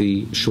calling of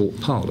the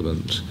short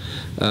parliament.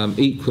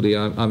 Equally,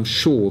 I'm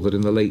sure that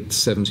in the late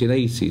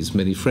 1780s,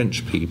 many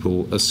French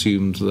people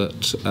assumed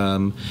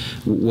that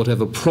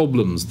whatever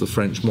problems the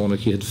French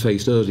monarchy had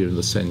faced earlier in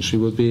the century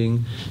were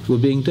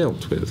being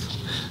dealt with.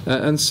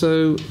 And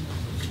so,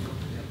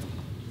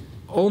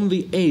 on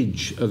the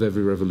edge of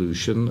every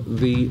revolution,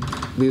 the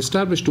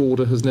established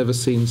order has never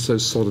seemed so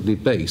solidly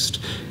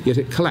based, yet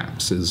it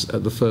collapses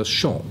at the first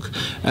shock.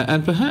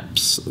 And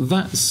perhaps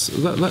that's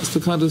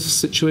the kind of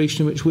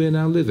situation in which we're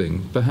now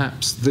living.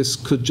 Perhaps this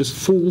could just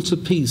fall to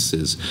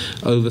pieces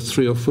over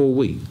 3 or 4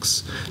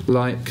 weeks,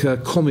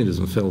 like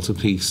communism fell to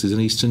pieces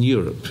in Eastern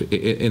Europe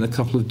in a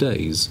couple of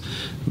days.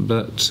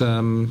 But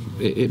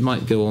it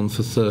might go on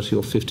for 30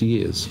 or 50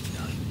 years.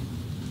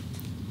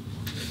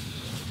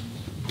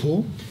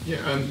 Paul?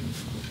 Yeah,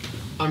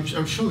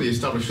 I'm sure the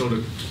established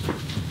order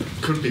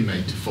could be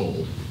made to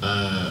fall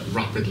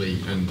rapidly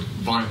and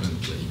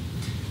violently,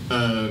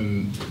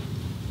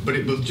 but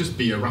it will just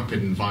be a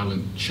rapid and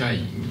violent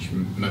change,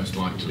 most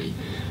likely,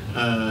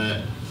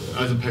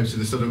 as opposed to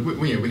the sort of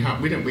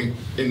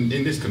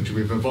in this country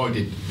we've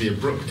avoided the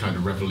abrupt kind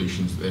of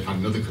revolutions that they've had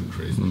in other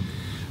countries.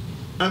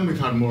 And we've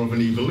had more of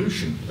an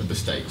evolution of the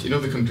state. In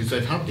other countries,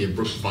 they've had the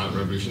abrupt violent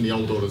revolution, the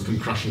old orders come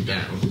crashing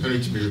down, only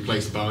to be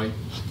replaced by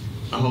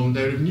a whole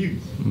load of new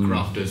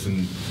grafters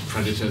and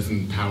predators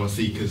and power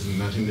seekers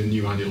and that in the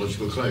new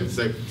ideological clothes.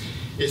 So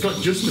it's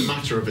not just a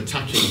matter of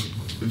attacking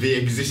the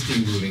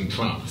existing ruling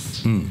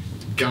class,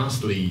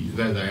 ghastly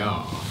though they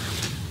are.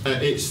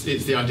 It's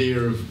the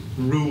idea of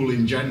rule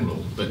in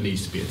general that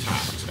needs to be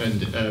attacked.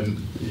 And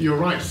you're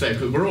right to say,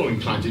 because we're all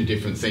inclined to do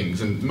different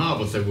things, and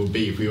marvellous there would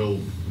be if we all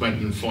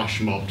went and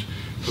flash mobbed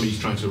police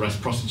trying to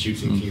arrest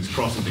prostitutes in King's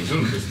Cross and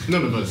things.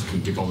 None of us can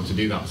be bothered to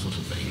do that sort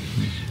of thing.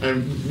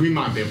 We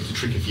might be able to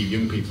trick a few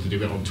young people to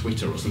do it on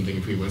Twitter or something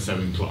if we were so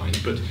inclined.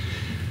 But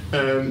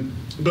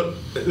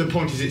the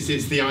point is,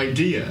 it's the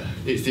idea,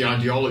 it's the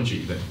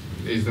ideology that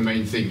is the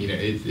main thing. You know,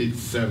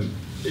 it's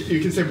you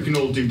can say we can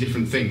all do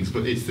different things,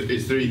 but it's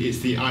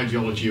the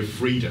ideology of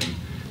freedom.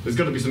 There's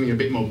got to be something a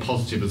bit more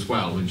positive as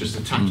well than just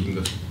attacking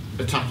the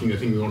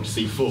thing we want to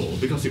see fall,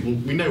 because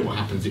we know what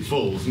happens, it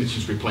falls and it's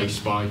just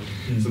replaced by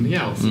something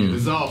else. You know, the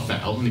Tsar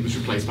fell and it was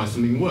replaced by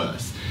something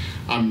worse.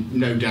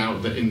 No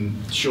doubt that in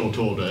short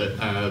order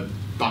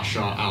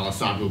Bashar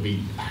al-Assad will be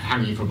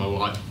hanging from a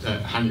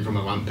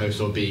lamppost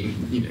or being,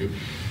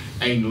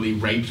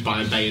 anally raped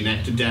by a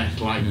bayonet to death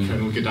like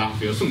Colonel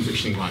Gaddafi or some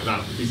such thing like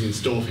that is in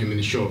store for him in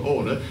short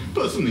order,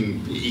 but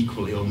something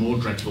equally or more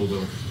dreadful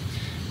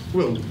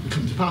will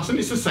come to pass. And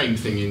it's the same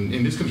thing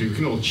in this country. We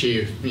can all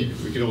cheer. We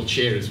can all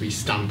cheer as we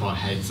stamp our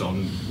heads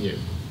on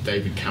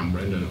David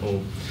Cameron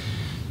or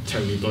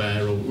Tony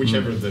Blair or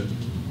whichever of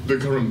the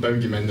current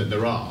bogeymen that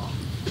there are.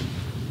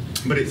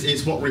 But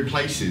it's what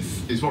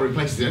replaces. It's what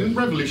replaces it. And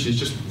revolution is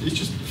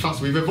just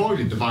fast. We've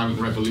avoided the violent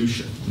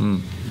revolution.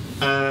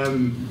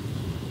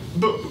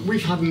 But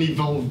we've had an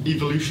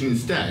evolution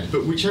instead.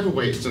 But whichever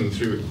way it's done,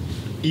 through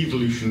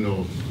evolution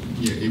or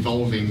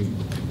evolving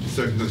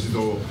circumstances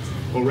or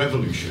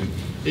revolution,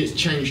 it's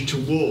changed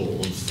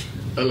towards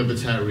a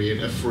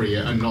libertarian, a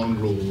freer, a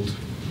non-ruled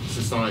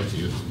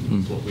society.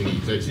 That's what we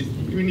need. So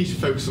we need to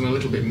focus on a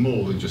little bit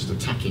more than just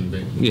attacking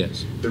the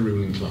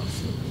ruling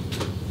class.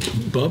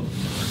 Bob?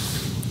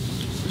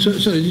 Sorry,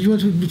 did you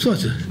want to reply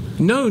to?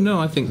 No,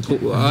 I think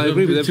I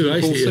agree with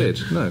everything Paul said.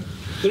 No.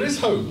 There is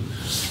hope.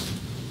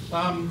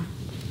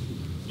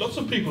 Lots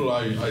of people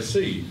I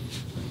see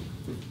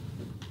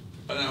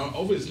are now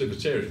obvious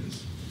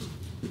libertarians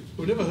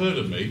who've never heard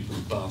of me,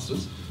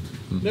 bastards,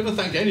 never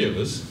thanked any of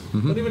us,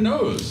 don't even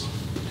know us.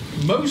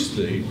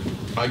 Mostly,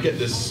 I get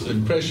this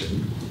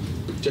impression,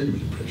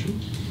 genuine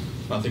impression,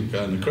 I think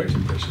a correct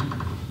impression,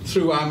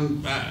 through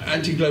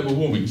anti-global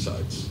warming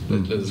sites,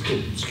 let us call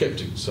them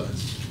skeptic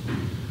sites.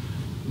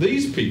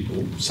 These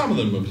people, some of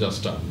them are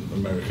just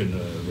American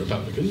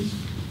Republicans.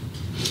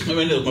 I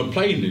mean, they're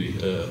plainly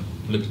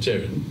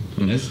libertarian,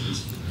 in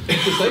essence,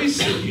 because they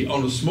see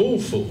on a small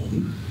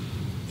form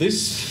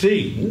this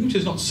thing, which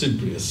is not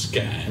simply a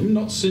scam,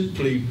 not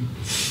simply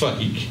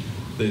fake.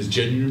 There's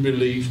genuine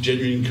belief,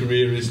 genuine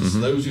careerists,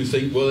 those who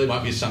think, well, there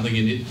might be something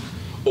in it,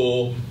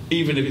 or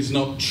even if it's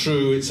not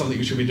true, it's something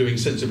we should be doing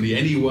sensibly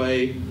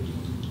anyway.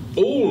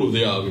 All of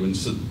the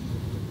arguments that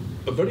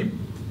are very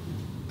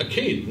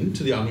akin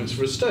to the arguments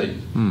for a state.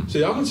 So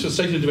the arguments for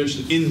state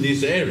intervention in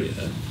this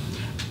area,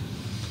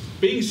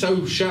 being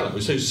so shallow,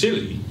 so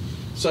silly,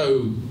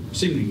 so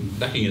seemingly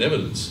lacking in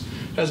evidence,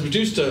 has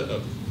produced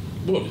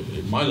well,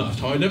 in my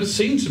lifetime, I've never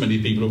seen so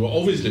many people who are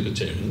obvious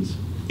libertarians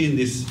in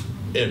this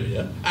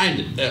area,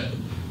 and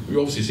we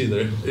obviously see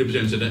the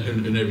libertarians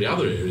in every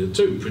other area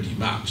too, pretty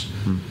much.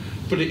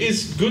 But it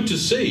is good to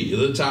see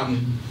that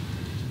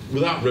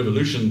without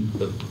revolution,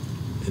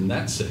 in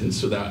that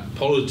sense, without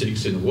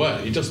politics in a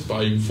way, just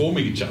by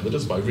informing each other,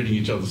 just by reading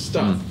each other's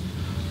stuff,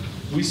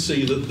 we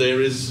see that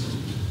there is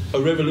a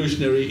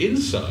revolutionary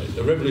insight,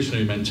 a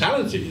revolutionary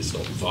mentality. It's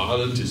not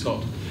violent,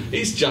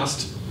 it's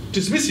just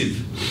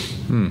dismissive.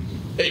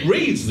 It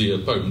reads the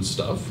opponent's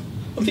stuff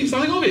and thinks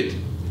nothing of it.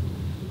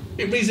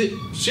 It reads it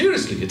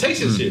seriously, it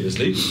takes it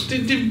seriously,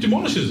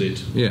 demolishes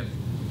it. Yeah.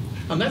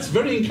 And that's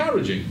very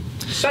encouraging.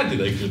 Sadly,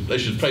 they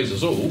should praise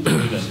us all.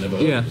 That's never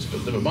heard of us,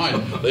 but never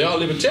mind. They are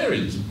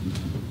libertarians.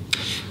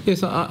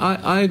 Yes,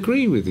 I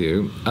agree with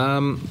you.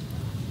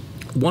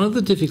 One of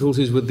the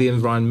difficulties with the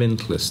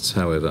environmentalists,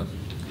 however,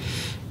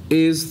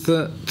 is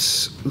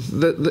that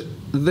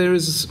there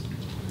is...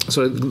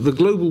 Sorry, the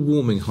global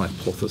warming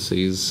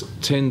hypotheses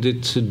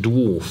tended to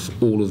dwarf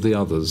all of the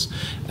others,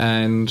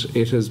 and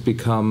it has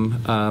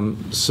become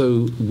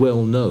so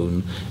well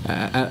known,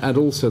 and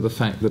also the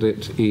fact that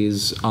it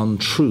is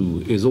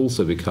untrue is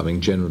also becoming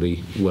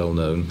generally well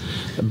known.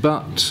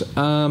 But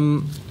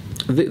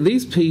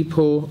these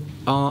people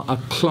are a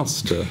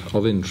cluster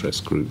of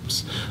interest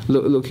groups.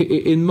 Look,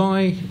 in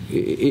my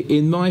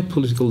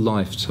political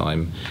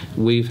lifetime,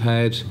 we've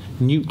had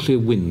nuclear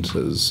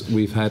winters,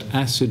 we've had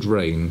acid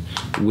rain,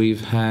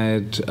 we've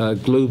had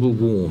global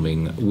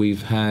warming,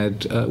 we've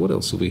had what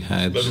else have we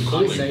had?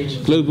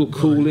 Global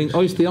cooling.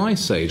 Oh, it's the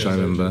Ice Age. I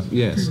remember.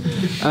 Yes.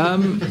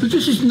 But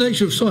this is the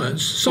nature of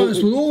science.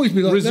 Science will always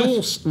be like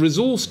that.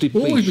 Resource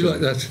depletion. Always be like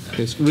that.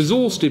 Yes.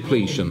 Resource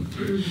depletion.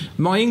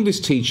 My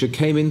English teacher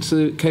came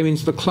into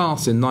the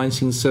class in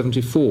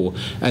 1974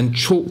 and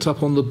chalked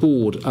up on the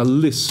board a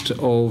list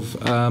of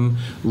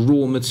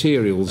raw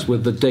materials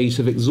with the date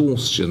of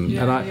exhaustion,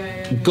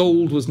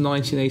 gold was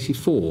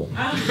 1984.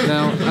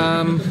 Now,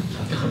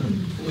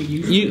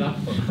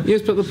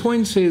 yes, but the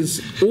point is,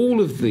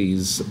 all of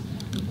these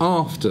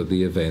after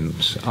the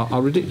event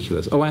are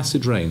ridiculous. Oh,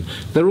 acid rain.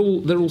 They're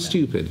all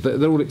stupid.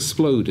 They're all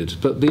exploded.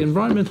 But the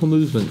environmental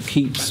movement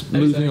keeps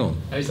moving on.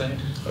 Ozone.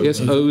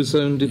 Yes,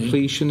 ozone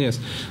depletion. Yes,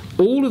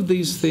 all of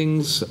these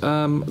things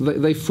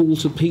they fall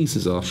to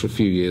pieces after a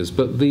few years.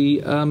 But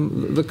the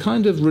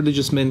kind of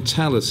religious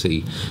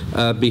mentality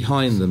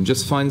behind them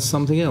just finds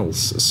something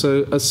else.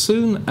 So as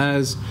soon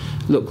as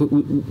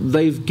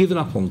they've given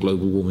up on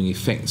global warming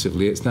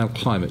effectively. It's now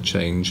climate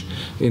change.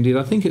 Indeed,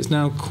 I think it's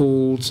now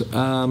called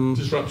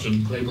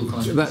disruption. Global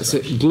climate. That's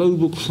it.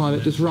 Global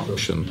climate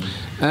disruption.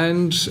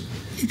 And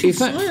if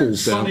that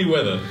falls down, sunny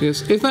weather.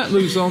 Yes. If that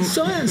moves on,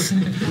 science.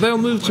 They'll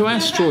move to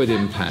asteroid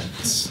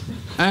impacts.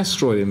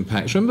 Asteroid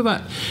impacts.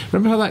 Remember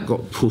how that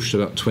got pushed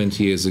about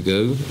 20 years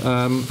ago?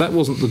 That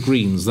wasn't the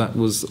Greens. That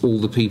was all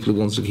the people who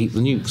wanted to keep the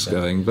nukes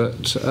going.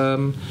 But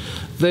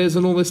there's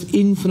an almost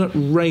infinite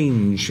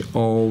range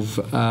of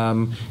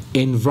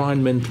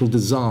environmental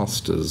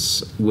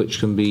disasters which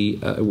can be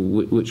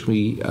which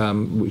we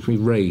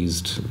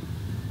raised.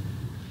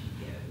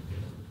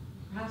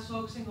 Perhaps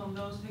focusing on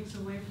those takes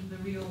away from the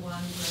real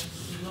ones.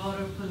 A lot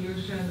of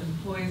pollution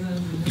and poison.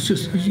 And it's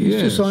just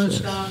science.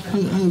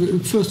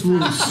 First of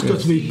all, it's got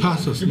to be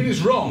pathos. You mean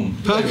it's wrong?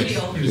 Pathos.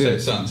 You say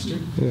it's science.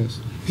 Yes.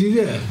 Is he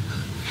there?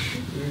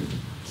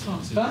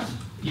 Science.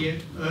 Yeah.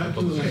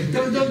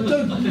 Don't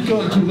go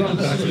on too long.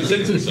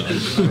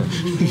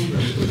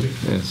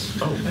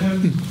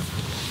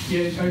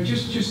 Yes.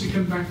 Just to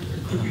come back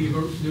quickly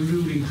about the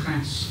ruling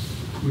class,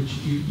 which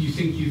you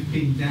think you've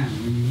pinned down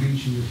when you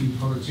mentioned a few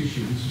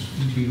politicians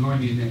who've been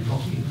lying in their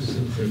pockets.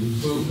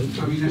 Well,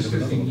 I mean, that's the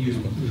thing,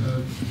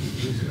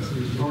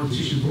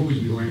 politicians will always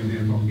be lying in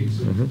their pockets,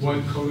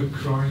 white-collar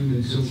crime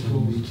and so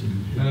forth.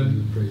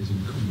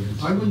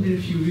 I wonder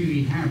if you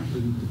really have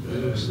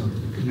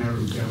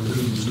narrowed down the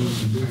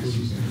ruling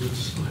classes.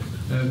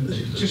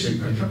 Just a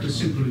couple of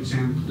simple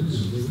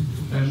examples.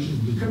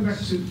 Come back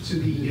to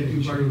the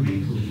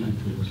environmental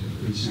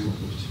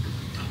example.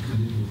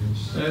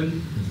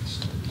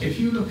 If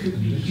you look at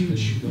the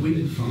huge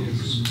wind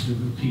farms that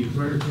have appeared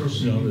right across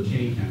the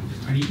UK now,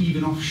 and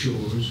even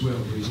offshore as well,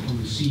 on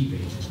the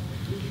seabed,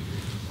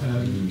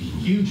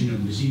 huge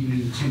numbers, even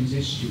in the Thames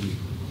estuary.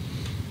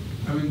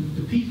 I mean,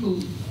 the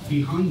people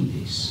behind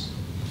this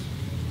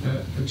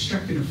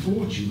extracted a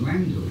fortune,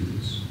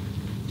 landowners,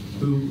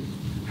 who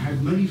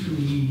had money from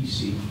the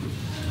EEC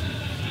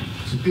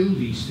to build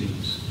these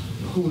things,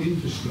 the whole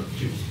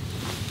infrastructure.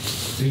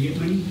 They get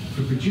money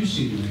for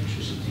producing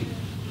electricity,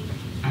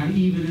 and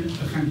even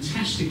a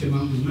fantastic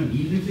amount of money,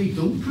 even if they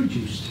don't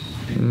produce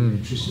any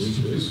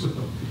electricity as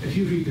well. If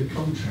you read the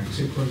contracts,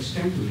 they're quite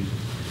staggering.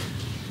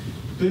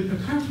 But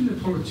apart from the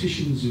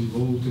politicians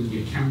involved and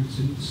the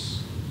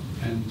accountants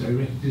and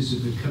directors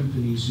of the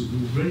companies who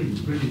are running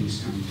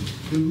this company,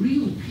 the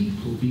real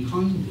people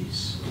behind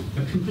this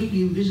are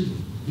completely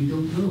invisible. We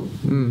don't know.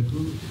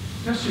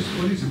 That's just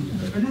one example.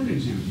 Another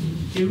example,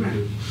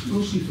 Iran,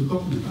 mostly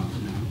forgotten about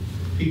now.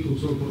 People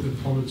talk about the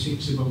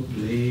politics about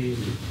Blair.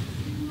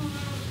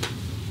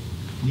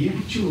 The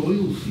actual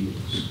oil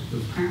fields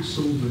have passed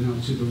over now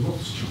to the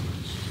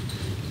Rothschilds,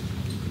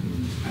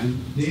 and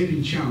they're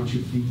in charge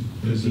of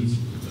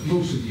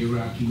most of the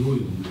Iraqi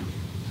oil now.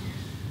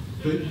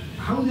 But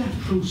how that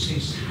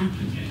process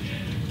happened,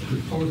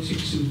 the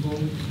politics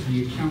involved,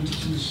 the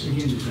accountants,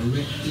 again, the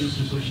directors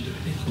and such,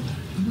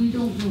 we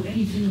don't know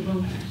anything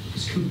about that.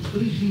 It's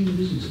completely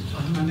invisible,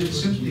 and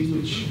it's something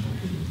which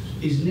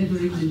is never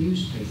in the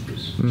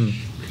newspapers.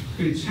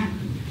 But it's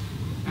happened.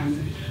 And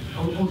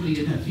oddly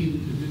enough,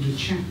 even the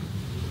chap,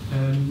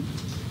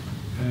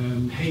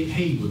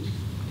 Haywood,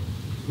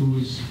 who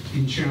was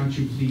in charge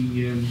of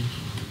the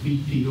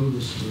BP oil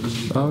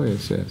spill. Oh,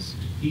 yes, yes.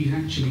 He's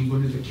actually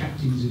one of the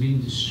captains of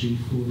industry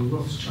for the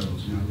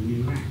Rothschilds now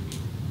in Iraq,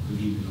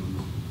 believe it or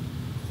not.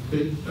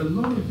 But a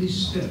lot of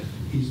this stuff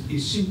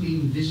is simply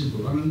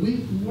invisible. I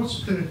mean, what's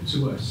put up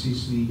to us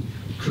is the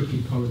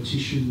crooked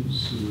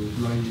politicians who are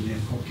lining their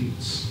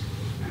pockets,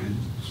 and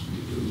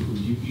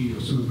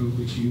some of them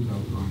which you've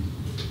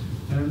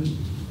outlined.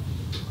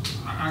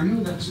 I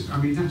know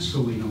that's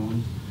going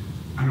on,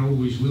 and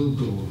always will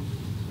go on.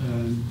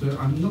 But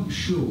I'm not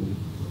sure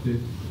that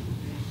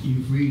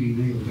you've really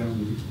nailed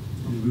down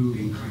the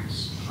ruling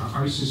class.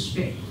 I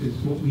suspect that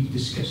what we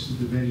discussed at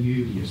the very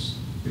earliest,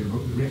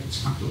 about the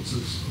reptiles and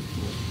so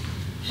forth,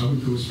 I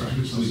wouldn't go as far as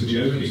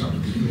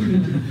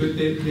but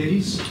there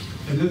is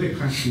another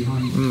class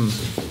behind it,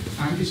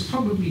 and it's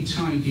probably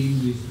tied in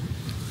with,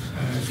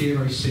 dare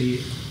I say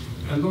it,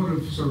 a lot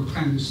of sort of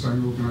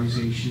clandestine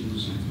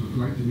organisations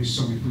like the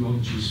Masonic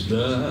lodges.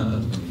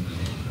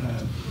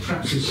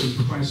 Perhaps there's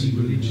some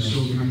quasi-religious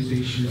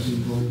organisations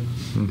involved,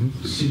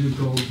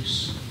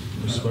 synagogues,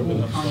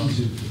 all kinds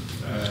of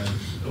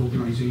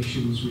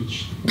organisations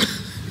which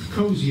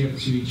cozy up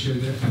to each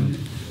other, and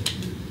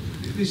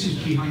this is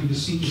behind the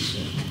scenes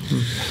stuff.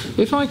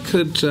 If I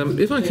could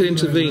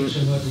intervene,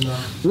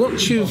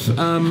 what you've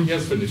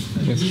yes, finished.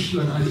 Yes. You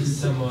don't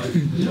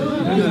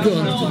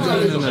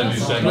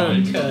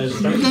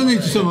need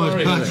to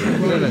summarise.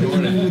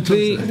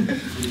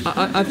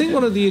 I think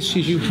one of the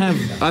issues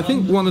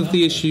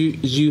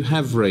you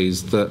have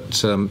raised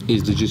that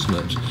is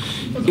legitimate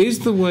is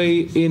the way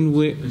in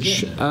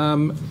which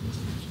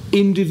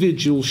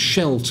individuals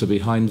shelter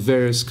behind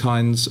various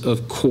kinds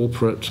of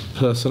corporate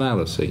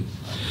personality.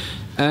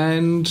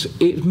 And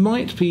it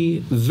might be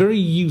very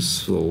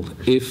useful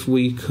if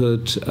we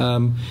could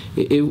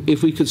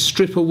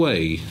strip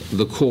away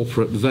the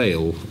corporate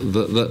veil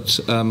that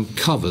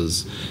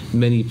covers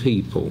many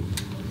people.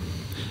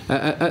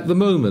 At the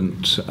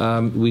moment,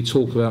 we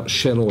talk about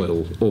Shell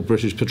Oil or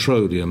British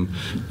Petroleum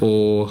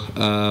or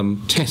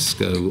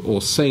Tesco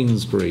or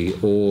Sainsbury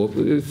or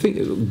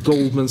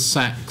Goldman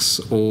Sachs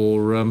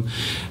or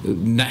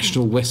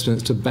National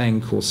Westminster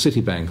Bank or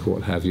Citibank or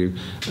what have you.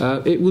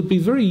 It would be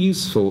very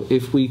useful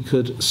if we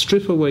could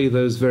strip away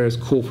those various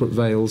corporate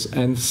veils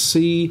and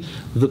see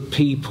the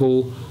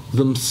people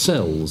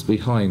themselves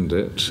behind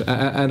it,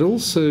 and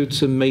also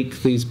to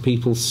make these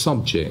people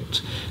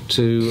subject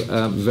to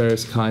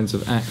various kinds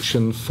of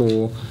action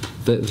for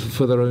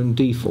their own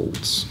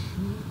defaults.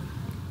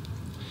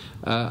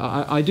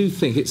 I do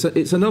think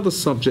it's another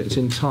subject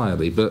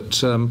entirely,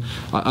 but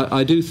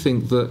I do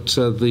think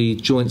that the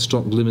Joint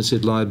Stock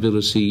Limited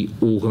Liability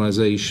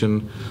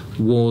Organisation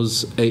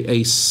was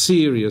a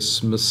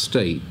serious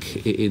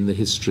mistake in the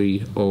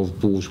history of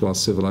bourgeois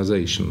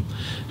civilization,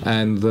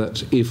 and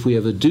that if we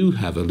ever do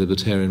have a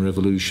libertarian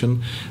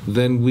revolution,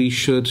 then we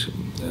should,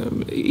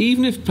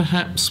 even if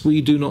perhaps we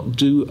do not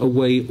do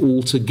away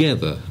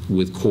altogether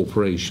with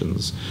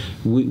corporations,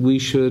 we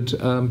should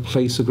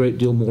place a great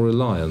deal more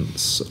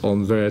reliance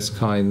on various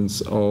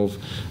kinds of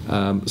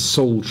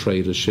sole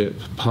tradership,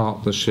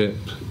 partnership,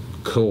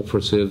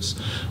 cooperatives,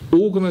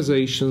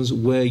 organisations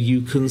where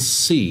you can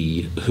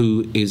see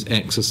who is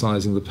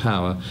exercising the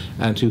power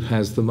and who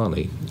has the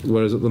money.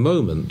 Whereas at the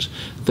moment,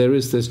 there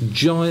is this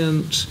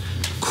giant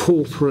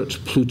corporate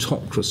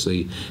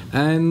plutocracy,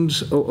 and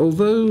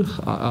although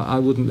I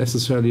wouldn't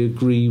necessarily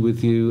agree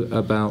with you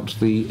about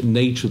the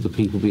nature of the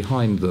people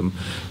behind them,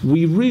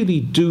 we really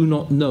do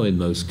not know in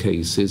most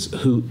cases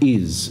who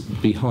is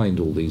behind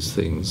all these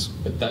things.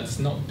 But that's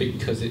not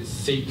because it's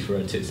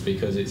secret, it's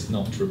because it's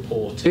not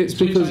reported. It's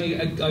because,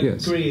 I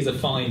yes. agree is a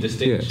fine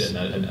distinction,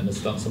 Yes. and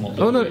it's done somewhat.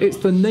 Oh no, it's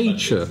the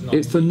nature.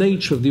 It's the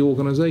nature of the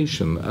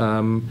organisation.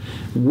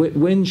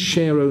 When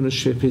share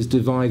ownership is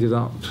divided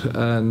up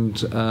and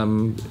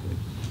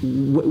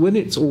when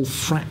it's all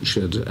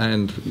fractured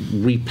and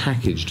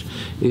repackaged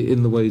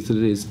in the ways that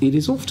it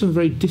is often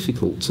very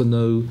difficult to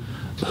know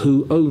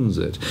who owns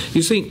it.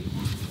 You see,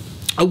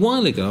 a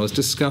while ago I was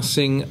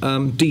discussing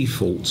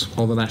default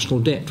on the national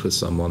debt with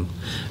someone,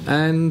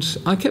 and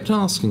I kept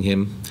asking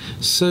him,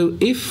 so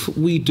if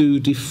we do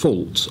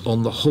default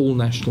on the whole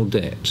national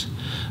debt,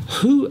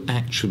 who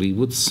actually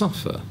would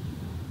suffer?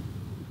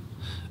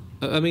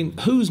 I mean,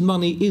 whose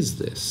money is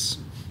this?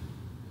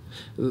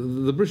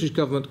 The British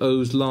government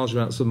owes large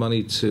amounts of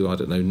money to, I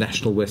don't know,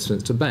 National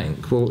Westminster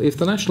Bank. Well, if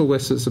the National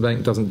Westminster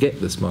Bank doesn't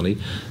get this money,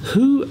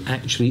 who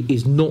actually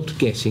is not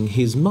getting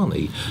his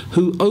money?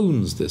 Who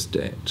owns this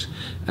debt?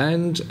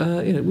 And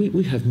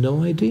we have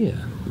no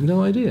idea.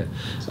 No idea.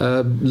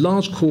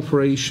 Large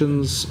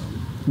corporations,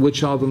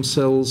 which are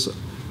themselves,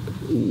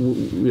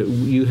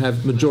 you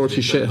have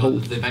majority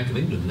shareholders. The Bank of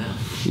England now.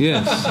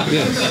 Yes,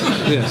 yes,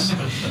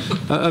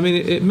 yes. I mean,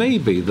 it may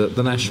be that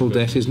the national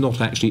debt is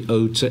not actually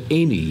owed to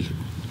any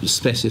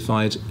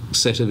specified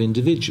set of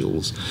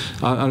individuals.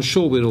 I'm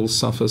sure we'd all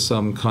suffer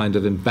some kind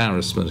of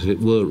embarrassment if it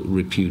were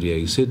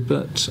repudiated,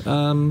 but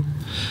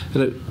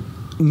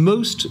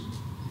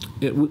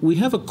we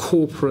have a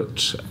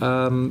corporate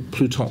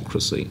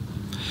plutocracy,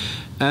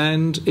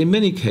 and in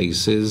many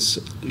cases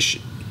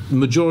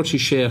majority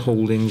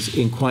shareholdings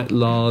in quite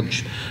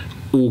large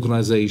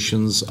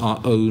organisations are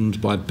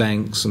owned by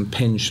banks and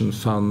pension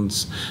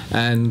funds,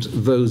 and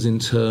those in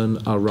turn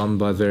are run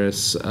by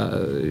various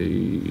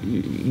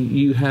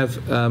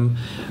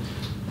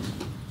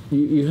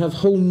you have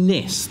whole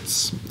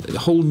nested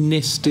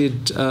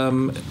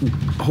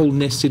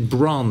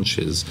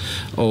branches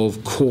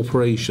of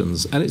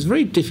corporations, and it's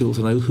very difficult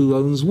to know who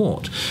owns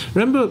what.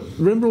 Remember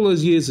all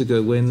those years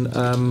ago when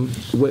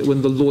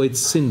the Lloyd's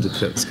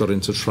syndicates got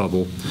into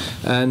trouble,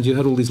 and you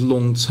had all these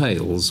long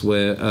tails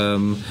where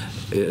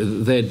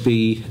there'd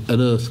be an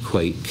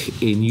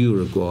earthquake in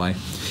Uruguay,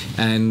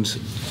 and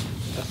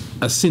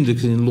a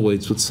syndicate in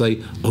Lloyd's would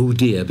say, "Oh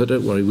dear, but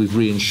don't worry, we've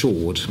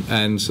reinsured."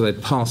 And so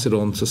they'd pass it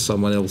on to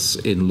someone else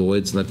in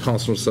Lloyd's, and they'd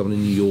pass it on to someone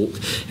in New York,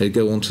 they'd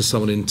go on to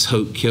someone in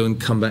Tokyo and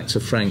come back to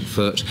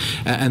Frankfurt.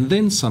 And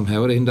then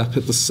somehow it'd end up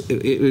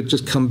it would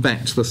just come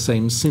back to the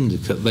same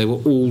syndicate. They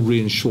were all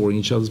reinsuring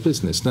each other's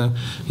business. Now,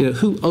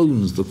 who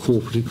owns the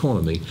corporate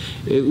economy?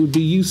 It would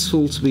be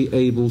useful to be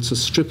able to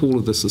strip all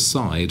of this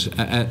aside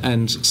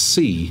and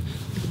see.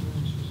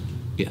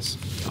 Yes.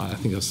 I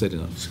think I've said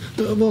enough.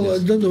 Well,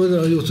 yes. I don't know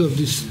whether I ought to have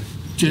this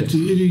gentle.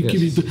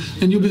 Yes.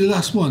 And you'll be the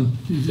last one.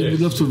 We'd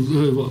love to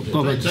hear what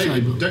Bob had to say.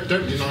 Don't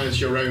deny us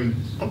your own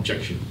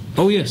objection.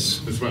 Oh,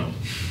 yes. As well.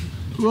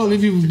 Well,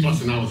 if you...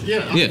 Class analysis.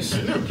 Yeah. Yes.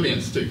 No,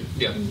 please do.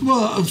 Yeah.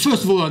 Well,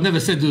 first of all, I never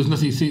said there was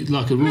nothing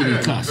like a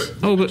ruling class.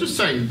 But just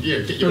saying,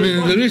 get your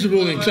there is a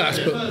ruling class,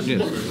 but... Yeah.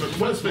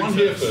 What's one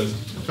here first?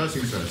 First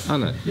things first. I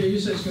know. Yeah, you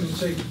said it's going to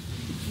take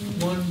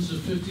 1 to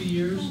 50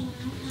 years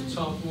to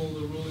topple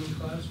the ruling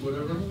class,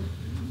 whatever.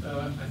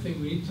 I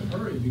think we need to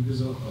hurry because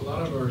a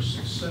lot of our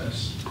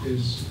success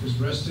is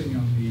resting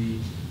on the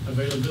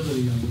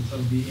availability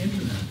of the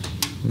internet,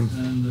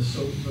 and the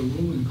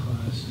ruling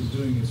class is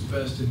doing its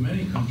best in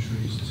many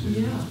countries to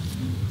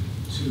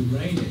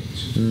rein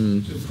it,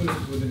 to put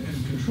it within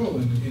control.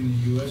 In the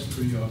U.S.,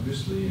 pretty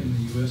obviously, and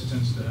the U.S.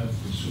 tends to have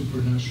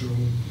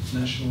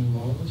national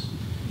laws.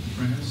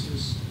 France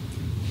is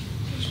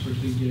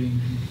desperately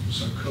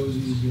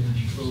Sarkozy is getting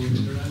control of the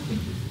internet.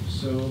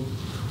 So.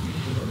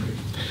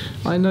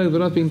 I know,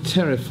 but I've been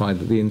terrified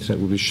that the internet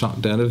would be shut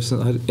down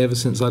ever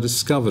since I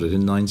discovered it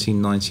in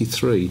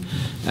 1993,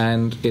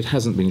 and it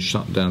hasn't been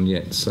shut down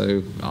yet,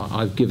 so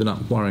I've given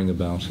up worrying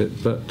about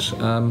it. But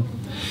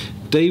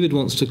David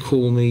wants to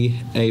call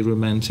me a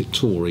romantic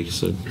Tory,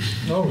 so...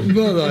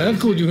 Well, I have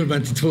called you a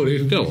romantic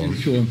Tory. Go on.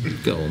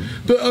 Go on.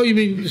 But, you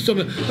mean...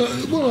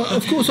 well,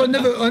 of course, I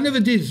never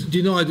did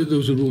deny that there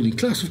was a ruling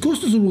class. Of course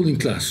there's a ruling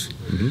class.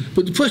 Mm-hmm.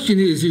 But the question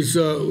is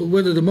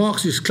whether the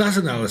Marxist class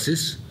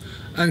analysis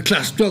and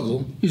class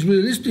struggle is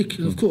realistic.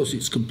 And of course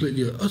it's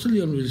completely, utterly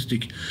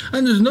unrealistic.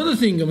 And there's another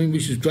thing,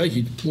 which is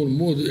grated more and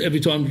more, that every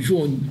time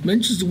Sean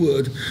mentions the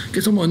word,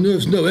 gets on my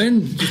nerves no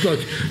end, just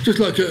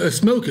like a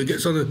smoker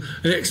gets on an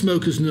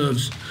ex-smoker's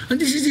nerves.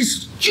 And this is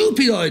this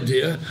stupid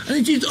idea, and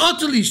it is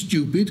utterly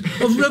stupid,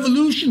 of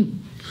revolution.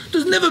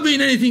 There's never been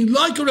anything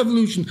like a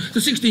revolution. The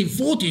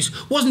 1640s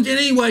wasn't in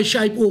any way,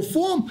 shape or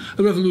form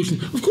a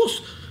revolution. Of course,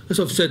 as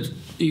I've said,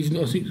 even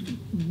I think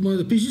one of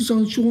the pieces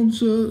on Sean's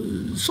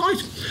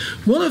site,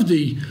 one of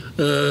the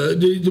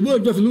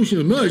word revolution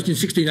emerged in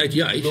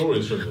 1688,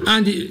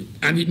 and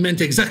it meant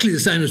exactly the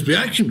same as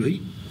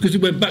reactionary, because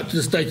it went back to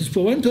the status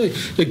quo ante.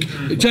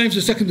 James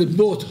II had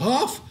brought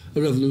half a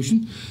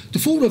revolution. The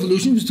full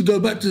revolution was to go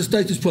back to the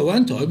status quo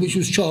ante, which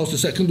was Charles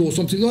II or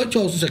something like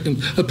Charles II,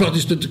 a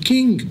Protestant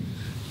king.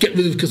 Get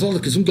rid of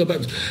Catholicism, go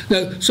back.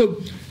 Now,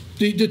 so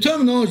the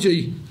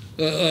terminology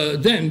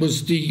then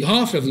was the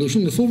half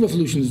revolution. The full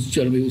revolution, as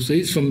Jeremy will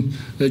see, is from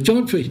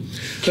geometry.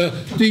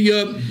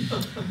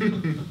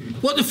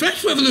 What the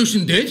French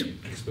Revolution did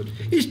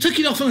is took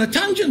it off on a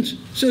tangent.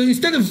 So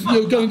instead of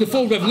going to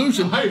full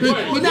revolution,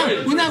 we're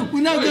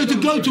now going to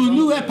go to a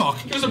new epoch.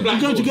 We're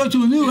going to go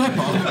to a new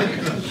epoch,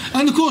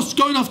 and of course,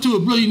 going off to a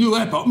bloody new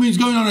epoch means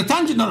going on a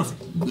tangent, not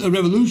a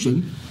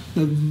revolution.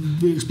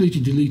 The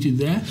expletive deleted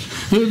there,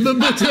 but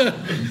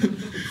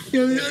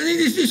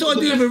this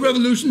idea of a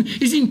revolution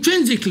is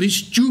intrinsically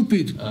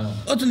stupid,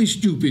 utterly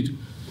stupid.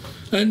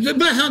 And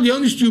that's not the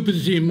only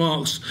stupidity in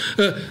Marx.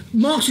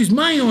 Marx's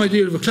main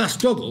idea of a class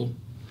struggle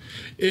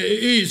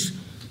is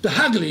the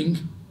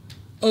haggling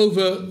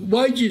over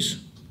wages,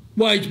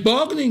 wage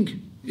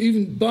bargaining.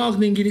 Even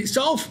bargaining in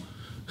itself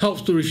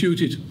helps to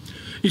refute it.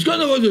 He's got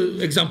no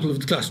other example of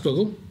the class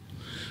struggle.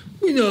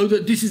 We know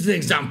that this is an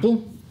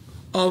example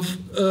of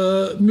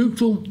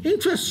mutual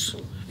interests.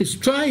 It's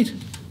trade.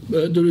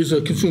 There is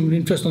a consumer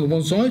interest on the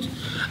one side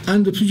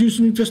and the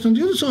producer interest on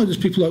the other side, as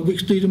people like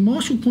Wicksteed and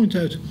Marshall point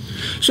out.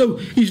 So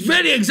his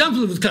very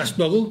example of the class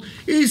struggle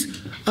is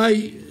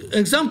an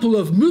example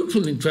of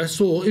mutual interests,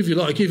 or if you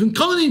like, even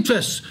common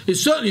interests.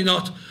 It's certainly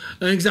not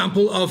an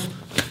example of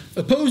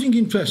opposing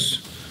interests.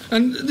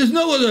 And there's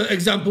no other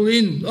example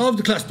of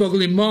the class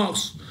struggle in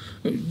Marx.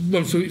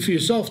 One for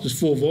yourself. There's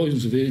 4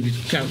 volumes of it. If you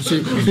count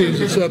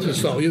Feelings of Surplus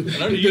Value.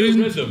 And only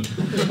you read them.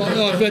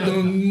 I've read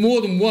them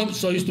more than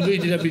once. I used to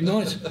read it every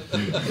night.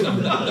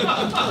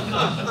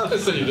 I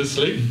sent you to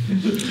sleep.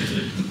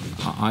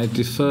 I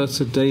defer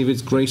to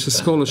David's greater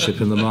scholarship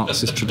in the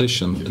Marxist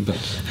tradition. But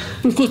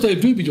of course, they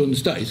agree with you on the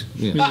state.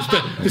 Yeah.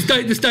 The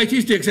state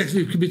is the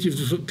executive committee of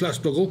the class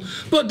struggle,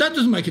 but that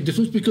doesn't make a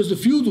difference because the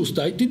feudal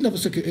state didn't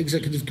have an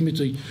executive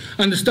committee,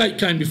 and the state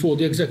came before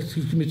the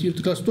executive committee of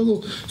the class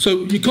struggle.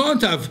 So you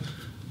can't have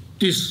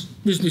this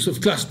business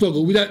of class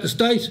struggle without the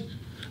state.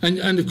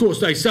 And of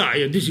course, they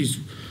say, and this is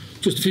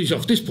just to finish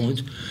off this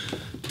point,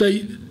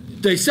 they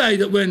say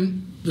that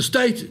when the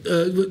state,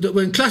 that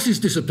when classes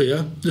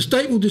disappear, the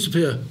state will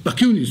disappear.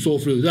 Bakunin saw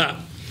through that.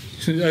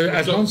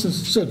 As Hansen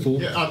said,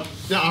 Paul. Yeah,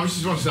 I was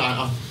just want to say,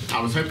 I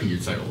was hoping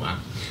you'd say all that.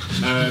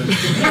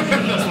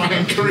 That's why I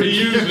encourage you.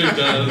 He usually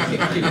does.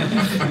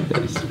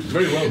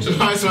 Very well done.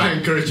 That's why I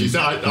encourage you.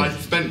 So I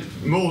spent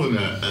more than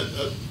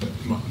a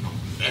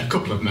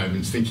couple of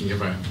moments thinking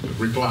of a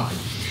reply.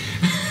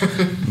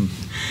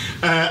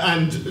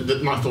 And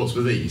my thoughts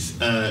were these,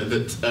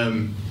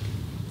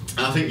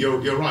 I think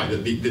you're right,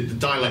 that the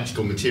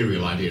dialectical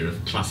material idea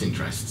of class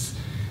interests,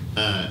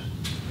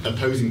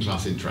 opposing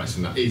class interests,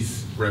 and that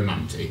is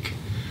romantic,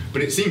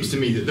 but it seems to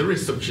me that there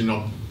is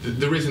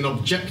an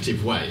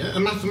objective way, a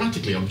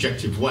mathematically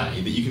objective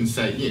way, that you can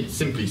say,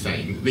 simply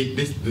saying,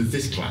 there's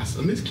this class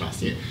and this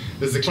class.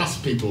 There's the class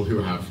of people who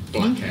have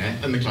black hair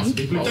and the class of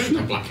people who don't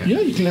have black hair.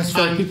 Yeah, you can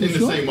classify and people in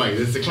the same way,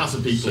 there's the class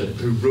of people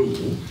who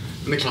rule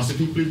and the class of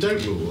people who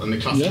don't rule, and the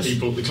class of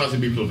people who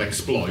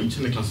exploit,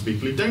 and the class of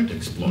people who don't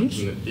exploit,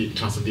 and the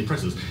class of the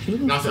oppressors.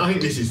 Now, I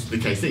think this is the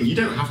case thing. You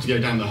don't have to go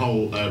down the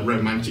whole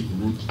romantic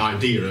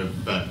idea of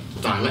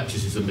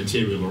dialecticism,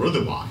 material or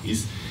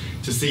otherwise,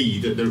 to see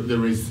that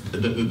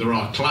there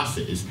are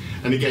classes.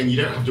 And again, you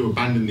don't have to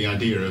abandon the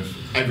idea of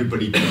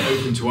everybody being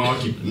open to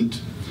argument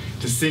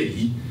to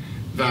see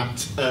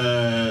that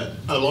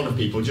a lot of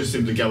people just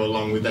simply go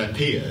along with their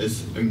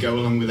peers and go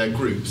along with their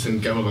groups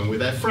and go along with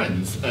their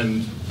friends.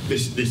 And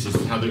this is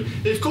how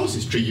of course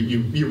it's true.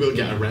 You will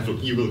get an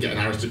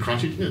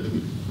aristocrat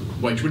who,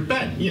 Wedgwood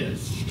Ben,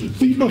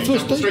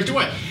 straight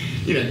away.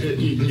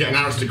 You can get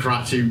an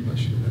aristocrat who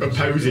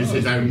opposes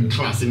his own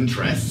class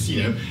interests,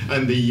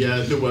 and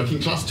the working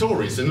class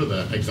Tories,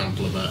 another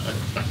example of a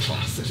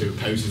class that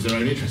opposes their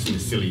own interests in a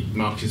silly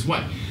Marxist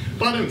way.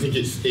 But I don't think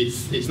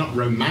it's not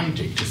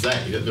romantic to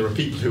say that there are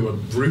people who are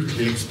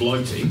brutally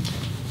exploiting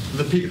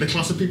the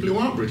class of people who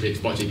aren't brutally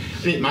exploiting.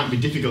 And it might be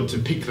difficult to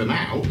pick them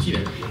out.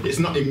 It's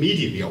not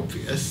immediately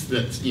obvious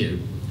that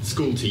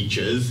school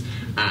teachers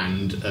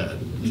and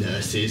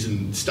nurses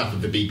and staff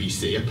of the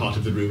BBC are part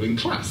of the ruling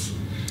class.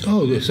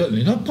 Oh, they're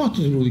certainly not part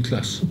of the ruling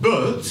class.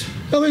 But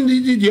I mean,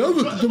 they're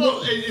not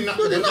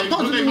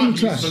part of the ruling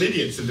class.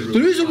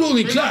 There is a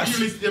ruling class.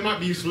 There might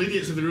be useful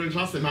idiots of the ruling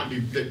class. They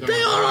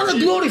are on a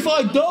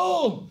glorified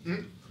dole.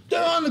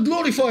 They're on a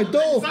glorified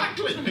dole.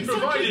 Exactly.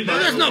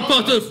 That's not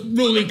part of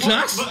ruling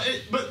class.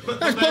 But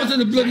that's part of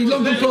the bloody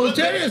lumpen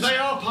proletariat. They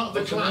are part of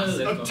the class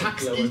of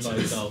tax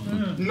eaters,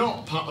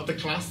 not part of the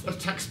class of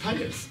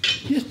taxpayers.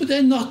 Yes, but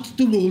they're not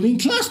the ruling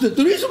class.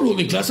 There is a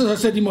ruling class, as I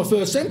said in my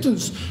first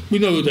sentence. We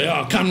know who they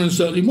are. Cameron's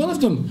certainly one of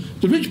them.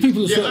 The rich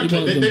people are certainly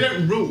one of them. They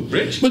don't rule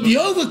rich. But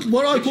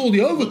what I call the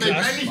overclass,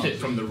 they benefit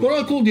from the rule.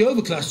 What I call the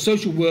overclass,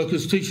 social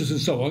workers, teachers, and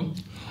so on,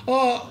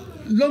 are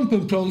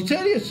lumpen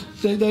proletariat.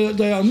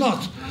 They are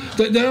not.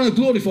 They're on a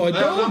glorified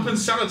dole. Lumpen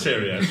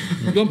sanitariat.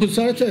 Lumpen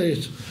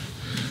sanitariat.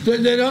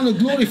 They're on a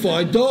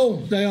glorified dole.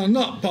 They are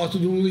not part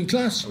of the ruling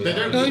class.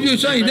 You're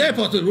saying they're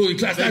part of the ruling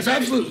class. That's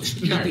absolute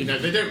stupid. No,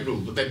 they don't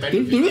rule, but they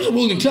benefit. There is a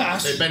ruling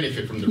class. They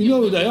benefit from the rule. You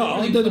know who they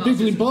are. They're the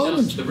people in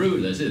Parliament. The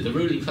rulers. The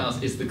ruling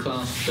class is the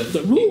class that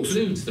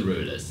includes the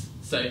rulers.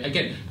 So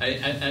again,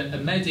 a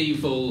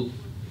medieval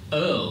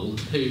earl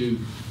who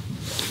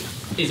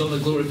is on a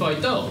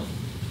glorified dole.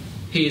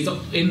 He is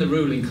in the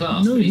ruling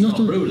class, but he's not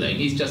ruling.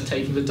 He's just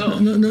taking the dole.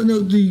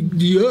 No.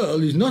 The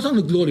earl is not on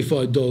a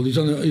glorified dole. He's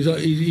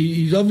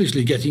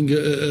obviously getting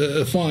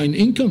a fine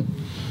income.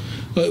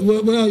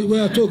 When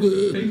I talk,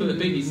 people at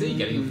the BBC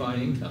getting a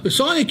fine income. A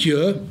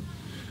sinecure.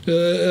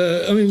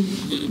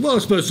 I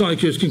suppose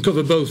sinecures can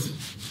cover both.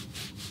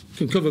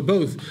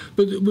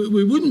 But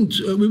we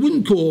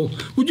wouldn't call.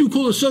 Would you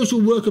call a social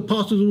worker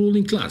part of the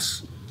ruling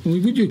class?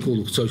 Would you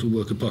call a social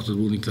worker part of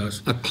the ruling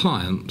class? A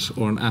client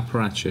or an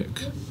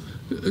apparatchik?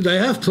 They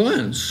have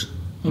clients.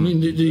 I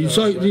mean, victims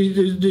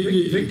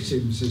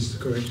is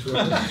the correct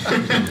word.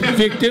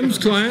 Victims,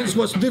 clients.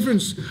 What's the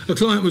difference? A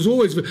client was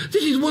always.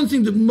 This is one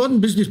thing that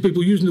modern business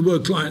people using the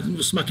word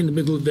client smack in the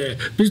middle of their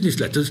business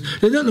letters.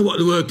 They don't know what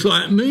the word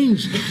client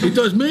means. It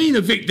does mean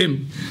a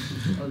victim.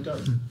 Oh, it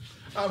does.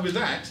 With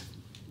that.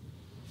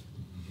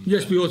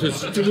 Yes, we ought to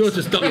stop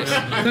this.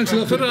 Thanks a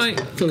lot. Could I?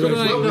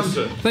 Well done,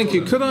 sir. Thank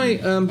you. Could I,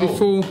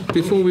 before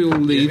we all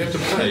leave? You have to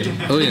pay.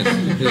 Oh yes.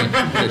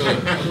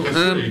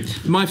 Yeah. Okay.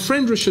 My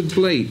friend Richard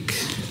Blake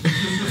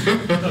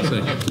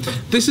So,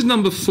 this is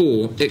number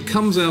 4. It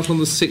comes out on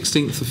the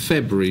 16th of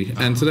February,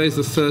 and today's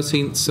the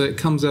 13th, so it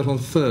comes out on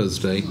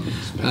Thursday.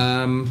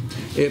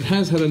 It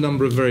has had a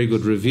number of very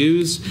good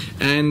reviews,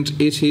 and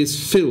it is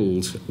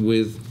filled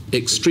with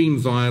extreme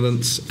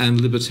violence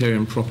and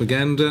libertarian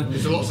propaganda.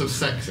 There's lots of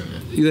sex in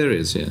it. There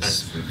is,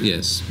 yes. Excellent.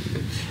 Yes.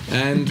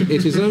 And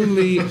it is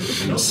only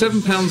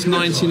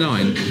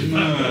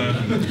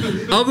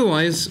 £7.99.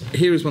 Otherwise,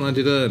 here is one I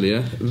did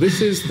earlier.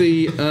 This is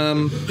the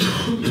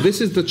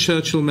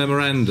Churchill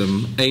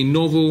Memorandum, a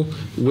novel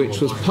which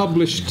was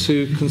published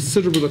to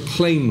considerable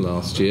acclaim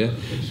last year,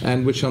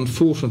 and which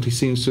unfortunately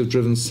seems to have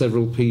driven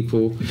several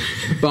people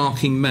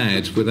barking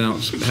mad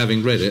without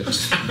having read it.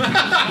 Just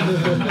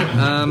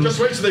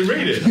wait till they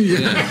read it.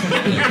 Yeah.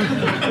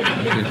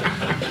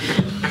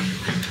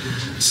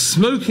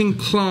 Smoking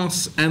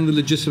Class and the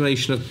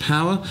Legitimation of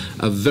Power,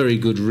 a very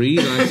good read,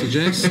 I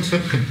suggest.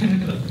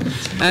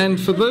 And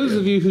for those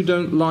of you who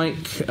don't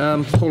like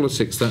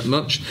politics that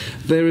much,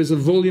 there is a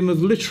volume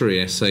of literary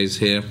essays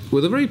here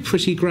with a very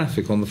pretty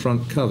graphic on the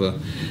front cover.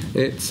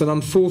 It's an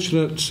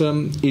unfortunate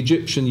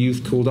Egyptian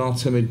youth called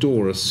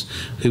Artemidorus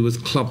who was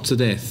clubbed to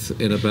death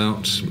in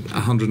about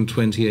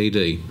 120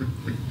 AD.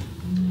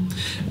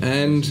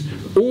 And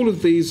all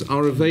of these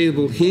are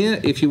available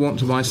here if you want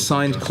to buy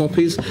signed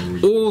copies,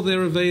 or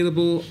they're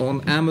available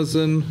on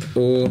Amazon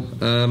or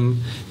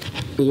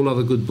all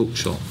other good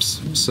bookshops.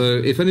 So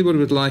if anybody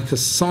would like a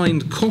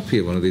signed copy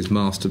of one of these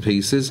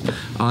masterpieces,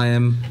 I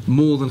am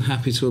more than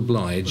happy to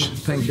oblige.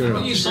 Thank you very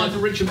much. You signed for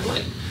Richard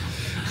Blake?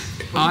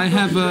 I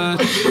have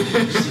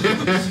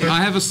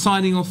a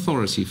signing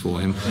authority for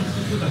him.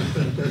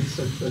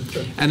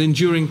 An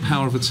enduring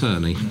power of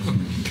attorney.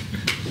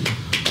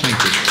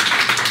 Thank you.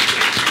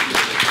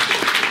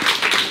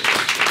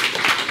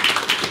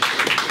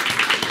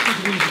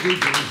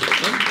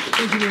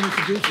 Thank you very much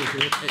for doing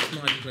this. It's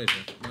my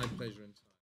pleasure. My pleasure.